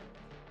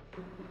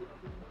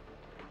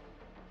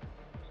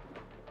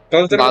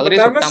 कल तेरे को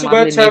पता है मैं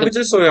सुबह 6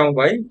 बजे सोया हूँ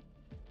भाई।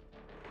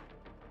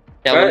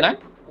 क्या बोला है?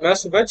 मैं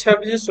सुबह 6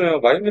 बजे सोया हूँ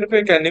भाई। मेरे को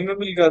एक एनीमे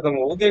मिल गया था,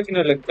 मैं वो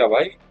देखने लग गया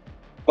भाई।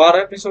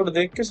 12 एपिसोड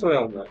देख के सोया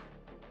हूँ मैं।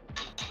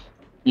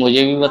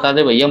 मुझे भी बता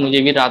दे भैया,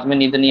 मुझे भी रात में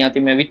नींद नहीं आती,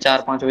 मैं भी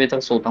 4-5 बजे तक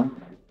सोता हूँ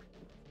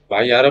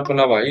भाई। यार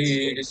अपना भाई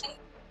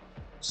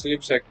स्लीप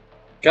सेक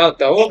क्या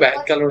होता है वो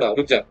बहन का लोड़ा,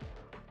 रुक जा।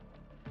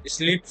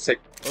 स्लीप सेक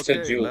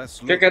शेड्यूल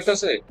क्या कहता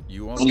है?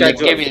 लिख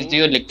के भेज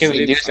दियो, लिख के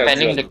भेज दियो,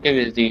 स्पेलिंग लिख के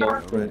भेज दियो,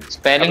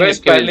 स्पेलिंग लिख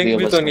के भेज स्पेलिंग दियो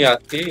भी बस। तो नहीं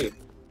आती।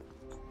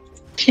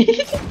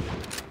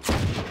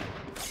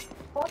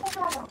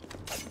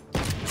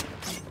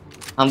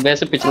 हम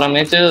वैसे पिछला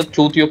मैच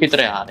चूतियों की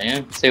तरह आ रहे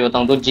हैं, सही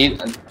बताऊं तो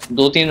जीत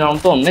 2-3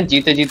 राउंड तो हमने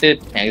जीते जीते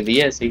फेंक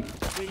दिए ऐसे ही।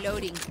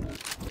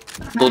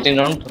 2-3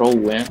 राउंड थ्रो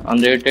हुए हैं।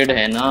 अनरेटेड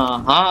है ना?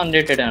 हाँ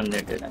अनरेटेड है,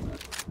 अनरेटेड है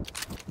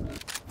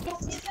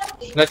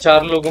ना।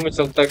 4 लोगों में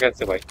चलता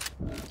कैसे भाई?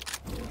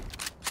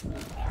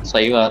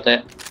 सही बात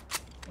है,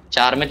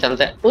 4 में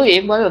चलता है तो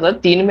एक बात बता,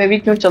 3 में भी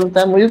क्यों चलता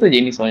है? मुझे तो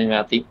ये नहीं समझ में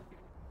आती।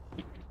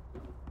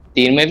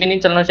 3 में भी नहीं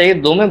चलना चाहिए,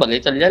 2 में भले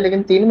चल जाए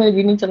लेकिन 3 में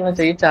भी नहीं चलना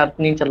चाहिए। 4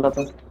 नहीं चल रहा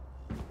था।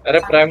 अरे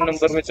प्राइम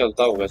नंबर में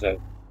चलता होगा शायद।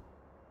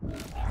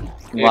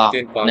 वाह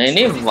नहीं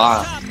नहीं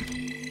वाह,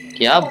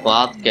 क्या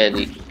बात कह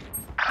दी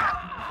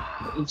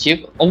ये।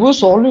 अबे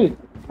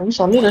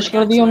साले रश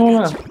कर दिया उन्होंने।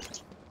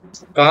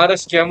 कहाँ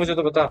रश किया मुझे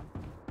तो बता।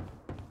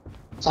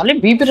 साले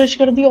बी पे रश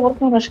कर दिया, और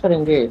कहाँ रश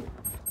करेंगे?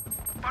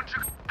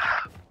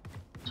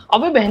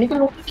 अबे बहनी के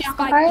लोग क्या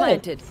कर रहा है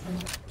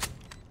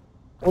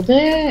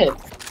उधर?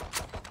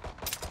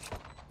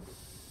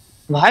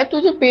 भाई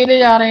तुझे पेले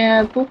जा रहे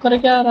हैं, तू कर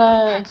क्या रहा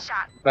है?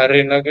 मैं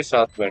रीना के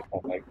साथ बैठा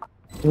हूँ भाई।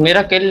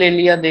 मेरा किल ले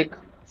लिया देख।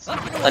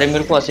 अरे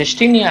मेरे को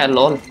असिस्ट ही नहीं आया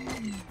लॉल।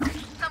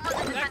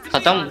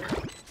 खत्म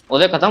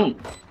उधर, खत्म।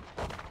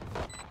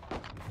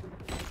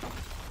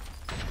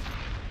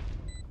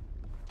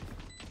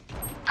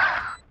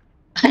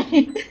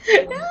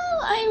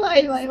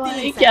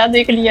 भाई क्या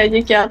देख लिया?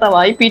 ये क्या था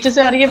भाई? पीछे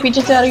से आ रही है,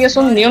 पीछे से आ रही है।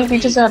 सुन नियॉन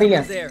पीछे से आ रही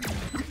है।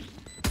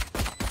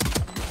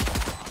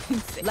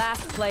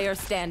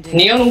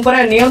 नियॉन ऊपर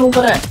है, नियॉन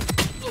ऊपर है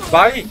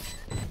भाई।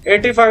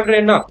 85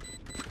 रेना।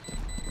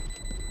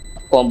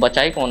 कौन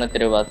बचाई? कौन है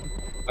तेरे बाद?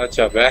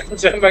 अच्छा मैं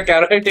कह रहा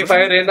हूँ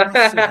 85 रेना।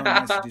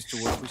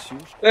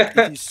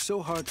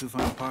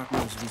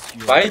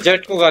 भाई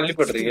जेट को गाली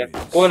पड़ रही है।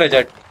 कौन है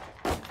जेट?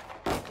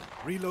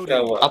 क्या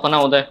हुआ? अपना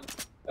उदय।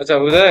 अच्छा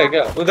उदय है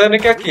क्या? उदय ने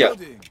क्या किया?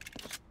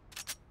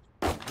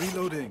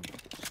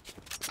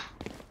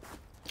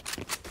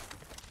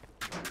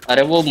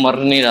 अरे वो मर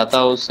नहीं रहा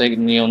था उससे,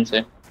 नियॉन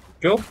से।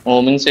 क्यों?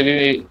 ओमिन से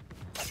भी।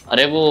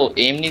 अरे वो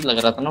एम नहीं लग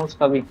रहा था ना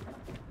उसका भी,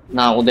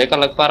 ना उदय का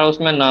लग पा रहा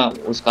उसमें, ना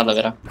उसका लग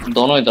रहा।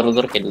 दोनों इधर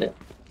उधर खेल रहे।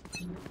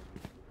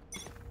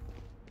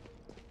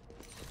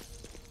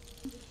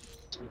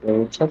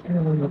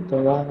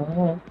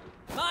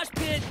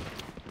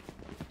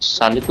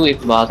 साले तू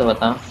एक बात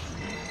बता,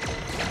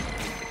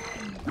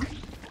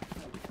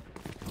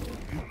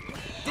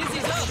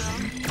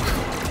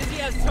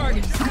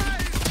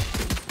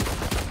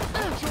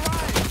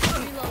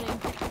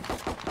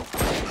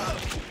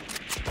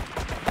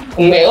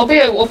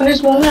 ओपन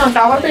स्मोक में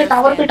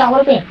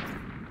टावर पे।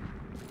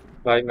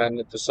 भाई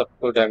मैंने तो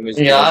सबको डैमेज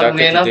यार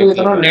लेना तो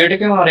इतना लेट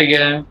क्यों मार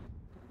गया है?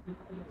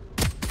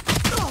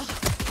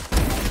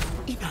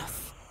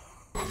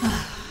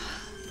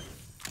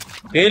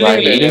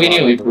 हील भी नहीं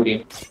हुई पूरी,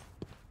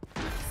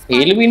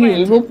 हील भी नहीं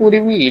हुई वो पूरी,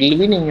 भी हील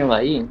भी नहीं है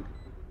भाई।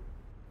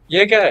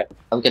 ये क्या है?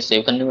 अब क्या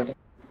सेव करने बैठे?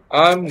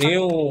 I am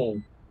new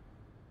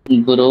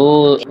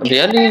bro,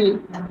 really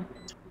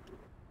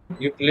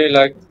you play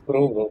like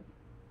pro bro.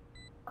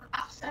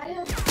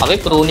 अबे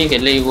प्रो नहीं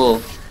खेल रही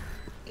वो।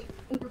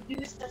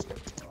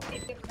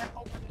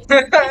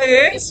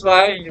 Yes,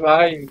 भाई।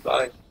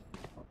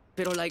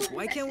 Pero like,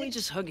 why can't we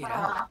just hug it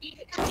out?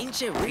 Ain't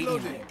shit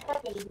reading.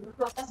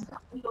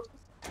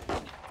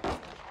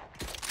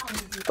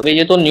 अबे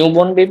ये तो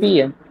न्यूबॉर्न बेबी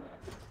है।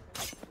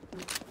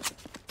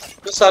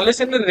 तो साले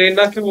से ने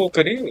रेना की वो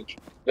करी।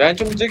 वहाँ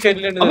जो मुझे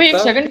खेलने नहीं देता। अबे एक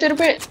सेकंड तेरे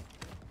पे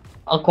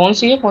कौन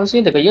सी है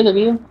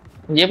दिखाइए।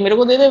 ये मेरे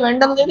को दे दे,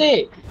 वेंडल दे दे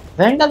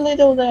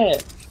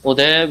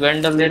उदय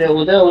वेंडल दे दे,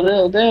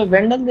 उदय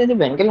वेंडल दे दे।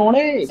 बहन के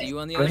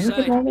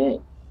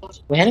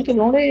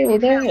लोड़े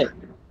उदय,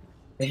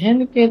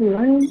 बहन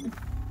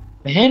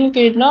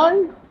के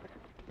लौंड।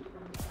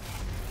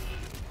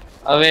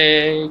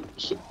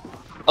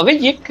 अबे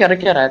ये कर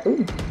क्या रहा है तू?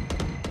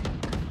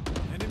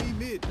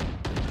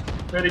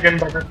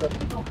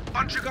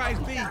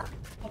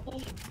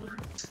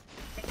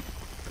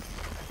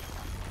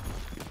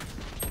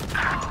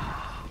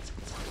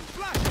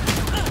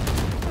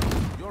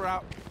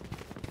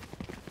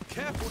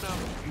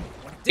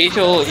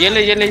 पीछे हो, ये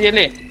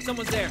ले।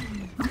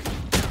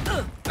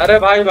 अरे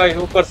भाई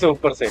ऊपर से अबे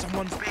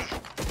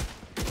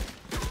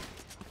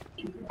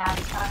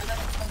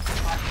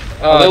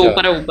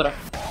ऊपर है।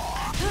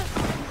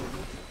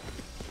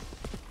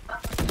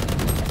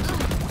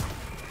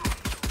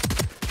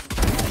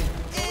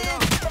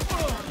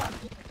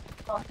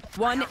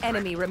 One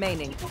enemy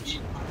remaining.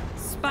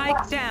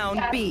 Spike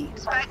down B.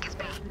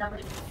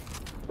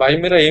 भाई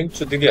मेरा एम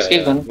चुद गया इसकी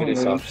है गन मेरे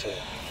हिसाब से।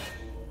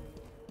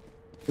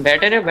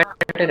 बैठे रहे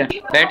बैठे रहे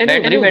बैठे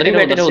रहे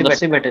बैठे रहे उधर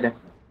से बैठे रहे।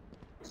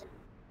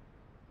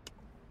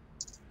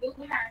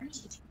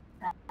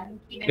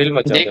 हिल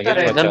मचा दे, देखता हिल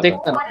रहे मचा इधर दे।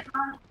 देखता।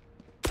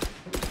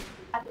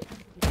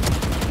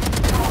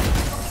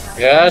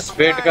 यस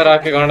वेट करा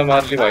के गांड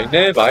मार ली भाई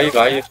ने। भाई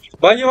भाई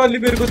भाई ये वाली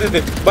मेरे को दे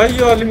दे, भाई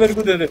ये वाली मेरे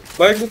को दे दे,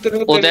 भाई को तेरे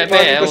को उदय पे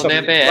है,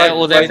 उदय पे है,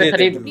 उदय से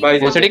खरीद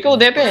भोसड़ी के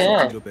उदय पे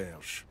है।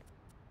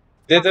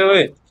 दे दे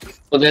ओए,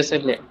 उदय से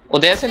ले,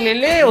 उदय से ले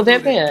ले, उदय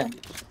पे है।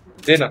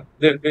 देना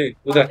दे दे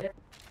उदय।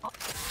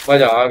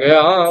 मजा आ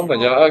गया,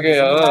 मजा आ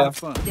गया।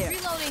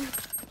 Reloading.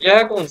 यह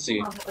है कौन सी?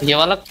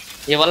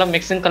 ये वाला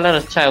मिक्सिंग कलर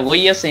अच्छा है,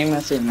 वही है, सेम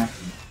है सेम है।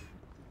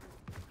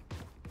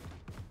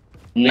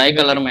 नए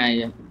कलर में है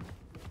ये।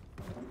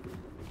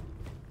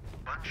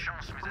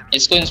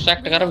 इसको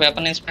इंस्पेक्ट कर,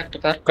 वेपन इंस्पेक्ट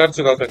कर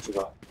चुका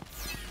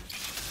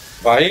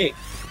भाई।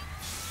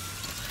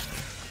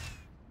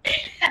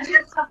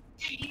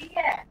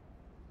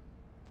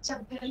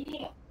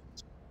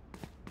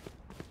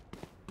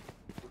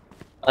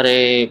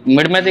 अरे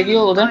मिड में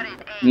देखियो उधर,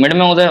 मिड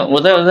में उधर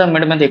उधर उधर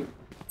मिड में देख।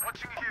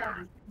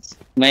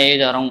 मैं ये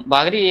जा रहा हूँ,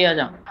 बागरी ये आ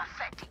जा,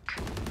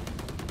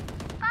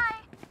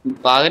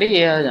 बागरी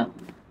ये आ जा।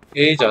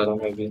 यही जा रहा हूँ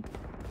मैं भी।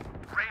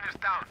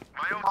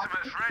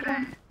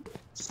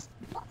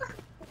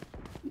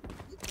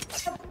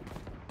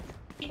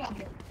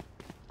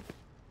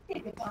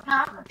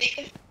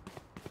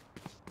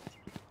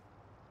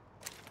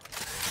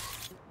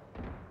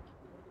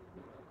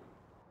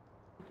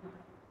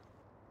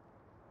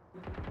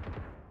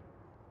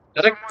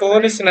 अरे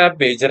कौन स्नैप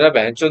भेज रहा है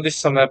बहनचोद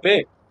इस समय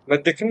पे?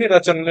 मैं दिख नहीं रहा,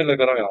 चलने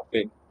लग रहा हूँ यहाँ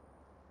पे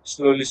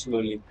slowly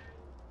slowly.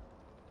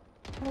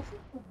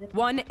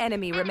 One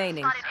enemy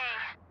remaining.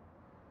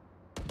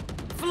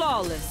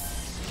 Flawless.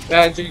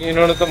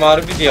 इन्होंने तो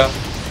मार भी दिया।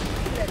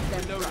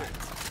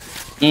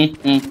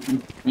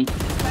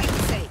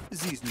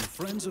 These new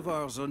friends of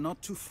ours are not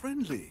too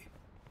friendly.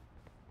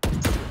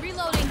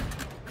 Reloading.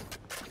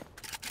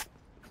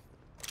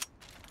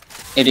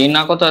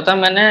 Irina को तो था,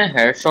 मैंने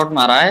हेडशॉट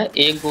मारा है,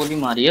 एक गोली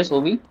मारी है,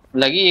 सो भी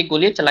लगी एक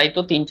गोली, चलाई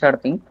तो 3-4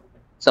 थी।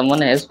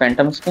 Someone has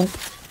phantom skin.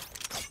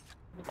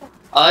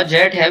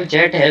 Jet है,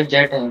 जेट है,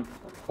 जेट है।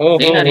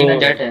 रीना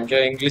जेट है। क्या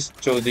इंग्लिश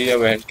चौधी है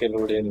बहन के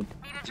लोड़े ने।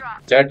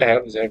 जेट है,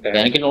 जेट है।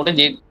 बहन के लोड़े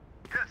जी।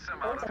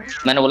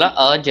 मैंने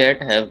बोला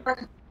जेट है।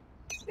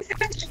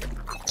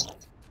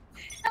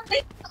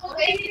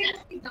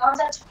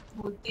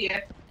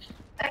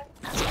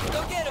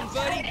 Go get him,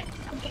 buddy.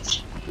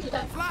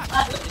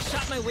 Flash!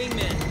 Shot my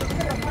wingman.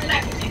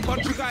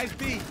 Bunch of guys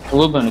B.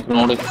 वो बहन के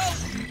लोड़े।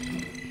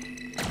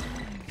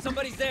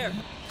 Somebody's there.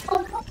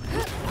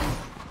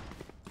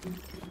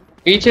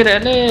 पीछे रह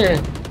ले।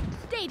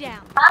 Stay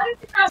down.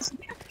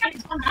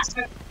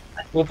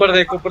 ऊपर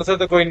देख, ऊपर से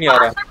तो कोई नहीं आ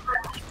रहा।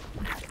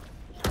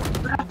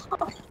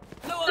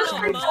 No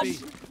alarm, Mom.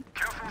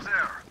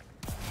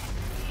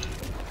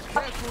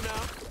 Careful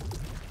now.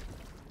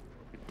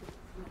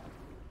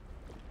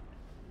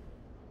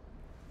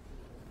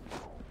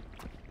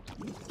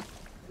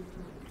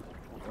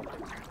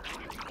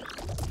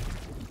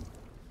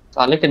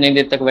 साले कितनी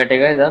देर तक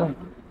बैठेगा इधर?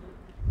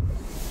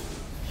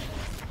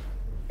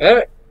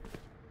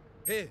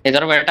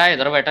 इधर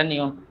बैठा नहीं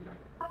हो।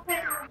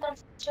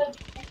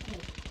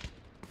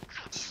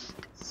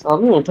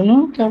 सभी उठना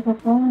क्या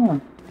पता।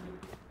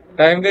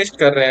 टाइम वेस्ट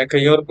कर रहे हैं,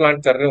 कहीं और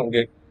प्लान कर रहे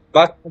होंगे।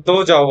 बात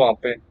दो जाओ वहां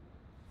पे,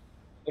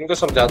 उनको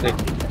समझा दे।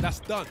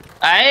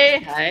 आए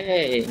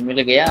हाय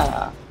मिल गया।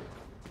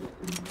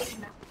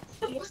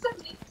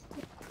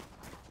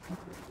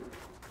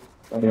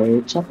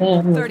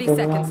 Thirty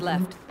seconds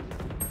left.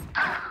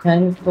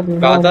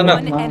 कहा था ना।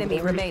 One enemy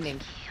remaining.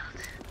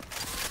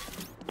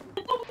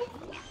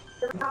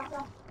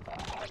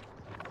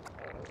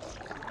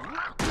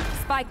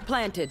 Spike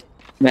planted.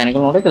 मैंने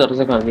कहा नोटे किधर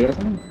से कर दिया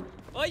था।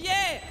 Oh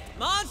yeah!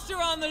 Monster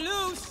on the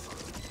loose!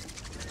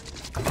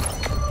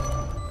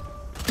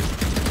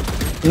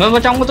 मैं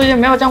बचाऊंगा तुझे,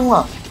 मैं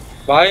बचाऊंगा।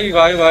 भाई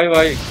भाई भाई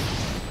भाई।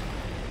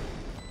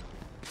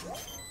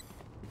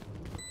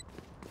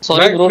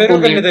 सॉरी ब्रो, मेरे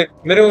को करने दे,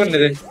 मेरे को करने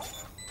दे।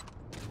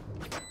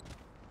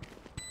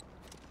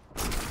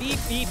 Beep,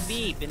 beep,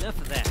 beep. Enough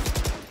of that.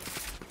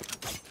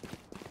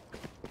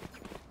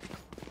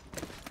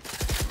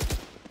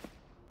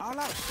 I'll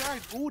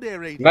outshine all their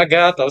agents. मैं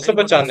गया था उसे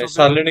बचाने,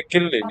 साले ने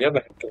किल ले लिया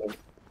बहन के लोग।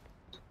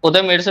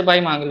 उधर मेरे से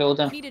भाई मांग ले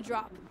उधर। Need a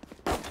drop.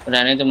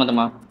 रहने दे मत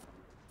मांग।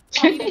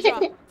 Need a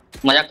drop.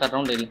 मजाक कर रहा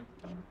हूँ डेली।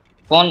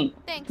 कौन?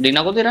 Thanks.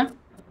 डीना को दे रहा?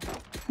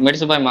 मेरे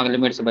से भाई मांग ले,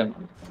 मेरे से भाई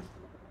मांग।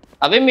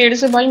 अबे मेरे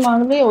से भाई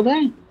मांग ले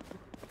उधर।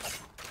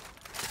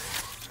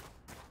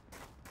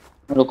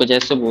 रुको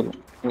जैसे बोलो।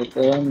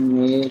 उधर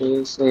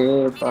मेरे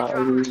से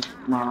भाई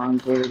मांग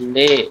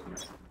ले।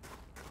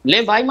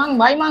 ले भाई मांग,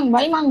 भाई मांग,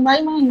 भाई मांग,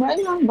 भाई मांग,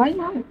 भाई मांग, भाई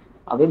मांग।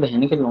 अबे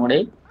बहन के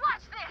लोड़े,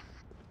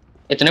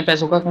 इतने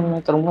पैसों का काम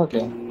मैं करूंगा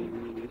क्या?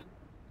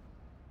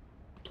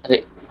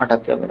 अरे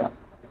अटक गया मेरा।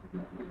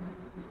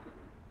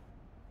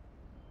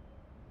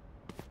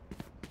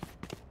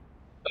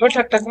 अबे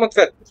ठक ठक मत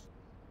कर।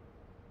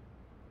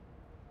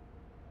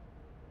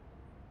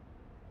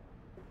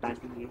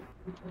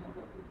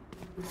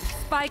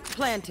 Spike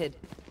planted.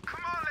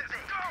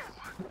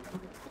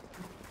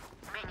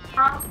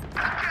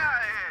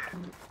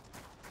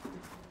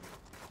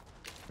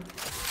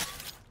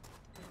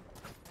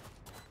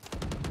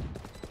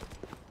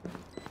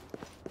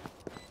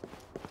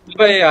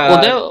 अबे यार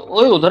उधर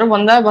ओए उधर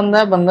बंदा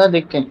है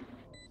देख के।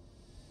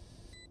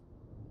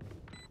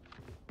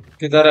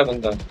 किधर है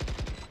बंदा?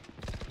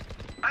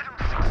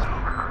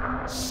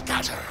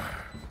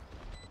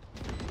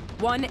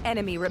 One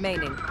enemy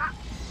remaining.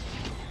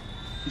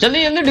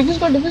 जल्दी जल्दी डिफ्यूज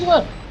कर।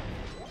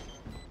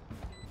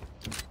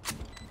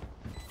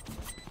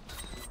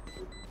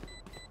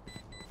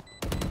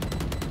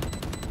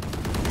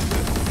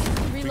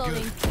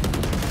 Reloading.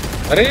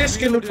 अरे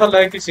स्किल उठा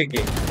लाया किसी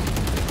की।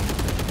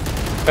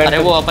 अरे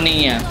वो अपनी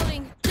ही है,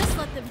 Reloading. Just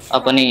let them try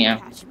अपनी and है।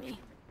 catch me.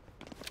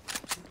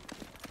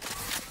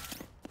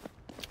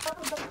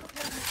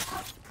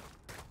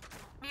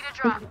 Need a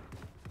drop.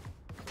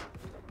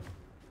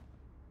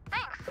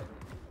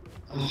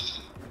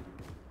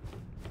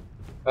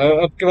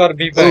 अब की बार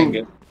बी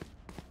पाएंगे।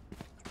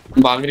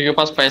 बागरी के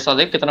पास पैसा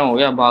देख कितना हो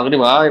गया। बागरी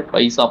भाई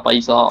पैसा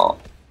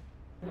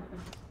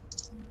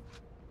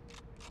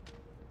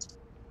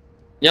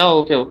या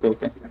ओके।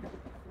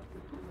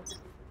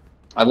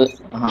 अब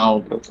हाँ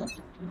ओके।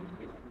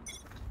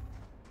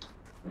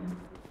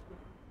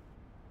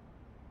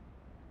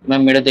 मैं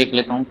मेरे देख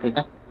लेता हूँ, ठीक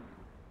है।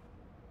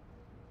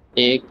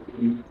 1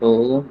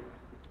 2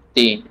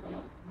 3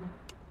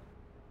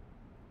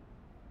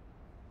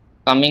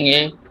 कमिंग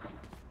है।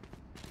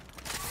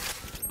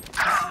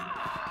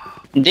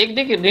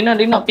 देख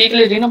रीना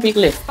पीक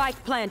ले। Spike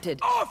planted.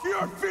 Off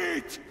your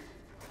feet!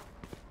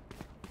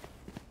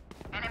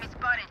 Enemy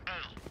spotted A.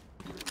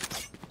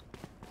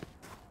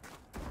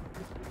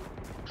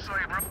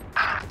 Sorry, bro.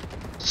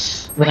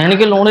 रहने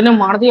के लोड़े ने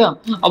मार दिया।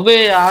 अबे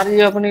यार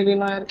ये अपनी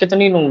रीना यार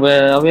कितनी नूब है।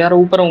 अब यार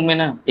ऊपर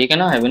ओमेन है, ठीक है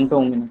ना, हेवन पे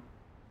ओमेन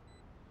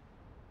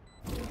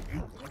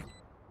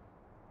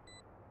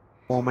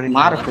है।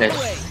 मार फ्लैश।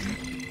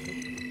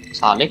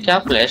 साले क्या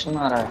फ्लैश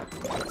मारा है।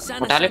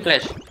 उठा ले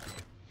फ्लैश।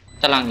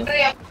 चलाएंगे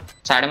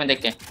साइड में देख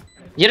के।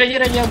 ये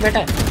रहा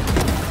बेटा।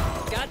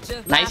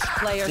 नाइस।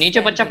 नीचे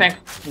बच्चा फेंक।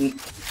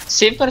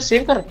 सेव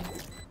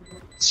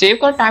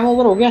कर टाइम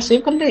ओवर हो गया।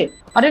 सेव कर ले।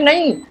 अरे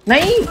नहीं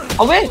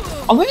अबे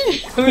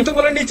तुम तो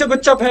बोला नीचे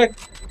बच्चा फेंक।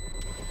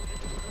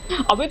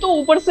 अबे तो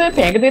ऊपर से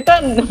फेंक देता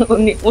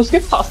उसके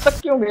पास तक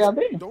क्यों गया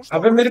बे?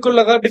 अबे मेरे को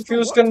लगा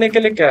डिफ्यूज करने के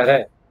लिए कह रहा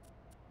है।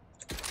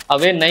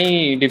 अबे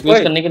नहीं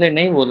डिफ्यूज करने के लिए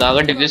नहीं बोला।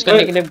 अगर डिफ्यूज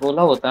करने के लिए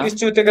बोला होता। इस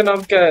चूते का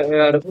नाम क्या है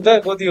यार?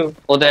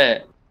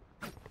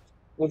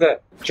 उदय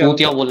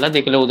चूतिया बोल रहा।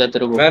 देख ले उदय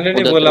तेरे को। मैंने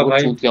नहीं बोला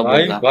भाई।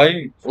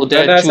 भाई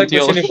मैंने ऐसा कुछ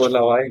नहीं बोला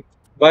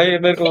भाई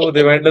मेरे को वो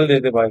वैंडल दे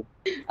दे भाे।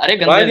 अरे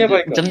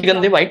जल्दी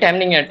गंदे भाई। टाइम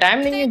नहीं है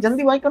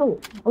जल्दी बाय करो।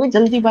 अबे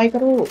जल्दी बाय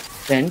करो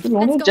बहन की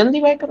लोगों,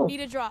 जल्दी बाय करो।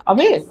 Need a drop.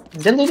 अबे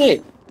जल्दी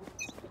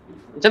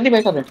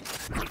बाय कर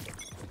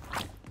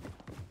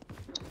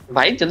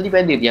भाई। जल्दी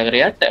बाय दे दिया कर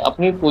यार।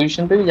 अपनी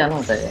पोजीशन पे भी जाना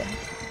होता है यार।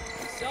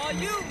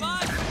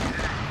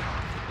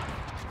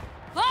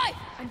 Hi!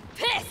 I'm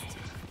pissed!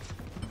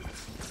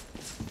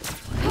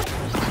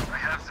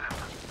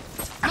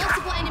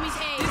 Multiple enemies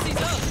A.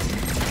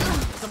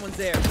 Someone's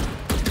there.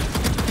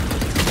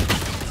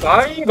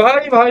 भाई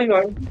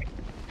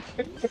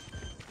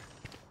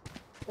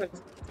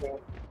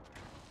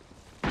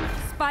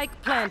Spike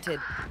planted.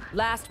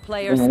 Last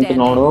player तो standing.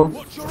 नोड़ो।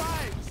 Watch your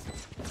eyes!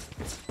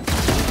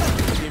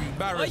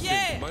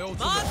 Embarrassing. My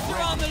ultimate Monster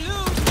friend. on the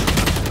loose.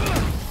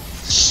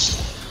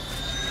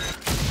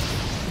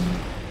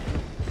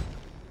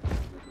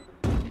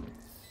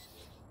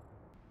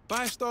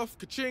 Buy stuff,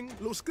 ka-ching,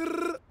 little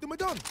skrrr, then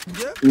we're done.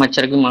 Yeah?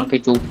 मच्छर की मां की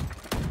चूप।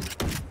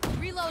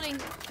 Reloading.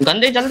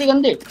 गंदे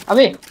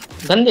अबे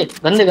गंदे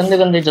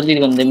जल्दी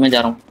गंदे। मैं जा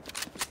रहा हूँ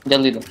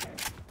जल्दी दो।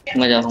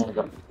 मैं जा रहा हूँ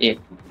उधर। एक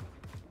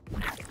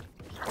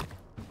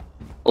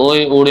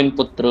ओए ओडिन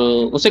पुत्र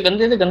उसे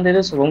गंदे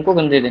दे शुभम को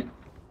गंदे दे।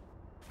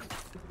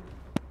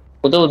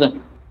 उधर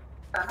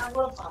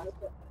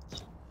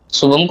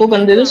शुभम को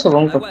गंदे दे।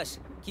 शुभम को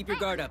Keep your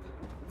guard up.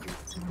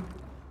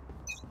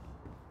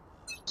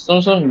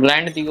 Soon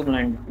blind दी को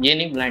ब्लाइंड। ये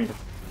नहीं ब्लाइंड।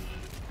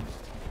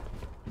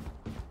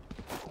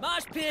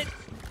 Mosh pit.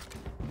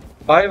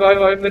 भाई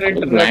मेरे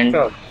इंटरनेट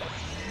का।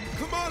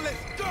 Come on,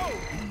 let's go!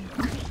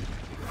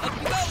 Up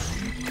we go.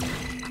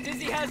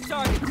 Dizzy has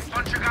targets.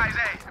 Bunch of guys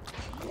A.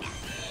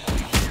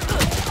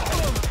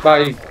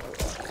 भाई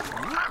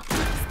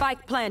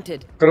Spike planted.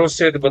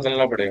 क्रोसेट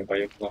बदलना पड़ेगा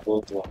भाई अपना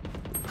बहुत हुआ।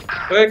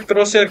 ओए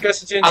क्रोसेट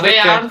कैसे चेंज अबे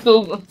यार तू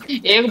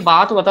एक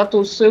बात बता। तू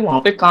उससे वहां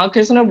पे कहां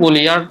किसने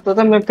बोली यार?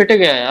 तो मैं पिट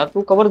गया यार।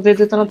 तू कवर दे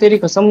देता ना, तेरी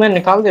कसम मैं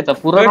निकाल देता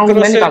पूरा राउंड।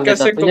 मैं निकाल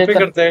देता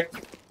तुझे।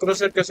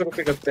 क्रोसेट कैसे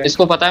कॉपी करते हैं?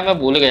 इसको पता है, मैं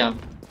भूल गया।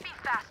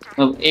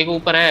 एक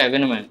ऊपर है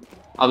हेवन में।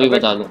 अभी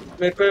बता दो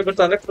मेरे को ये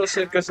बता दे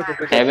क्रोसेट कैसे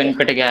कॉपी करते हैं?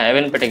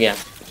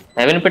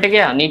 हेवन पिट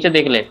गया। नीचे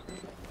देख ले।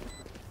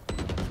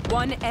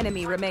 One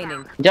enemy remaining.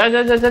 जा।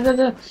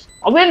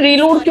 अबे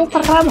रीलोड क्यों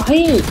कर रहा है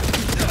भाई?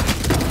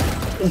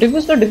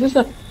 डिफ्यूज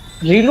कर।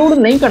 रीलोड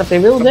नहीं करते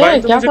वे उदय,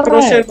 भाई क्या मुझे कर रहा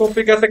क्रोशियर है?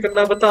 कॉपी कैसे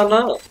करना बताना।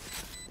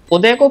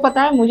 उदय को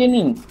पता है, मुझे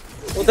नहीं।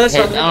 उधर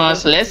साले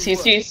स्लैश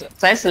सीसी,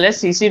 शायद स्लैश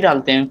सीसी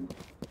डालते हैं।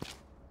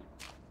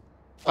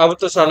 अब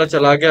तो साला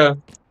चला गया।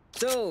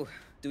 So,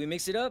 do we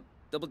mix it up?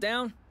 Double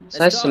down?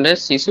 शायद Let's talk. स्लैश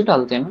सीसी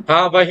डालते हैं ना।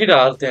 हाँ वही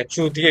डालते हैं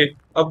चूतिए।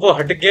 अब वो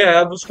हट गया है,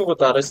 अब उसको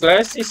बता रहे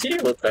स्लैश सीसी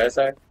होता है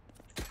शायद।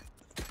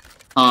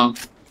 हाँ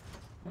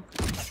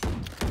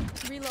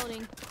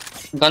Reloading.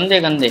 गंदे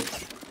गंदे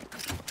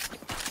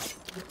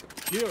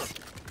Here.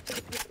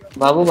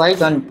 बाबू भाई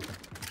गन।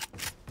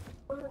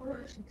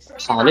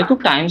 साले तू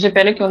टाइम से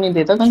पहले क्यों नहीं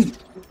देता गन?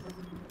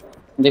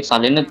 देख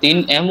साले ने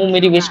 3 एमओ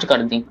मेरी वेस्ट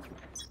कर दी।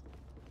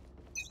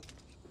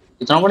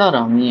 इतना बड़ा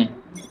रामी है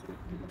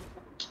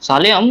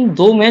साले। हम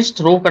 2 मैच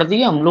थ्रो कर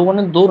दिए, हम लोगों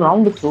ने 2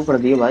 राउंड थ्रो कर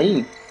दिए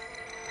भाई।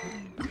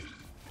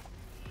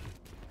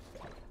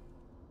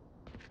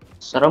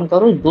 शर्म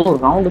करो, 2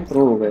 राउंड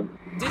थ्रो हो गए।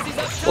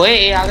 ओए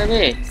ये आ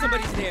गए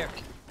Somebody's there.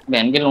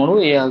 बहन के लोड़ो,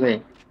 ये आ गए।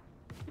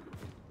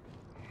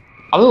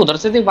 अबे उधर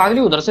से देख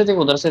बागली, उधर से देख,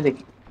 उधर से देख।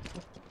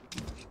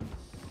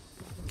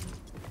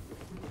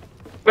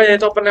 भाई ये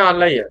तो अपने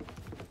आला ही है।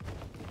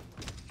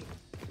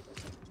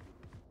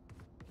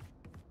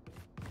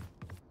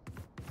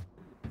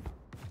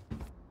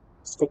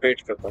 इसको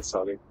वेट करता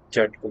साले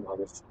जेट को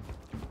मारो।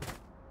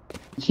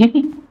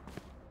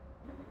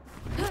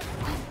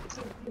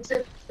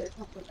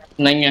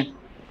 नहीं है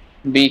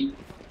बी।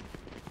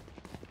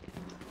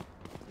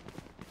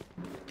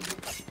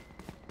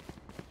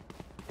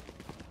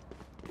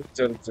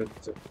 चल चल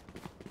चल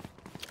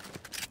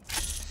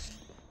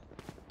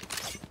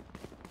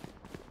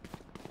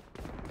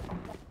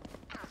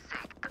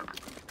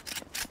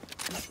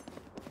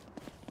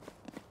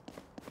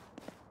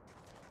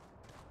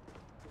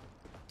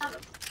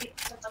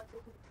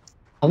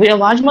अबे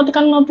आवाज मत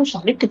करना तू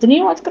साले, कितनी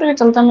आवाज करके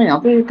चलता है। मैं यहाँ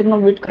पे कितना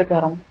वेट करके आ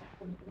रहा हूँ।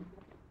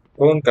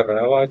 कौन कर रहा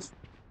है आवाज?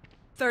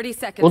 30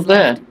 seconds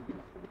उधर है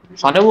left.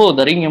 साले, वो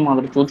उधर ही है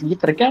मगर चोट ये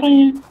करके आ रहे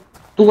हैं।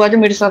 तू आज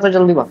मेरे साथ आ,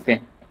 जल्दी भाग के।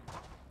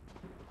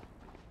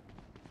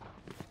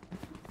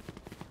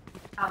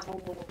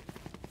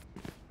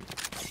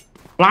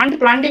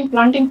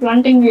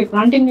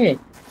 प्लांटिंग है।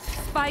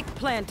 Spike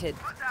planted.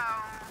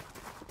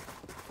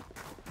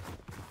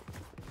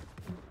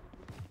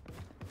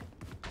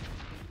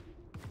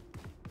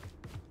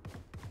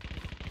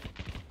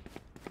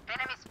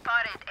 Enemy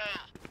spotted A.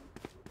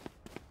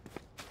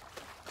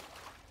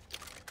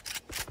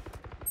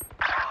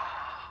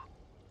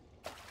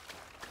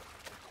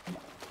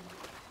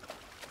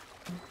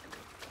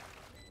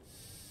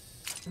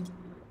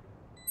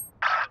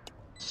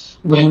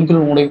 बहन के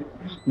लोड़े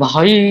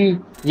भाई,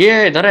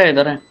 ये इधर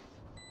है।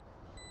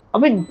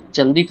 अबे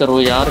जल्दी करो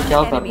यार,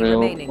 क्या कर रहे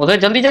हो? उधर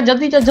जल्दी जा।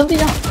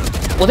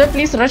 उधर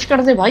प्लीज रश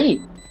कर दे भाई।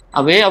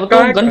 अबे अब तो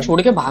गन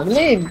छोड़ के भाग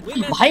ले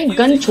भाई,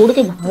 गन छोड़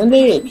के भाग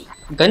ले।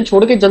 गन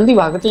छोड़ के जल्दी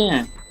भागते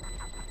हैं।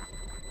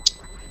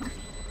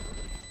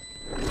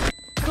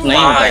 नहीं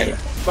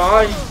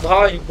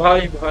भाई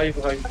भाई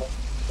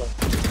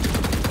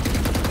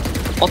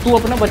और तू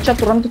अपना बच्चा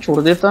तुरंत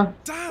छोड़ देता।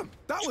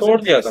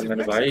 छोड़ दिया था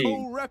मैंने भाई,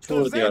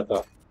 छोड़ दिया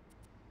था।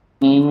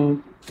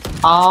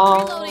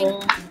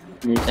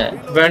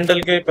 वैंडल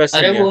के पैसे।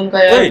 अरे वो उनका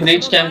यार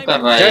ब्रीच कैंप कर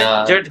रहा है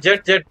यार।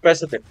 जेट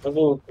पैसे दे।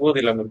 वो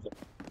दिला मेरे को,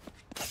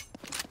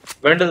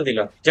 वैंडल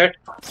दिला। जेट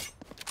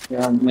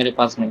यार मेरे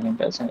पास नहीं है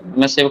पैसे,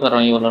 मैं सेव कर रहा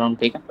हूँ ये वाला राउंड,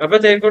 ठीक है? अबे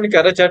तेरे को नहीं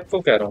कह रहा, जेट को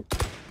कह रहा हूँ।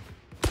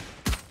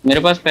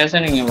 मेरे पास पैसे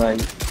नहीं है भाई।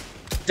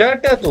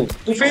 जेट है तू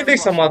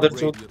फीनिक्स समादर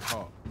चोद।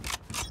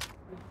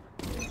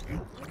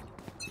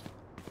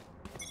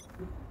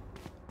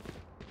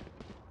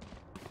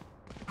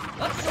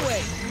 Up and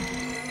away.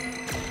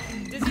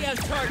 Dizzy has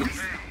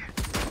targets.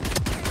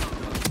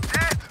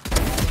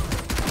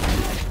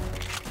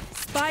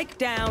 Spike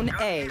down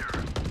A.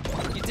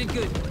 You did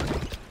good.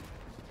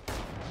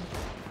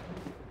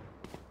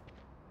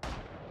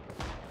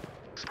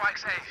 Spike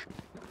safe.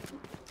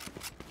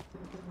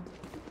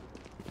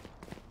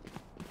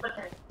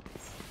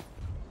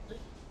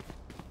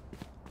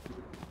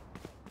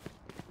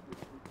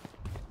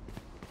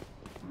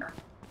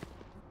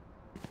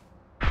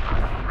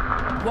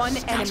 One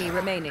enemy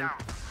remaining.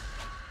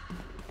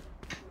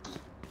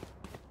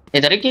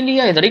 इधर ही क्यों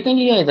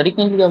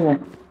लिया वो?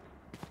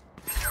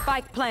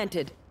 Spike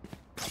planted.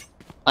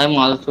 अरे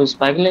माल तो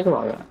स्पाइक लेके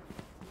भागा।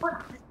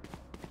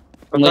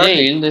 मुझे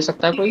हील दे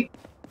सकता है कोई?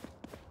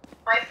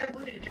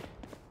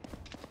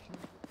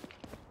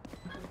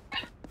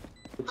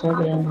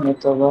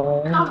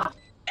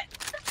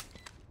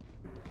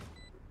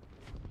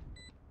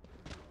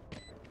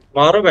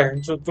 मारो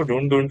बहन चोद को,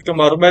 ढूंढ के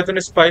मारो। मैं तो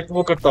स्पाइक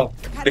वो करता हूँ,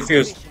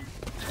 डिफ्यूज।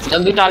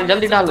 जल्दी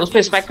डाल उस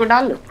पे स्पाइक को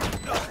डाल।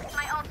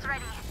 My ult's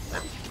ready.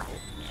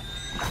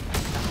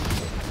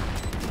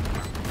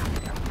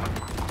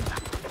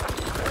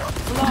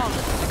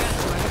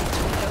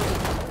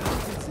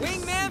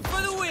 Wingman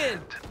for the win.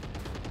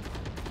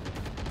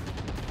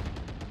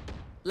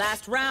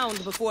 Last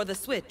round before the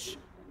switch.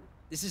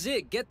 This is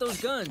it. Get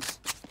those guns.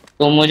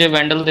 तो मुझे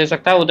वैंडल दे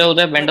सकता है? उदय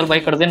उदय वैंडल भाई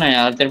कर देना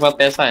यार, तेरे पास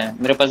पैसा है,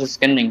 मेरे पास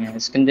स्किन नहीं है,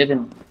 स्किन दे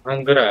देना।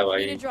 हंगर है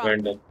भाई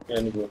वेंडल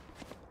यानी वो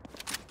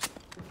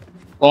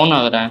कौन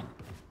आ रहा है?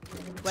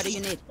 What do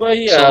you need?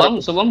 वही यार। शुभम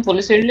शुभम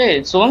फुल शील्ड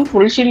ले, शुभम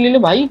फुल शील्ड ले ले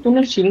भाई,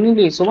 तूने शील्ड नहीं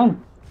ली शुभम।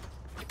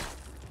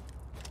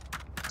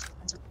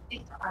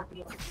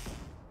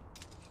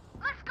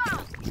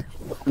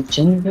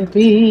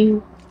 जिंदगी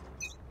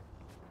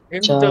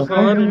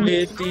इंतजार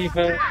लेती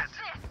है।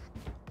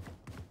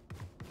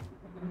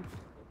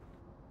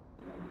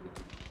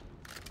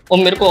 और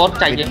मेरे को और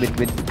चाहिए।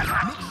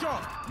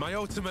 My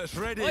ultimate's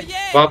ready.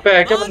 वहाँ पे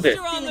है क्या बंदे?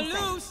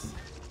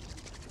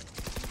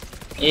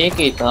 एक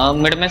ही था,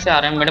 मिड में से आ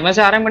रहे हैं, मिड में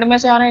से आ रहे हैं, मिड में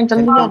से आ रहे हैं,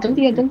 जल्दी आ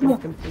जल्दी आ जल्दी आ।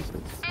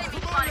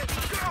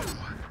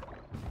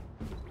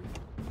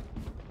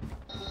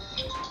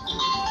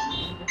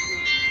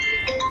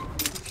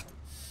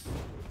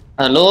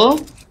 हेलो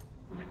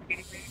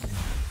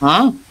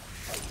हाँ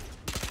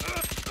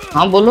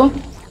हाँ बोलो।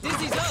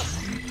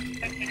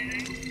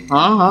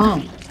 हाँ हाँ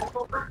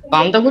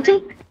काम था कुछ?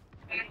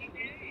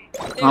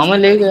 हाँ मैं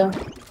ले गया,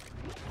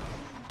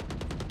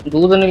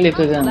 दूध नहीं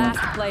लेके गया मैं।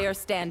 Last player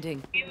standing.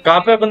 कहाँ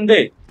पे बंदे?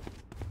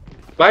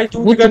 भाई तू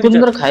वो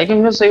चुकंदर खाए कि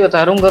मैं सही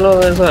बता रहा हूँ, गला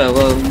वैसा है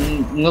वो,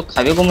 मैं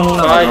खावे को मन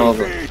ना कर रहा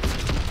होगा।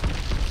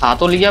 खा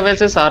तो लिया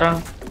वैसे सारा,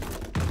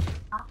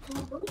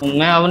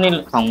 मैं अब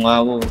नहीं खाऊंगा।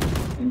 वो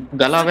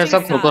गला वैसा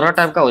खुरखुरा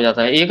टाइप का हो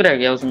जाता है, एक रह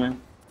गया उसमें।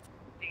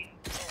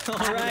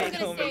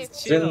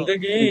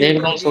 जिंदगी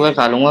देख लूँ सुबह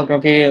खा लूंगा,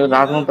 क्योंकि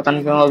रात में पता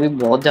नहीं क्यों अभी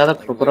बहुत ज्यादा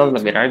खुरखुरा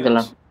लग रहा है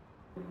गला,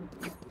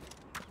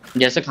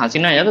 जैसे खांसी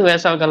ना आया तो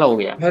वैसा गला हो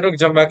गया। मैं रुक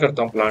जा, मैं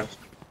करता हूँ प्लांट।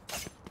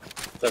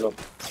 चलो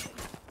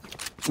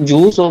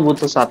जूस हो वो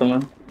तो साथ में,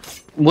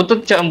 वो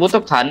तो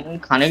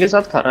खाने के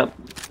साथ खा रहा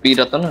पी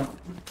रहा था ना।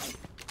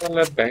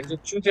 मैं बैंक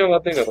चूतिया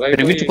बातें कर रहा है,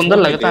 फिर भी चुकंदर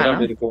लगता है ना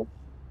मेरे को।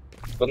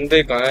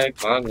 बंदे कहाँ है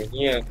कहाँ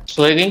नहीं है?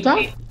 सोए गई था।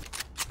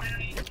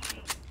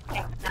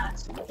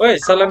 ओए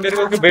साला मेरे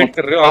को वेट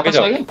कर रहे हो, आगे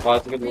जाओ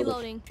बात में बोलो।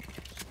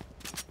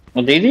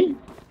 दे दी।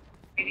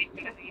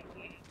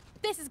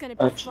 This is gonna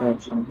be अच्छा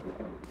अच्छा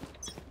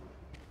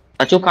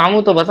अच्छा काम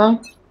हो तो बता।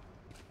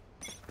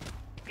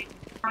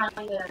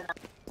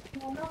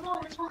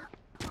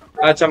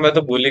 अच्छा मैं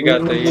तो भूल ही गया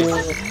था ये।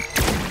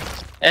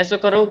 ऐसे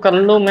करो कर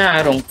लो, मैं आ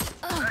रहा हूँ,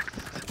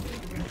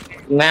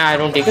 मैं आ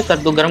रहा हूँ ठीक है, कर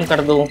दो गर्म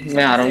कर दो,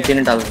 मैं आ रहा हूँ,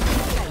 चीनी डाल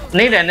दो।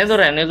 नहीं रहने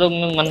दो,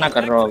 मैं मना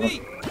कर रहा हूँ।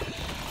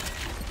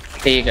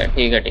 ठीक है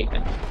ठीक है ठीक है।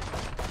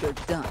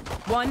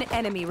 One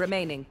enemy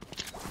remaining.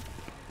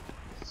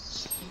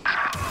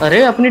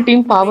 अरे अपनी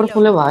टीम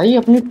पावरफुल है भाई,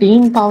 अपनी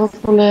टीम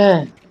पावरफुल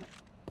है।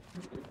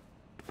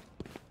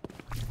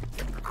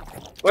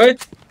 ओए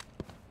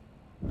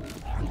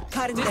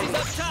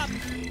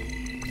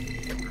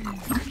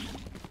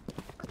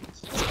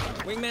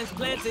Wingman's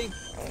planting.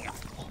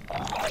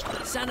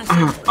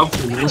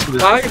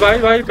 भाई भाई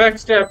भाई बैक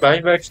स्टेप, भाई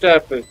बैक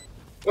स्टेप।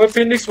 ओए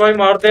फिनिक्स भाई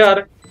मार दे यार,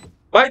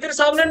 भाई तेरे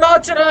सामने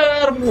नाच रहा है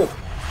यार वो।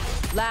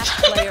 Last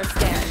player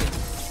standing.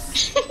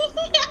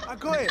 I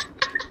got it.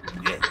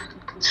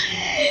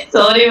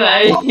 Sorry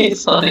भाई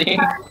सॉरी।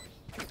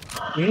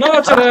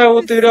 नाच रहा है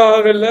वो तेरा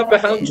आगे ले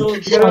बहन चो,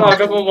 तेरा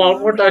आगे वो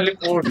मार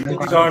टेलीपोर्ट तेरी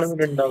गाड़ में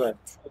डंडा है।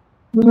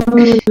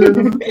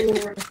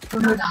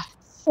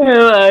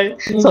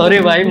 भाई सॉरी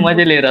भाई,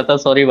 मजे ले रहा था,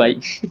 सॉरी भाई।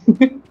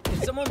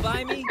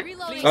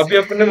 अभी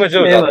अपने मजे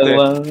हो जाते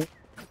हैं,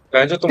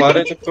 कहीं जो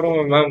तुम्हारे चक्करों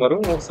में मैं मरूं,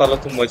 वो साला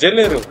तुम मजे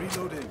ले रहे हो।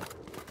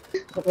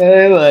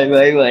 भाई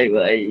भाई भाई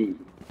भाई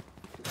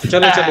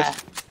चलो चलो।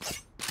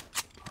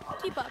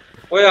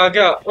 ओए आ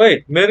गया,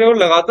 ओए मेरे को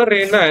लगातार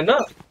रहना है ना,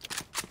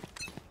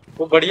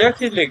 वो बढ़िया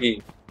खेलेगी।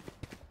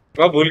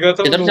 मैं भूल गया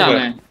था। किधर जाना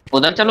है?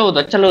 उधर चलो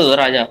उधर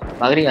आजा,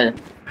 बागरी आजा।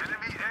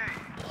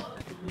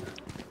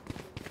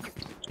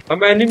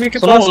 हम एनिमी के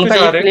पास में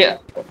जा रहे हैं।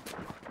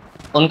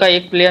 उनका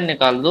एक प्लेयर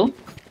निकाल दो,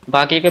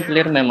 बाकी के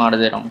प्लेयर मैं मार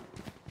दे रहा हूँ,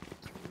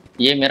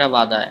 ये मेरा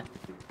वादा है।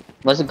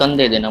 बस गन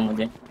दे देना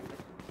मुझे।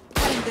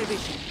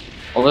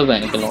 ओए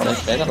बहन के लोड़े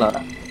क्या ला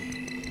रहा।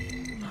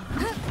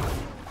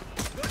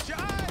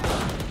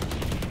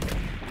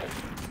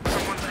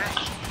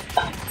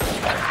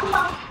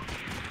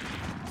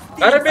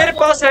 अरे मेरे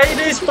पास है ही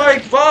नहीं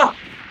स्पाइक, वाह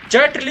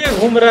जेट लिए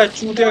घूम रहा है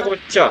चूतिया का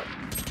बच्चा।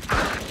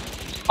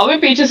 अबे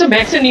पीछे से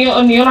बैक से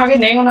नियोन आ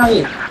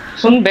गई,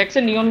 सुन बैक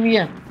से नियोन भी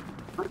है।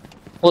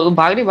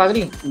 भागरी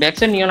बैक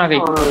से नियोन आ गई।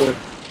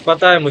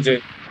 पता है मुझे,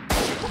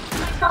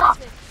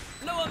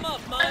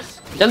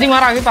 जल्दी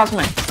मार आगे पास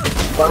में।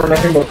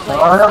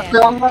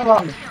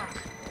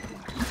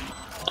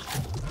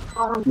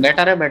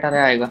 बैठा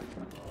रहे आएगा।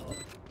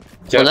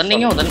 उधर नहीं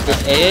है उधर।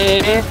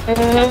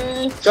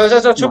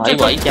 चल छुप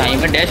भाई क्या ही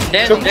में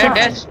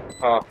डैश।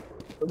 हाँ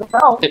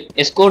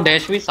इसको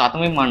डैश भी साथ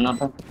में मारना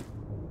था।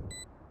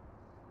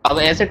 अब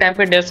ऐसे टाइम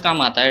पे डैश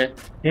काम आता है।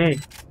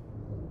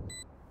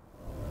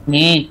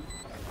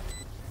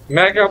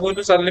 मैं क्या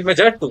बोलूं साले में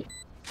जेट तू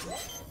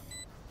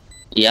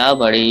या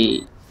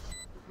बड़ी।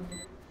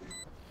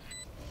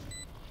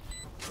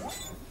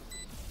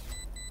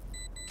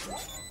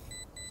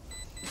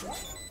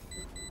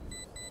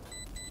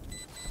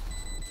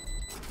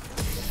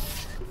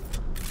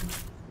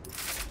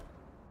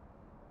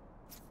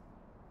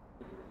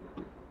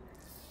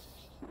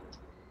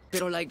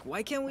 Pero like,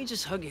 why can't we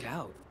just hug it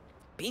out?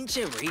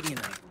 Pinche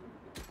Radiant.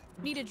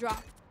 Need a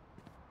drop.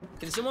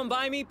 Can someone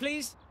buy me,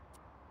 please?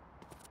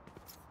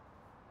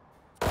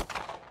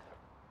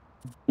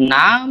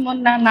 ना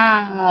मुन्ना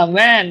ना,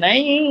 मैं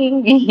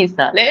नहीं।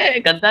 साले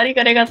गद्दारी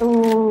करेगा तू।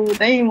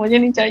 नहीं, मुझे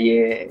नहीं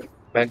चाहिए।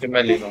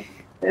 मैं ले रहा हूँ।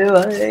 ए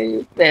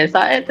भाई, पैसा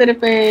है तेरे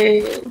पे,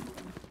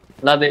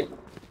 ला दे।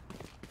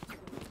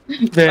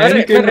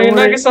 अरे मैं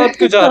रेना के साथ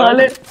क्यों जा रहा हूँ?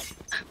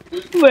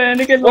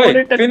 बहन के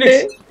लोड़े टट्टे।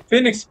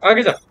 फिनिक्स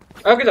आगे जा,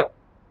 आगे जा।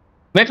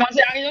 मैं कहाँ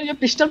से आगे जाऊँ? ये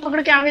पिस्टल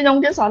पकड़ के आगे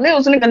जाऊँ क्या साले?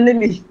 उसने गन ले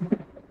ली।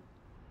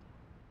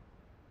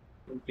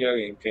 क्या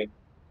गेम के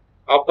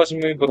आपस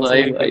में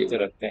बकचोदी करते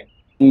रहते हैं।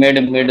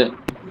 मिड।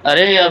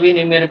 अरे अभी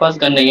नहीं, मेरे पास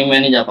गन नहीं है, मैं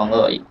नहीं जा पाऊंगा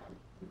भाई।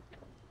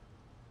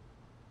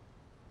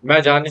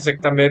 मैं जा नहीं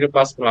सकता, मेरे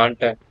पास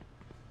प्लांट है।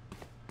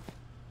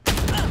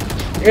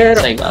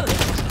 सही बात है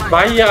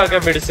भाई, ये आ गया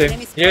मिड से,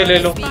 ये ले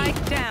लो।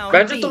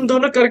 वैसे तुम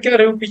दोनों कर क्या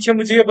रहे हो पीछे?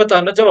 मुझे ये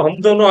बताना जब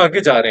हम दोनों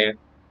आगे जा रहे हैं।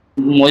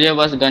 मुझे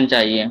बस गन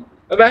चाहिए।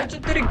 वैसे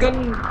तेरी गन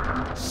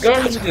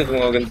दे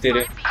दूंगा गन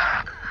तेरे।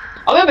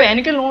 अबे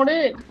बहन के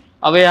लोड़े,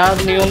 अबे यार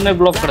नियोन ने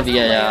ब्लॉक कर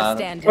दिया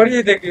यार। और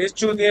ये देख, इस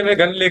चूतिए ने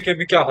गन लेके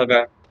भी क्या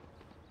होगा।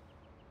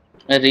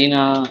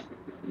 रीना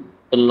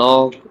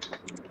लॉक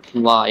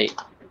वाई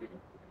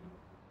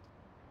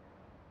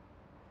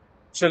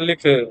चल लिख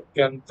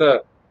के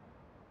अंतर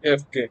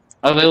एफ के।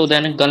 अबे उदय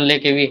ने गन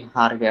लेके भी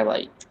हार गया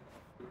भाई।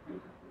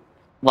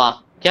 वाह,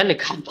 क्या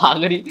लिखा?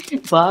 भागरी।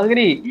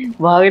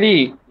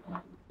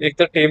 एक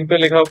तो टीम पे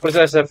लिखा, ऊपर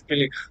से एसएफ पे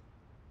लिखा।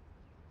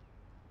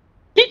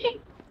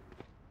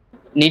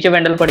 नीचे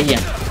वैंडल पड़ी है,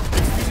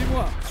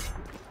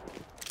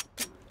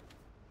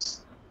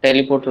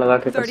 टेलीपोर्ट लगा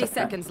के कर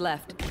सकता है।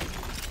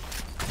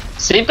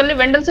 सेव कर ले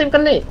वैंडल, सेव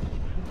कर ले।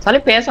 साले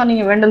पैसा नहीं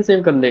है, वैंडल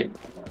सेव कर ले।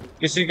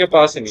 किसी के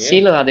पास नहीं है।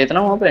 सी लगा देता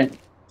ना वहां पे।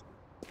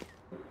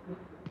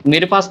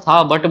 मेरे पास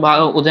था बट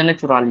उदय ने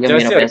चुरा लिया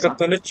मेरा पैसा। जैसे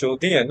तूने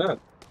चोदी है ना,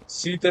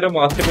 सी तेरे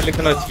माथे पे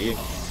लिखना चाहिए।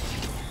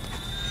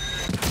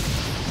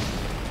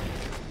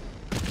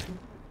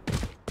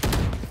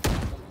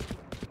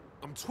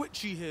 I'm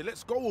twitchy here.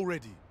 Let's go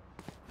already.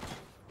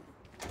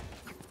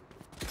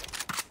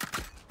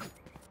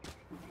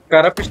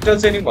 कारा पिस्टल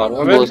से नहीं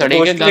मारूंगा मैं। भोसड़ी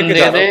के गन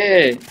दे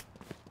दे,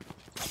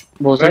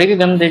 भोसड़ी के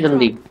गन दे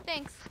जल्दी।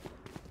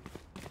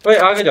 ओए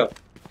आगे जाओ,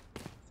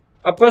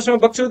 आपस में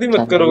बकचोदी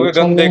मत करोगे।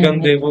 गन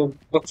दे वो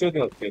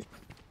बकचोदी मत कर।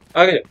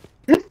 आगे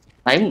जा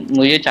भाई,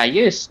 मुझे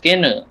चाहिए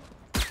स्किन,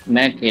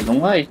 मैं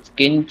खेलूंगा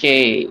स्किन चे।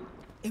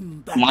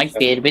 My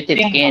favourite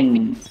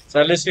skin.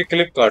 साले इसकी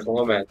क्लिप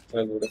काटूंगा मैं।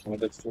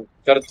 मतलब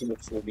कर तू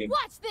बकचोदी।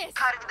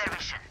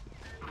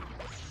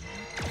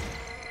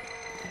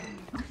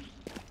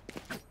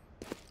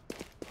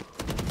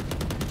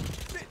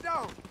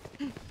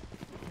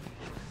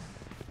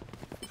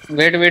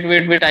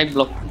 Wait I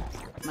block.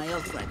 My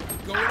ult ready.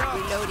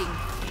 Reloading.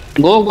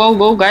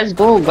 Go guys,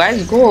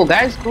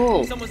 go.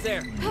 Someone's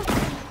there.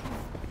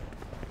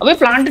 अबे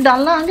प्लांट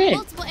डालना आगे।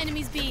 Multiple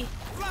enemies B.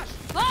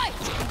 Bye.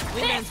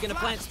 Wingman's gonna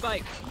plant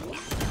spike.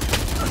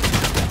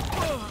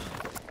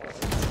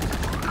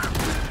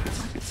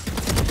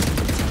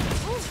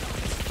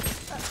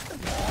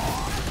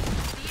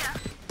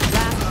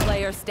 Last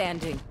player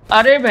standing.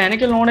 अरे बहन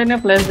के लोड़े ने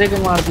फ्लैश दे के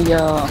मार दिया।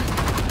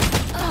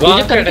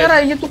 ये कर क्या रहा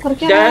है? ये तो कर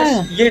क्या रहा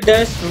है? ये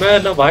डैश मैं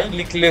ना भाई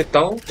लिख लेता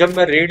हूँ जब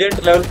मैं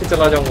रेडिएंट लेवल पे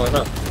चला जाऊंगा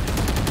ना।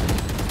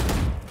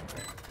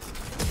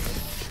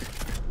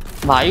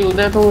 भाई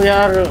उधर तो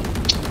यार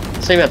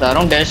सही बता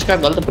रहा हूँ, डैश का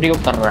गलत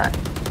प्रयोग कर रहा है।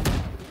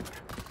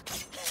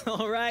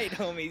 All right,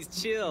 homies,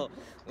 chill.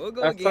 We'll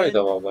go अच्छा ही again.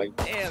 दबा भाई।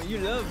 Damn, you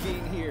love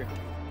being here.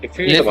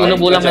 ये तूने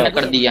बोला मैंने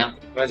कर दिया।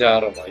 मैं जा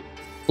रहा हूँ भाई।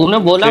 तूने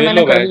बोला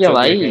मैंने कर दिया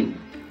भाई।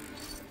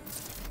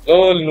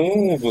 ओ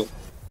नूब।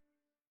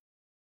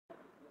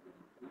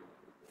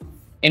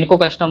 इनको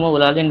कस्टमर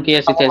बुला दे, इनकी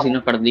ऐसी तैसी ना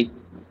कर दी।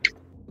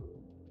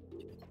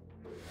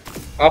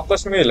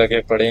 आपस में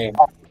लगे पड़े हैं।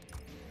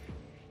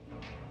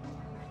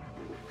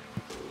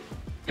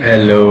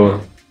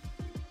 हेलो,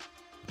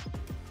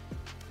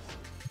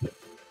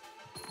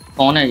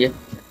 कौन है ये?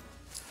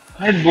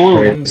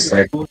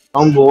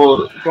 हम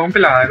बोर कौन पे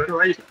लगाया करो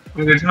भाई,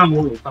 देखना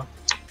बोर होता।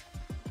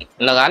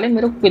 लगा ले,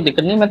 मेरे को कोई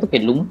दिक्कत नहीं, मैं तो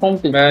खेल लूंगा कौन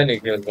पे। मैं नहीं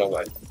खेल रहा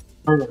भाई,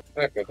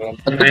 मैं खेल रहा हूं।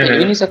 तो खेल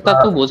भी नहीं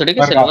सकता तू, भोसड़ी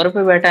के सिल्वर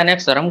पे बैठा है ना,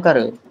 शर्म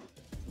कर।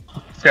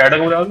 शैडो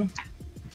को डाल दूं?